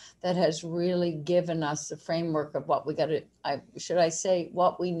Radicava that has really given us the framework of what we got to, should I say,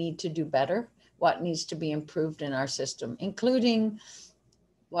 what we need to do better, what needs to be improved in our system, including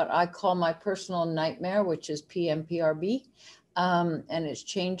what I call my personal nightmare, which is PMPRB and its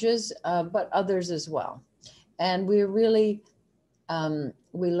changes, but others as well. And we really,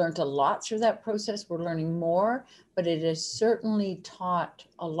 we learned a lot through that process. We're learning more, but it has certainly taught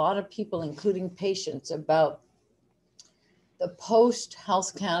a lot of people, including patients, about the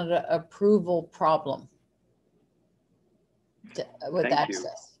post-Health Canada approval problem with Thank access.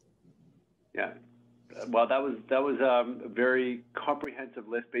 You. Yeah. Well, that was a very comprehensive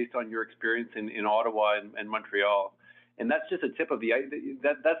list based on your experience in Ottawa and Montreal. And that's just a tip of the iceberg.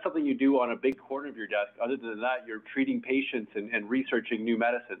 That's something you do on a big corner of your desk. Other than that, you're treating patients and researching new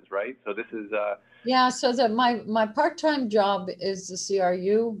medicines, right? So this is yeah. So that my part-time job is the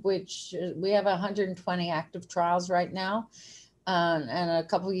CRU, which we have 120 active trials right now. And a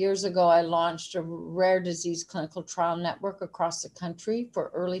couple of years ago, I launched a rare disease clinical trial network across the country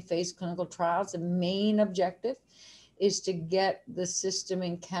for early phase clinical trials. The main objective is to get the system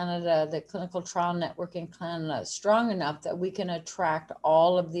in Canada, the clinical trial network in Canada, strong enough that we can attract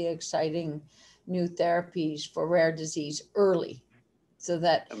all of the exciting new therapies for rare disease early, so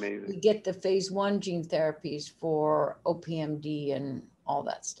that we get the phase 1 gene therapies for OPMD and all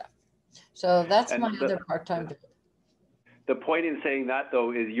that stuff. So that's my other part-time job. The point in saying that,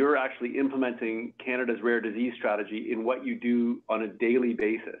 though, is you're actually implementing Canada's rare disease strategy in what you do on a daily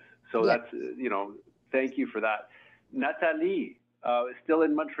basis. So that's, you know, thank you for that. Nathalie, still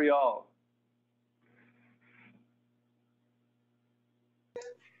in Montreal.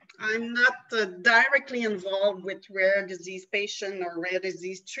 I'm not directly involved with rare disease patient or rare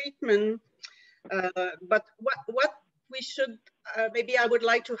disease treatment, but what we should, maybe I would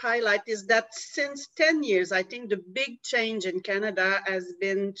like to highlight is that since 10 years, I think the big change in Canada has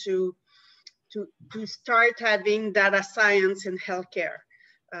been to start having data science in healthcare.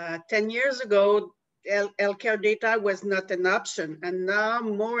 10 years ago, healthcare data was not an option. And now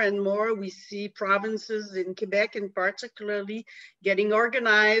more and more we see provinces in Quebec in particularly getting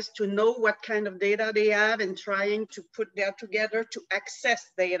organized to know what kind of data they have and trying to put that together to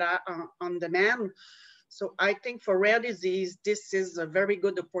access data on demand. So I think for rare disease, this is a very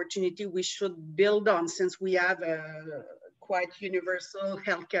good opportunity we should build on, since we have a quite universal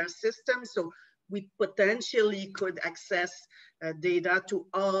healthcare system. So we potentially could access data to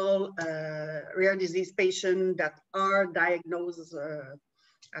all rare disease patients that are diagnosed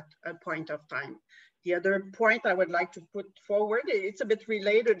at a point of time. The other point I would like to put forward, it's a bit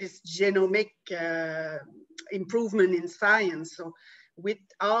related, is genomic improvement in science. So with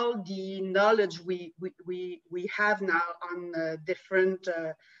all the knowledge we have now on different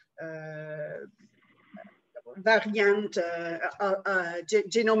variant,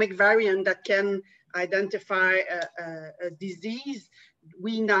 genomic variant that can identify a disease,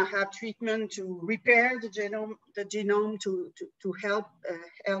 we now have treatment to repair the genome to help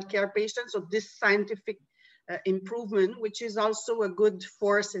healthcare patients. So this scientific improvement, which is also a good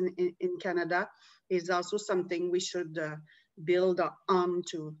force in Canada, is also something we should build on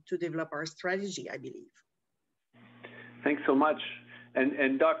to develop our strategy, I believe. Thanks so much.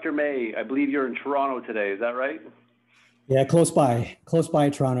 And Dr. May, I believe you're in Toronto today, is that right? Yeah, close by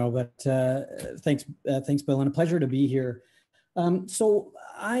Toronto, but thanks, Bill, and a pleasure to be here. So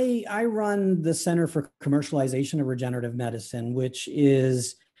I run the Center for Commercialization of Regenerative Medicine, which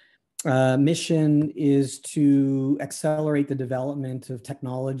is mission is to accelerate the development of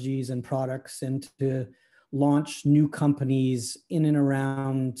technologies and products and to launch new companies in and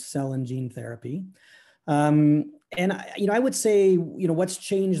around cell and gene therapy. And I would say, what's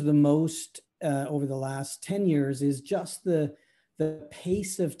changed the most over the last 10 years is just the the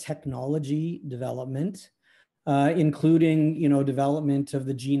pace of technology development, including, development of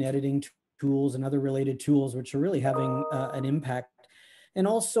the gene editing tools and other related tools, which are really having an impact. And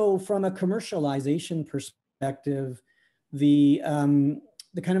also from a commercialization perspective, the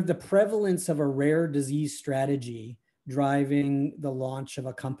kind of the prevalence of a rare disease strategy driving the launch of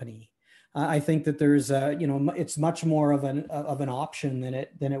a company. I think that there's, it's much more of an option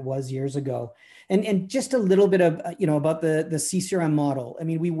than it was years ago. And just a little bit of, about the CCRM model. I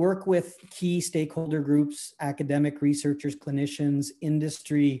mean, we work with key stakeholder groups, academic researchers, clinicians,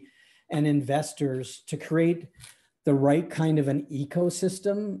 industry, and investors to create the right kind of an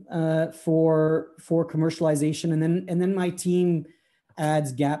ecosystem for commercialization. And then my team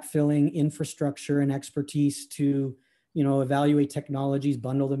adds gap filling infrastructure and expertise to evaluate technologies,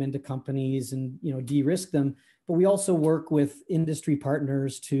 bundle them into companies, and de-risk them. But we also work with industry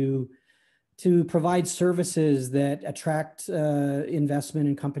partners to provide services that attract investment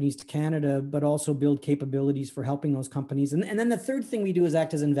in companies to Canada, but also build capabilities for helping those companies. And then the third thing we do is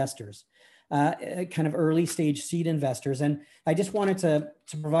act as investors, kind of early stage seed investors. And I just wanted to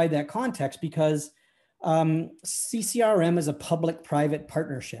provide that context because CCRM is a public-private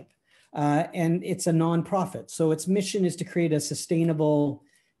partnership. And it's a nonprofit. So its mission is to create a sustainable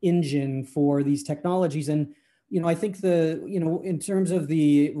engine for these technologies. And, I think in terms of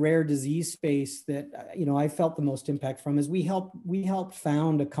the rare disease space that, I felt the most impact from is we helped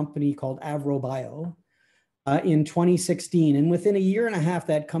found a company called AvroBio in 2016. And within a year and a half,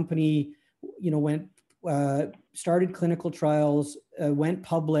 that company, started clinical trials, went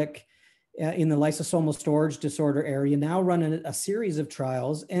public in the lysosomal storage disorder area, now run a series of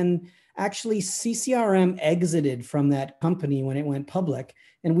trials. And actually CCRM exited from that company when it went public.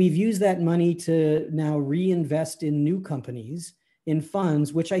 And we've used that money to now reinvest in new companies, in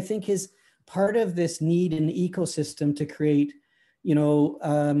funds, which I think is part of this need in the ecosystem to create,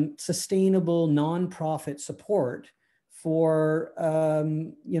 sustainable nonprofit support for,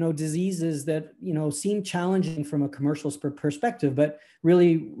 diseases that, seem challenging from a commercial perspective, but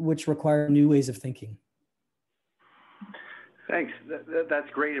really which require new ways of thinking. Thanks. That's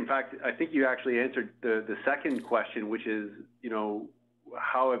great. In fact, I think you actually answered the second question, which is,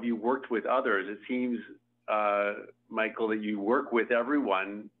 how have you worked with others? It seems, Michael, that you work with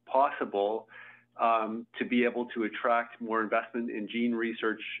everyone possible to be able to attract more investment in gene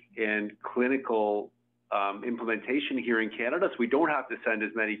research and clinical implementation here in Canada, so we don't have to send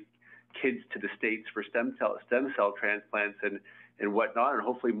as many kids to the States for stem cell transplants and whatnot. And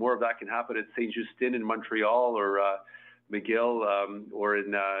hopefully more of that can happen at St. Justin in Montreal or McGill or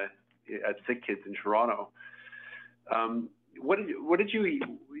at Sick Kids in Toronto. What did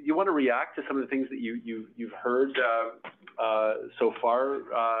you want to react to some of the things that you've heard so far,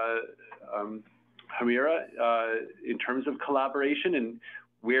 Hamira, in terms of collaboration and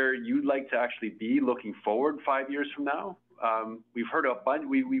where you'd like to actually be looking forward 5 years from now? We've heard a bunch.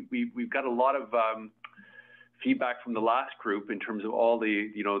 We've got a lot of feedback from the last group in terms of all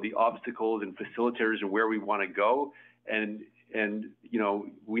the the obstacles and facilitators and where we want to go. And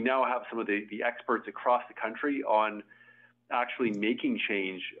we now have some of the experts across the country on actually making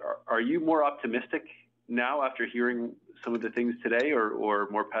change. Are you more optimistic now after hearing some of the things today, or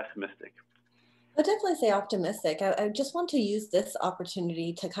more pessimistic? I'd definitely say optimistic. I just want to use this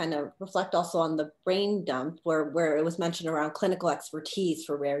opportunity to kind of reflect also on the brain dump where it was mentioned around clinical expertise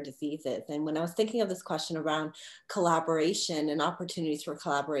for rare diseases. And when I was thinking of this question around collaboration and opportunities for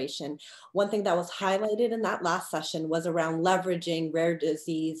collaboration, one thing that was highlighted in that last session was around leveraging rare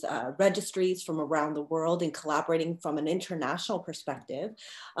disease registries from around the world and collaborating from an international perspective.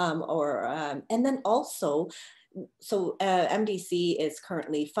 And then also, so MDC is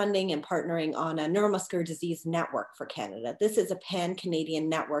currently funding and partnering on a neuromuscular disease network for Canada. This is a pan-Canadian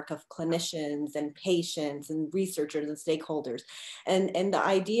network of clinicians and patients and researchers and stakeholders. And the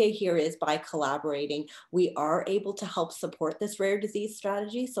idea here is by collaborating, we are able to help support this rare disease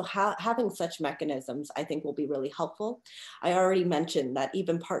strategy. So having such mechanisms, I think, will be really helpful. I already mentioned that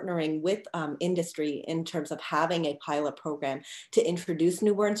even partnering with industry in terms of having a pilot program to introduce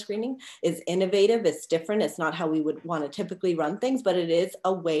newborn screening is innovative, it's different, it's not how we would want to typically run things, but it is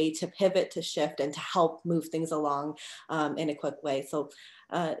a way to pivot, to shift, and to help move things along in a quick way. So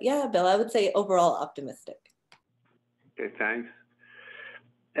yeah, Bill, I would say overall optimistic. Okay, thanks.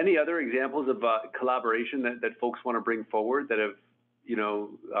 Any other examples of collaboration that folks want to bring forward that have,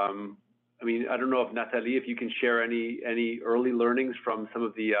 I mean, I don't know if Nathalie, if you can share any early learnings from some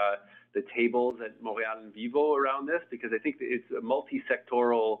of the tables at Montréal and Vivo around this, because I think it's a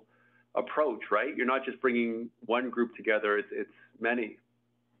multi-sectoral approach, right? You're not just bringing one group together, it's many.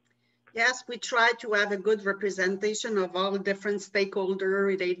 Yes, we try to have a good representation of all different stakeholders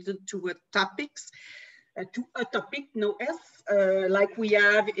related to topics. To a topic, no S, like we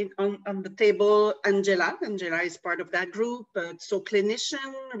have on the table, Angela. Angela is part of that group. So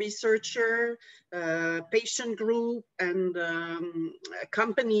clinician, researcher, patient group, and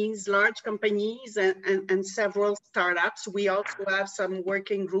companies, large companies, and several startups. We also have some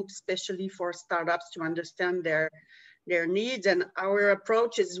working groups, especially for startups, to understand their needs. And our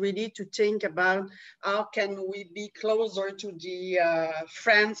approach is really to think about how can we be closer to the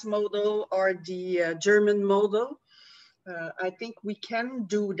France model or the German model. I think we can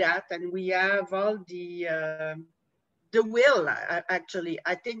do that, and we have all the will, actually.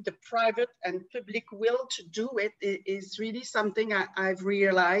 I think the private and public will to do it is really something I've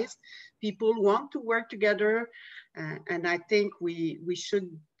realized. People want to work together, and I think we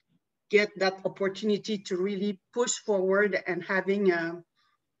should get that opportunity to really push forward and having a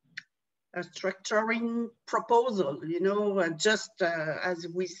structuring proposal, you know, just as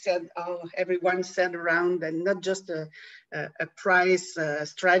we said, everyone said around, and not just a price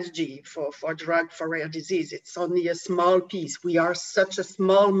strategy for drug for rare disease. It's only a small piece. We are such a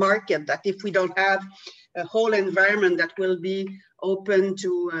small market that if we don't have a whole environment that will be open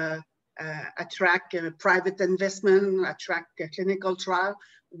to attract private investment, attract a clinical trial,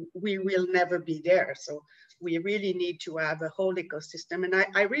 we will never be there. So we really need to have a whole ecosystem. And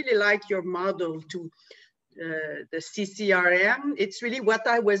I really like your model to the CCRM. It's really what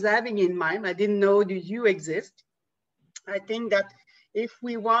I was having in mind. I didn't know that you exist. I think that if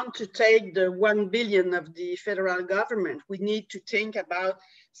we want to take the 1 billion of the federal government, we need to think about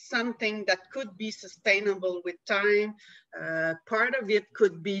something that could be sustainable with time. Part of it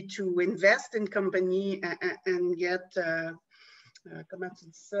could be to invest in company and get comment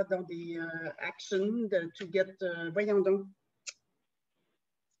ça dans des actions to get, voyons donc,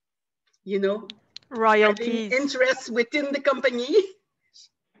 you know, royalties, interest within the company.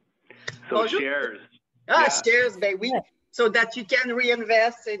 So bonjour. Shares. Ah, yeah. Shares, ben oui. So that you can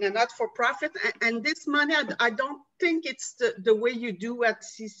reinvest in a not-for-profit. And this money, I don't think it's the way you do at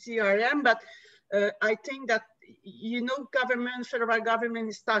CCRM, but I think that, you know, federal government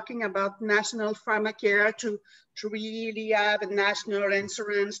is talking about national pharmacare to really have a national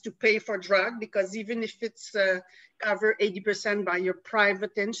insurance to pay for drug, because even if it's covered 80% by your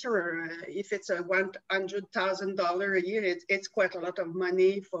private insurer, if it's a $100,000 a year, it's quite a lot of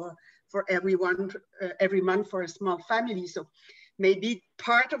money for everyone every month for a small family. So maybe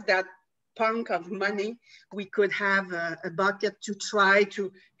part of that chunk of money, we could have a bucket to try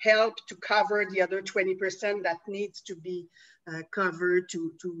to help to cover the other 20% that needs to be covered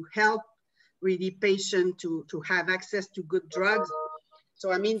to help really patients to have access to good drugs.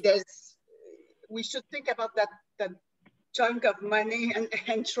 So I mean, we should think about that chunk of money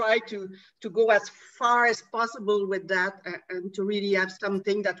and try to go as far as possible with that, and to really have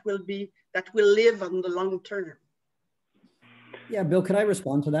something that will live on the long term. Yeah, Bill, could I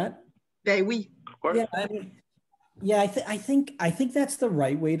respond to that? Ben oui. Yeah, I mean, yeah, I think that's the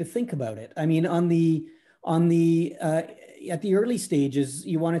right way to think about it. I mean, at the early stages,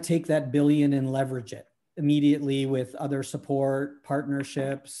 you want to take that billion and leverage it immediately with other support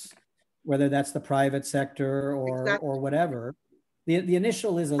partnerships, whether that's the private sector or whatever. The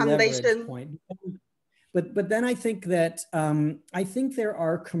initial is a leverage point, but then I think that I think there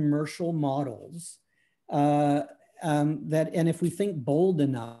are commercial models that, and if we think bold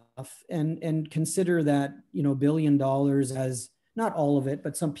enough and consider that, you know, $1 billion as not all of it,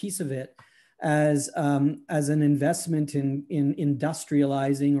 but some piece of it as an investment in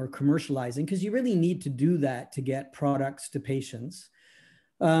industrializing or commercializing, because you really need to do that to get products to patients.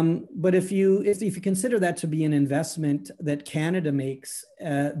 But if you consider that to be an investment that Canada makes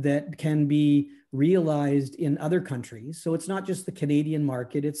that can be realized in other countries, so it's not just the Canadian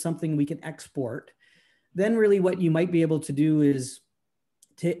market, it's something we can export, then really what you might be able to do is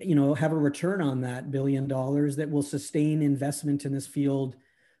to, you know, have a return on that $1 billion that will sustain investment in this field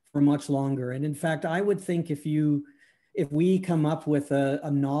for much longer. And in fact, I would think if we come up with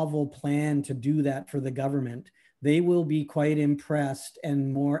a novel plan to do that for the government, they will be quite impressed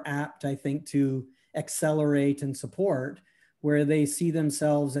and more apt, I think, to accelerate and support, where they see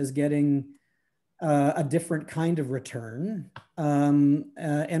themselves as getting a different kind of return,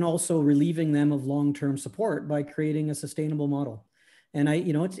 and also relieving them of long-term support by creating a sustainable model. And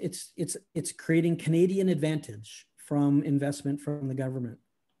it's creating Canadian advantage from investment from the government.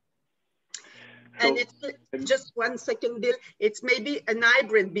 And it's just 1 second, Bill. It's maybe an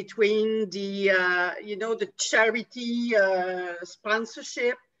hybrid between the, the charity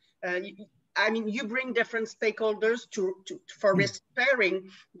sponsorship. I mean, you bring different stakeholders for risk sharing,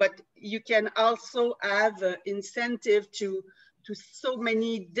 but you can also have incentive to so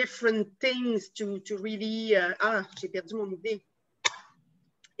many different things to really, j'ai perdu mon idée.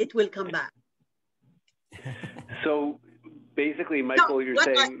 It will come back. So basically, Michael, no, you're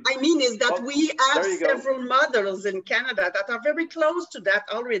what saying... I mean is that we have several go. models in Canada that are very close to that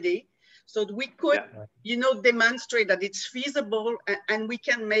already. So we could, you know, demonstrate that it's feasible and we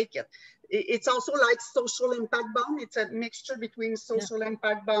can make it. It's also like social impact bound. It's a mixture between social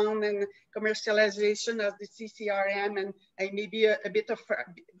impact bound and commercialization of the CCRM and maybe a bit of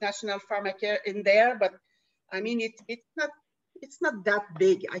national pharmacare in there. But I mean, it's not that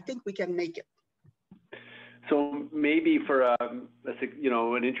big. I think we can make it. So maybe for an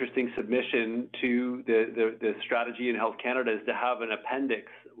interesting submission to the strategy in Health Canada is to have an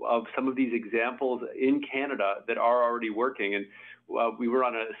appendix of some of these examples in Canada that are already working. And we were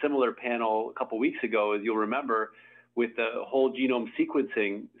on a similar panel a couple of weeks ago, as you'll remember, with the whole genome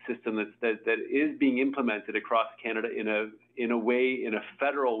sequencing system that is being implemented across Canada in a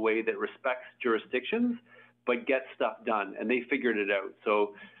federal way that respects jurisdictions, but gets stuff done. And they figured it out.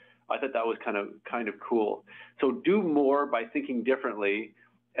 So I thought that was kind of cool. So do more by thinking differently.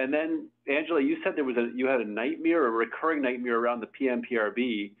 And then, Angela, you said you had a nightmare, a recurring nightmare around the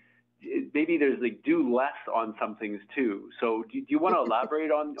PMPRB. Maybe there's like do less on some things too. So do you want to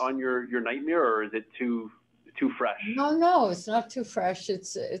elaborate on your nightmare, or is it too fresh? No, it's not too fresh.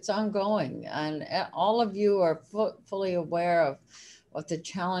 It's ongoing, and all of you are fully aware of what the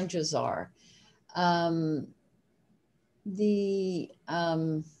challenges are. The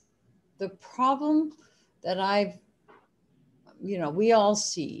problem that we all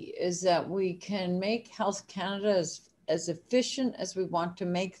see is that we can make Health Canada as efficient as we want to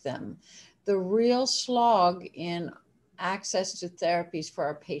make them. The real slog in access to therapies for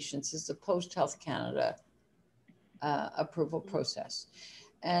our patients is the post-Health Canada approval process.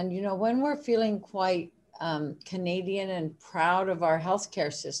 And, when we're feeling quite Canadian and proud of our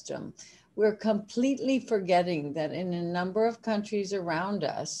healthcare system, we're completely forgetting that in a number of countries around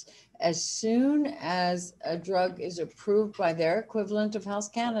us, as soon as a drug is approved by their equivalent of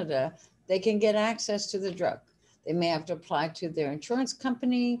Health Canada, they can get access to the drug. They may have to apply to their insurance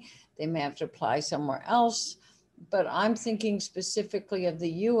company. They may have to apply somewhere else. But I'm thinking specifically of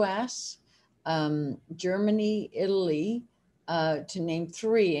the US, Germany, Italy, to name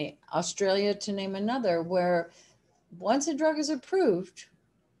three, Australia to name another, where once a drug is approved,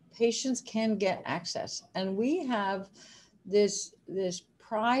 patients can get access. And we have this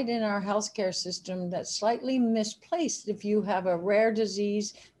pride in our healthcare system that's slightly misplaced. If you have a rare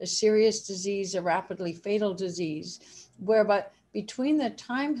disease, a serious disease, a rapidly fatal disease, whereby between the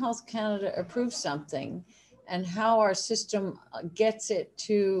time Health Canada approves something and how our system gets it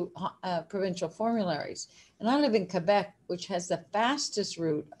to provincial formularies. And I live in Quebec, which has the fastest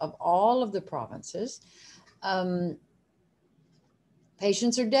route of all of the provinces.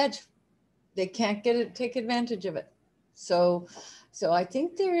 Patients are dead. They can't take advantage of it. So I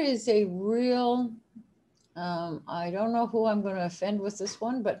think there is a real, I don't know who I'm going to offend with this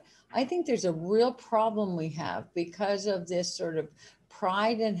one, but I think there's a real problem we have because of this sort of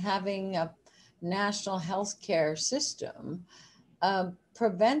pride in having a national healthcare system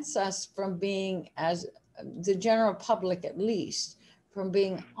prevents us from being, as the general public at least, from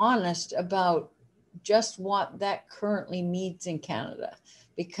being honest about just what that currently means in Canada.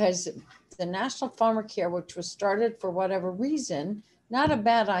 Because the National Pharmacare, which was started for whatever reason, not a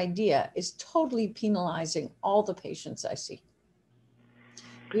bad idea, is totally penalizing all the patients I see.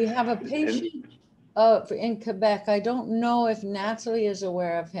 We have a patient in Quebec. I don't know if Natalie is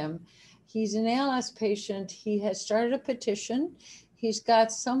aware of him. He's an ALS patient. He has started a petition. He's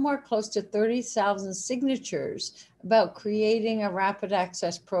got somewhere close to 30,000 signatures about creating a rapid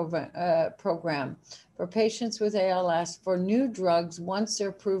access program for patients with ALS for new drugs once they're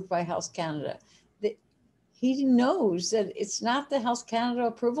approved by Health Canada. He knows that it's not the Health Canada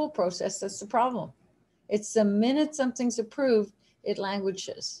approval process that's the problem. It's the minute something's approved, it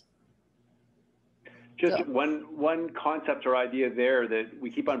languishes. Just one concept or idea there that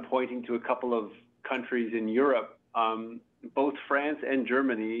we keep on pointing to a couple of countries in Europe, both France and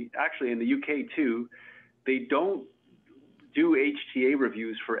Germany, actually in the UK too, they don't do HTA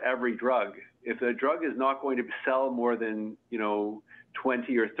reviews for every drug. If the drug is not going to sell more than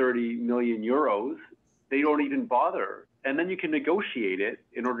 20 or 30 million euros, they don't even bother. And then you can negotiate it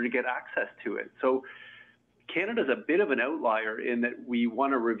in order to get access to it. So Canada's a bit of an outlier in that we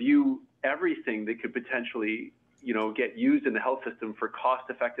want to review everything that could potentially, get used in the health system for cost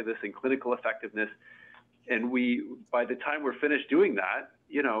effectiveness and clinical effectiveness. And by the time we're finished doing that,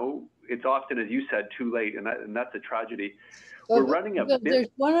 it's often, as you said, too late, and that's a tragedy. But, We're running a bit. There's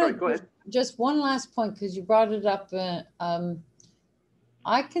one, sorry, go ahead. Just one last point, because you brought it up.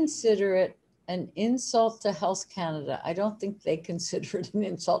 I consider it an insult to Health Canada. I don't think they consider it an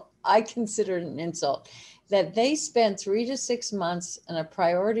insult. I consider it an insult that they spent 3 to 6 months in a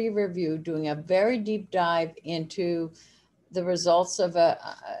priority review doing a very deep dive into the results of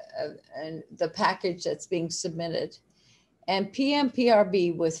the package that's being submitted. And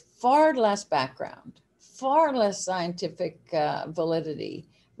PMPRB, with far less background, far less scientific validity,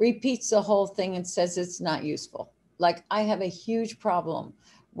 repeats the whole thing and says it's not useful. Like, I have a huge problem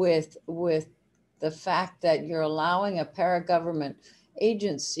with the fact that you're allowing a para-government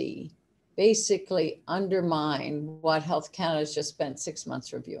agency basically undermine what Health Canada's just spent 6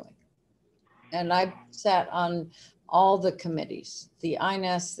 months reviewing. And I've sat on all the committees, the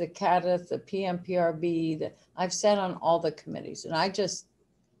INES, the CADIT, the PMPRB, I've sat on all the committees, and I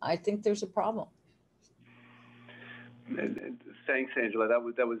think there's a problem. And thanks, Angela.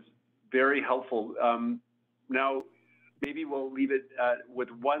 That was very helpful. Now, maybe we'll leave it with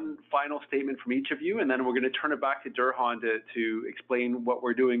one final statement from each of you, and then we're going to turn it back to Durhan to explain what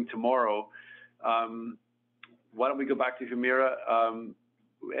we're doing tomorrow. Why don't we go back to Humira?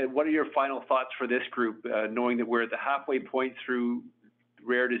 And what are your final thoughts for this group, knowing that we're at the halfway point through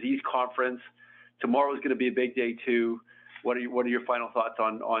Rare Disease Conference? Tomorrow is going to be a big day too. What are your final thoughts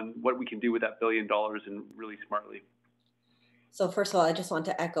on what we can do with that $1 billion and really smartly? So first of all, I just want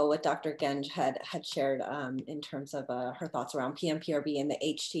to echo what Dr. Genge had shared in terms of her thoughts around PMPRB and the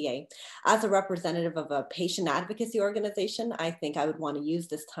HTA. As a representative of a patient advocacy organization, I think I would want to use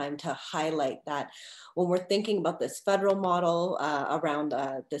this time to highlight that when we're thinking about this federal model around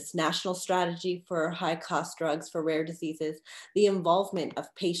this national strategy for high-cost drugs for rare diseases, the involvement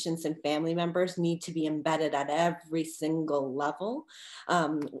of patients and family members need to be embedded at every single level.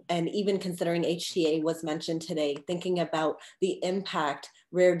 And even considering HTA was mentioned today, thinking about the impact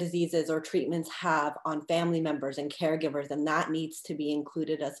rare diseases or treatments have on family members and caregivers, and that needs to be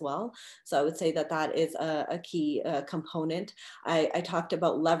included as well. So I would say that that is a key component. I talked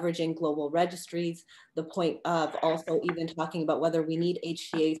about leveraging global registries, the point of also even talking about whether we need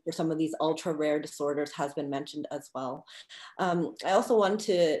HTAs for some of these ultra rare disorders has been mentioned as well. I also want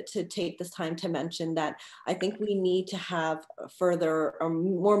to take this time to mention that I think we need to have further or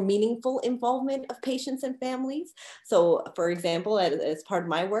more meaningful involvement of patients and families. So for example, as part of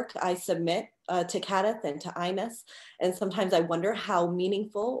my work, I submit to CADIT and to INES. And sometimes I wonder how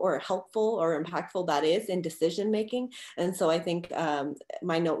meaningful or helpful or impactful that is in decision making. And so I think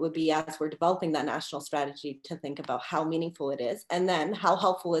my note would be, as we're developing that national strategy, to think about how meaningful it is. And then how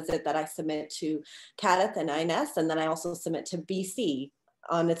helpful is it that I submit to CADIT and INES, and then I also submit to BC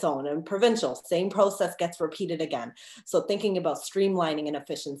on its own, and provincial, same process gets repeated again. So thinking about streamlining and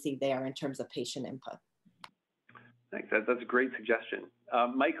efficiency there in terms of patient input. Thanks, that's a great suggestion.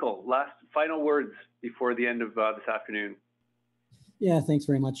 Michael, final words before the end of this afternoon. Yeah, thanks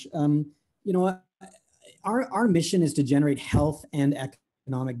very much. You know, our mission is to generate health and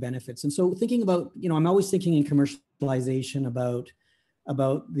economic benefits. And so thinking about, you know, I'm always thinking in commercialization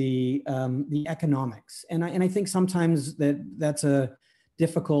about the economics. And I think sometimes that's a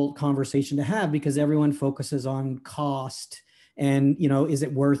difficult conversation to have because everyone focuses on cost and, you know, is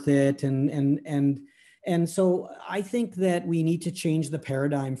it worth it? And so I think that we need to change the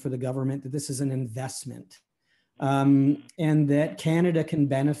paradigm for the government, that this is an investment, and that Canada can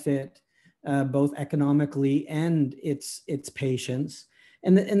benefit both economically and its patients.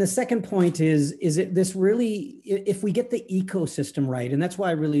 And the second point is it this really, if we get the ecosystem right, and that's why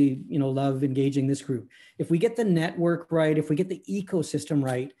I really, you know, love engaging this group. If we get the network right, if we get the ecosystem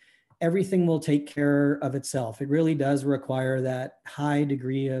right, everything will take care of itself. It really does require that high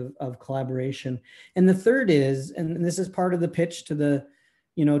degree of collaboration. And the third is, and this is part of the pitch to the,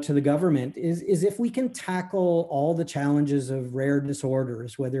 you know, to the government, is if we can tackle all the challenges of rare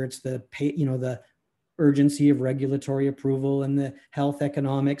disorders, whether it's the urgency of regulatory approval and the health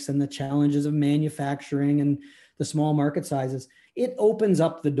economics and the challenges of manufacturing and the small market sizes, it opens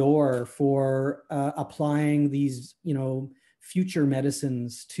up the door for applying these, you know, future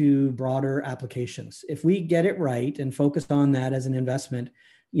medicines to broader applications. If we get it right and focus on that as an investment,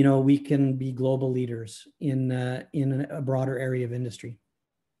 you know, we can be global leaders in a broader area of industry.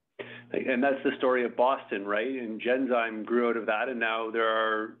 And that's the story of Boston, right? And Genzyme grew out of that, and now there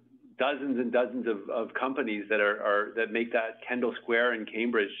are dozens and dozens of companies that make that Kendall Square in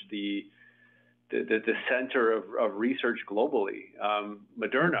Cambridge the center of research globally.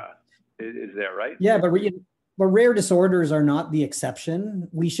 Moderna is there, right? Yeah, but rare disorders are not the exception.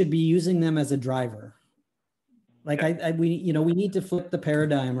 We should be using them as a driver. Like we need to flip the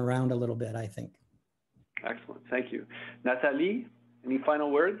paradigm around a little bit, I think. Excellent, thank you. Nathalie, any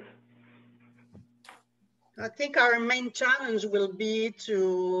final words? I think our main challenge will be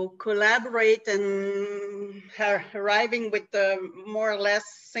to collaborate and arriving with a more or less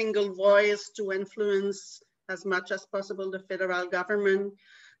single voice to influence as much as possible the federal government.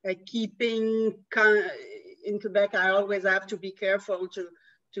 Keeping in Quebec, I always have to be careful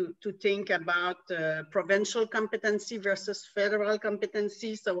to think about provincial competency versus federal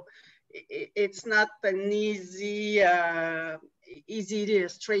competency. So it's not an easy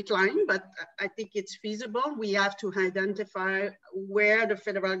straight line, but I think it's feasible. We have to identify where the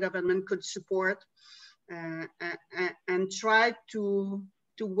federal government could support and try to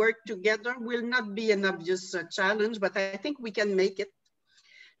work together. Will not be an obvious challenge, but I think we can make it.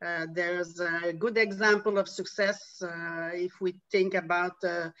 There's a good example of success if we think about,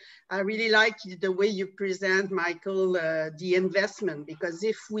 I really like the way you present, Michael, the investment, because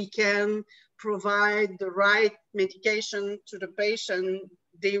if we can provide the right medication to the patient,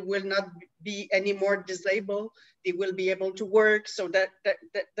 they will not be any more disabled. They will be able to work. So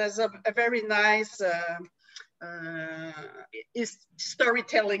there's a very nice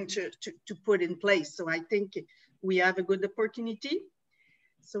storytelling to put in place. So I think we have a good opportunity.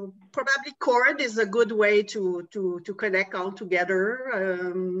 So probably CORD is a good way to connect all together.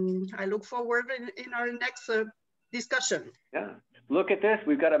 I look forward in our next discussion. Yeah, look at this.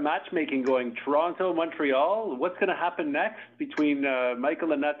 We've got a matchmaking going. Toronto, Montreal. What's going to happen next between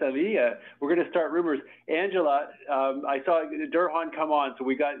Michael and Nathalie? We're going to start rumors. Angela, I saw Durhan come on, so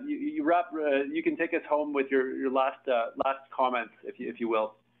we got you wrap. You can take us home with your last comments, if you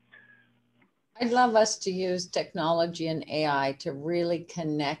will. I'd love us to use technology and AI to really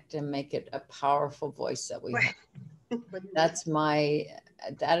connect and make it a powerful voice that we have.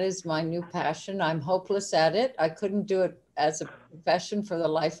 That is my new passion. I'm hopeless at it. I couldn't do it as a profession for the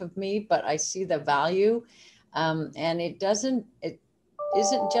life of me, but I see the value. And it isn't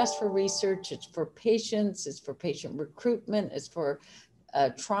just for research, it's for patients, it's for patient recruitment, it's for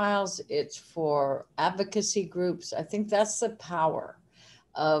trials, it's for advocacy groups. I think that's the power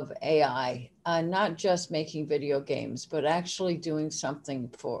of AI, not just making video games, but actually doing something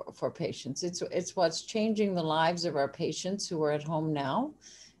for patients. It's what's changing the lives of our patients who are at home now.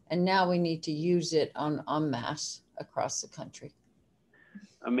 And now we need to use it en masse across the country.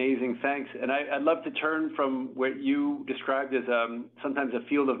 Amazing, thanks. And I'd love to turn from what you described as sometimes a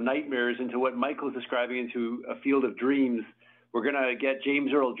field of nightmares into what Michael's describing into a field of dreams. We're gonna get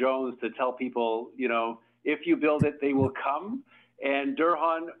James Earl Jones to tell people, if you build it, they will come. And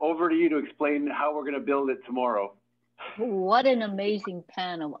Durhan, over to you to explain how we're going to build it tomorrow. What an amazing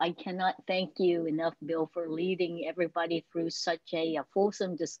panel. I cannot thank you enough, Bill, for leading everybody through such a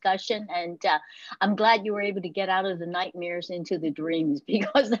fulsome discussion. And I'm glad you were able to get out of the nightmares into the dreams,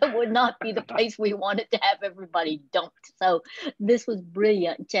 because that would not be the place we wanted to have everybody dumped. So this was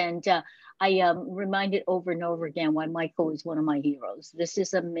brilliant. And I am reminded over and over again why Michael is one of my heroes. This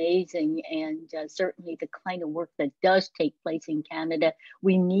is amazing, and certainly the kind of work that does take place in Canada,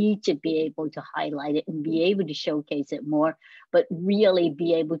 we need to be able to highlight it and be able to showcase it more, but really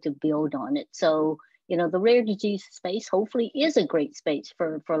be able to build on it. So, the rare disease space hopefully is a great space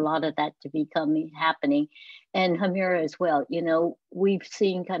for a lot of that to become happening. And Hamira as well, we've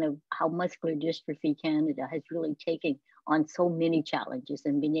seen kind of how Muscular Dystrophy Canada has really taken on so many challenges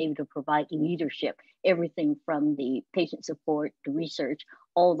and been able to provide leadership, everything from the patient support, the research,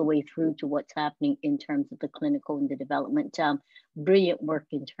 all the way through to what's happening in terms of the clinical and the development. Brilliant work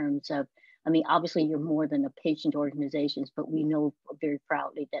in terms of, obviously you're more than a patient organizations, but we know very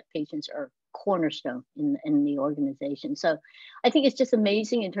proudly that patients are cornerstone in the organization. So I think it's just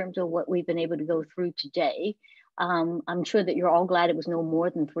amazing in terms of what we've been able to go through today. I'm sure that you're all glad it was no more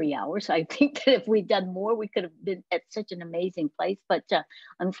than 3 hours. I think that if we'd done more, we could have been at such an amazing place. But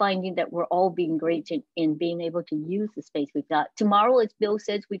I'm finding that we're all being great in being able to use the space we've got. Tomorrow, as Bill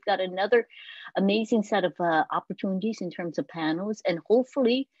says, we've got another amazing set of opportunities in terms of panels, and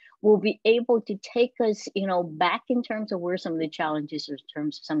hopefully will be able to take us, back in terms of where some of the challenges are, in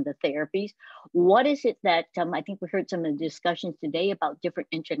terms of some of the therapies. What is it that, I think we heard some of the discussions today about different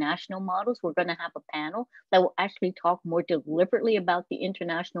international models. We're going to have a panel that will actually talk more deliberately about the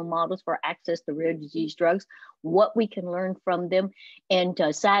international models for access to rare disease drugs, what we can learn from them, and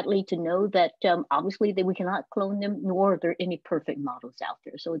sadly to know that obviously that we cannot clone them, nor are there any perfect models out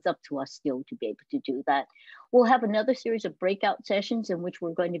there. So it's up to us still to be able to do that. We'll have another series of breakout sessions in which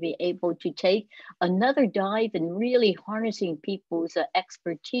we're going to be be able to take another dive and really harnessing people's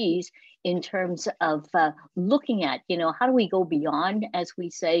expertise in terms of looking at, you know, how do we go beyond, as we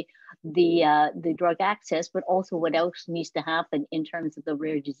say, the drug access, but also what else needs to happen in terms of the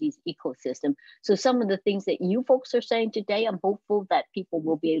rare disease ecosystem. So some of the things that you folks are saying today, I'm hopeful that people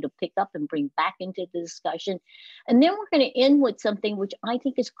will be able to pick up and bring back into the discussion. And then we're going to end with something which I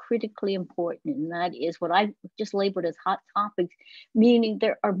think is critically important, and that is what I just labeled as hot topics, meaning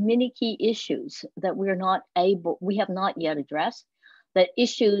there are many key issues that we have not yet addressed. That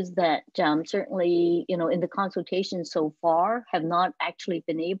issues that certainly, you know, in the consultation so far have not actually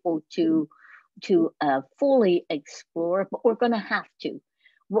been able to fully explore, but we're going to have to.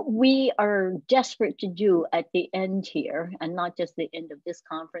 What we are desperate to do at the end here, and not just the end of this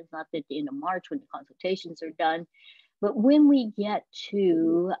conference, not at the end of March when the consultations are done, but when we get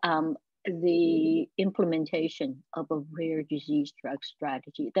to the implementation of a rare disease drug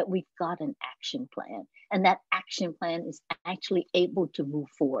strategy, that we've got an action plan, and that action plan is actually able to move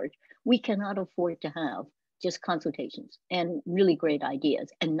forward. We cannot afford to have just consultations and really great ideas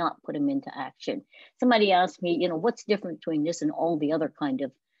and not put them into action. Somebody asked me, you know, what's different between this and all the other kind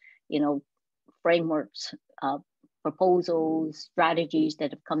of, you know, frameworks, proposals, strategies that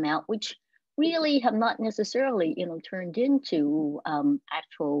have come out, which really have not necessarily, you know, turned into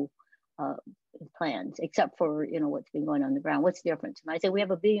actual plans, except for, you know, what's been going on the ground. What's the difference? And I say we have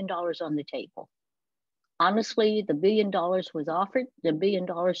 $1 billion on the table. Honestly, the $1 billion was offered. The $1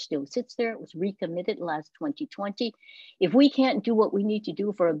 billion still sits there. It was recommitted last 2020. If we can't do what we need to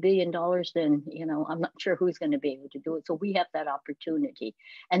do for $1 billion, then, you know, I'm not sure who's going to be able to do it. So we have that opportunity.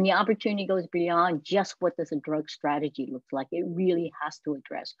 And the opportunity goes beyond just what does a drug strategy look like. It really has to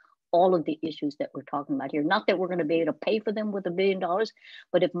address all of the issues that we're talking about here. Not that we're going to be able to pay for them with $1 billion,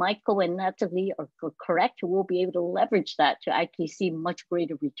 but if Michael and Natalie are correct, we'll be able to leverage that to actually see much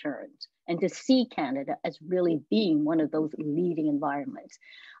greater returns and to see Canada as really being one of those leading environments.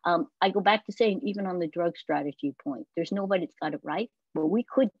 I go back to saying, even on the drug strategy point, there's nobody that's got it right, but we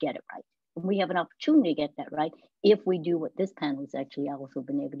could get it right. And we have an opportunity to get that right if we do what this panel has actually also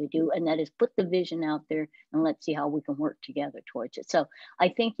been able to do, and that is put the vision out there and let's see how we can work together towards it. So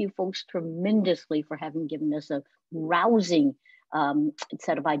I thank you folks tremendously for having given us a rousing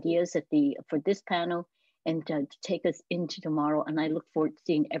set of ideas for this panel and to take us into tomorrow. And I look forward to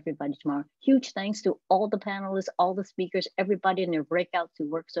seeing everybody tomorrow. Huge thanks to all the panelists, all the speakers, everybody in their breakouts who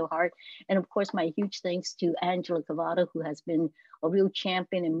worked so hard. And of course, my huge thanks to Angela Cavada, who has been a real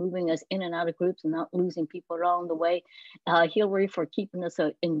champion in moving us in and out of groups and not losing people along the way. Hillary for keeping us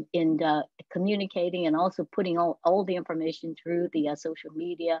in communicating and also putting all the information through the social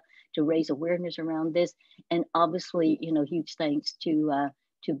media to raise awareness around this. And obviously, you know, huge thanks to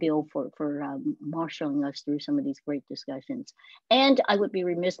Bill for marshaling us through some of these great discussions. And I would be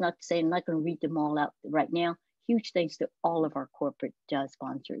remiss not to say, I'm not going to read them all out right now. Huge thanks to all of our corporate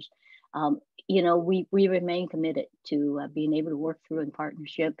sponsors. You know, we remain committed to being able to work through in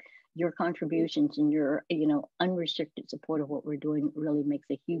partnership. Your contributions and your, you know, unrestricted support of what we're doing really makes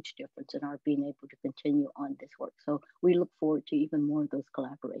a huge difference in our being able to continue on this work. So we look forward to even more of those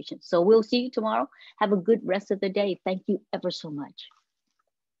collaborations. So we'll see you tomorrow. Have a good rest of the day. Thank you ever so much.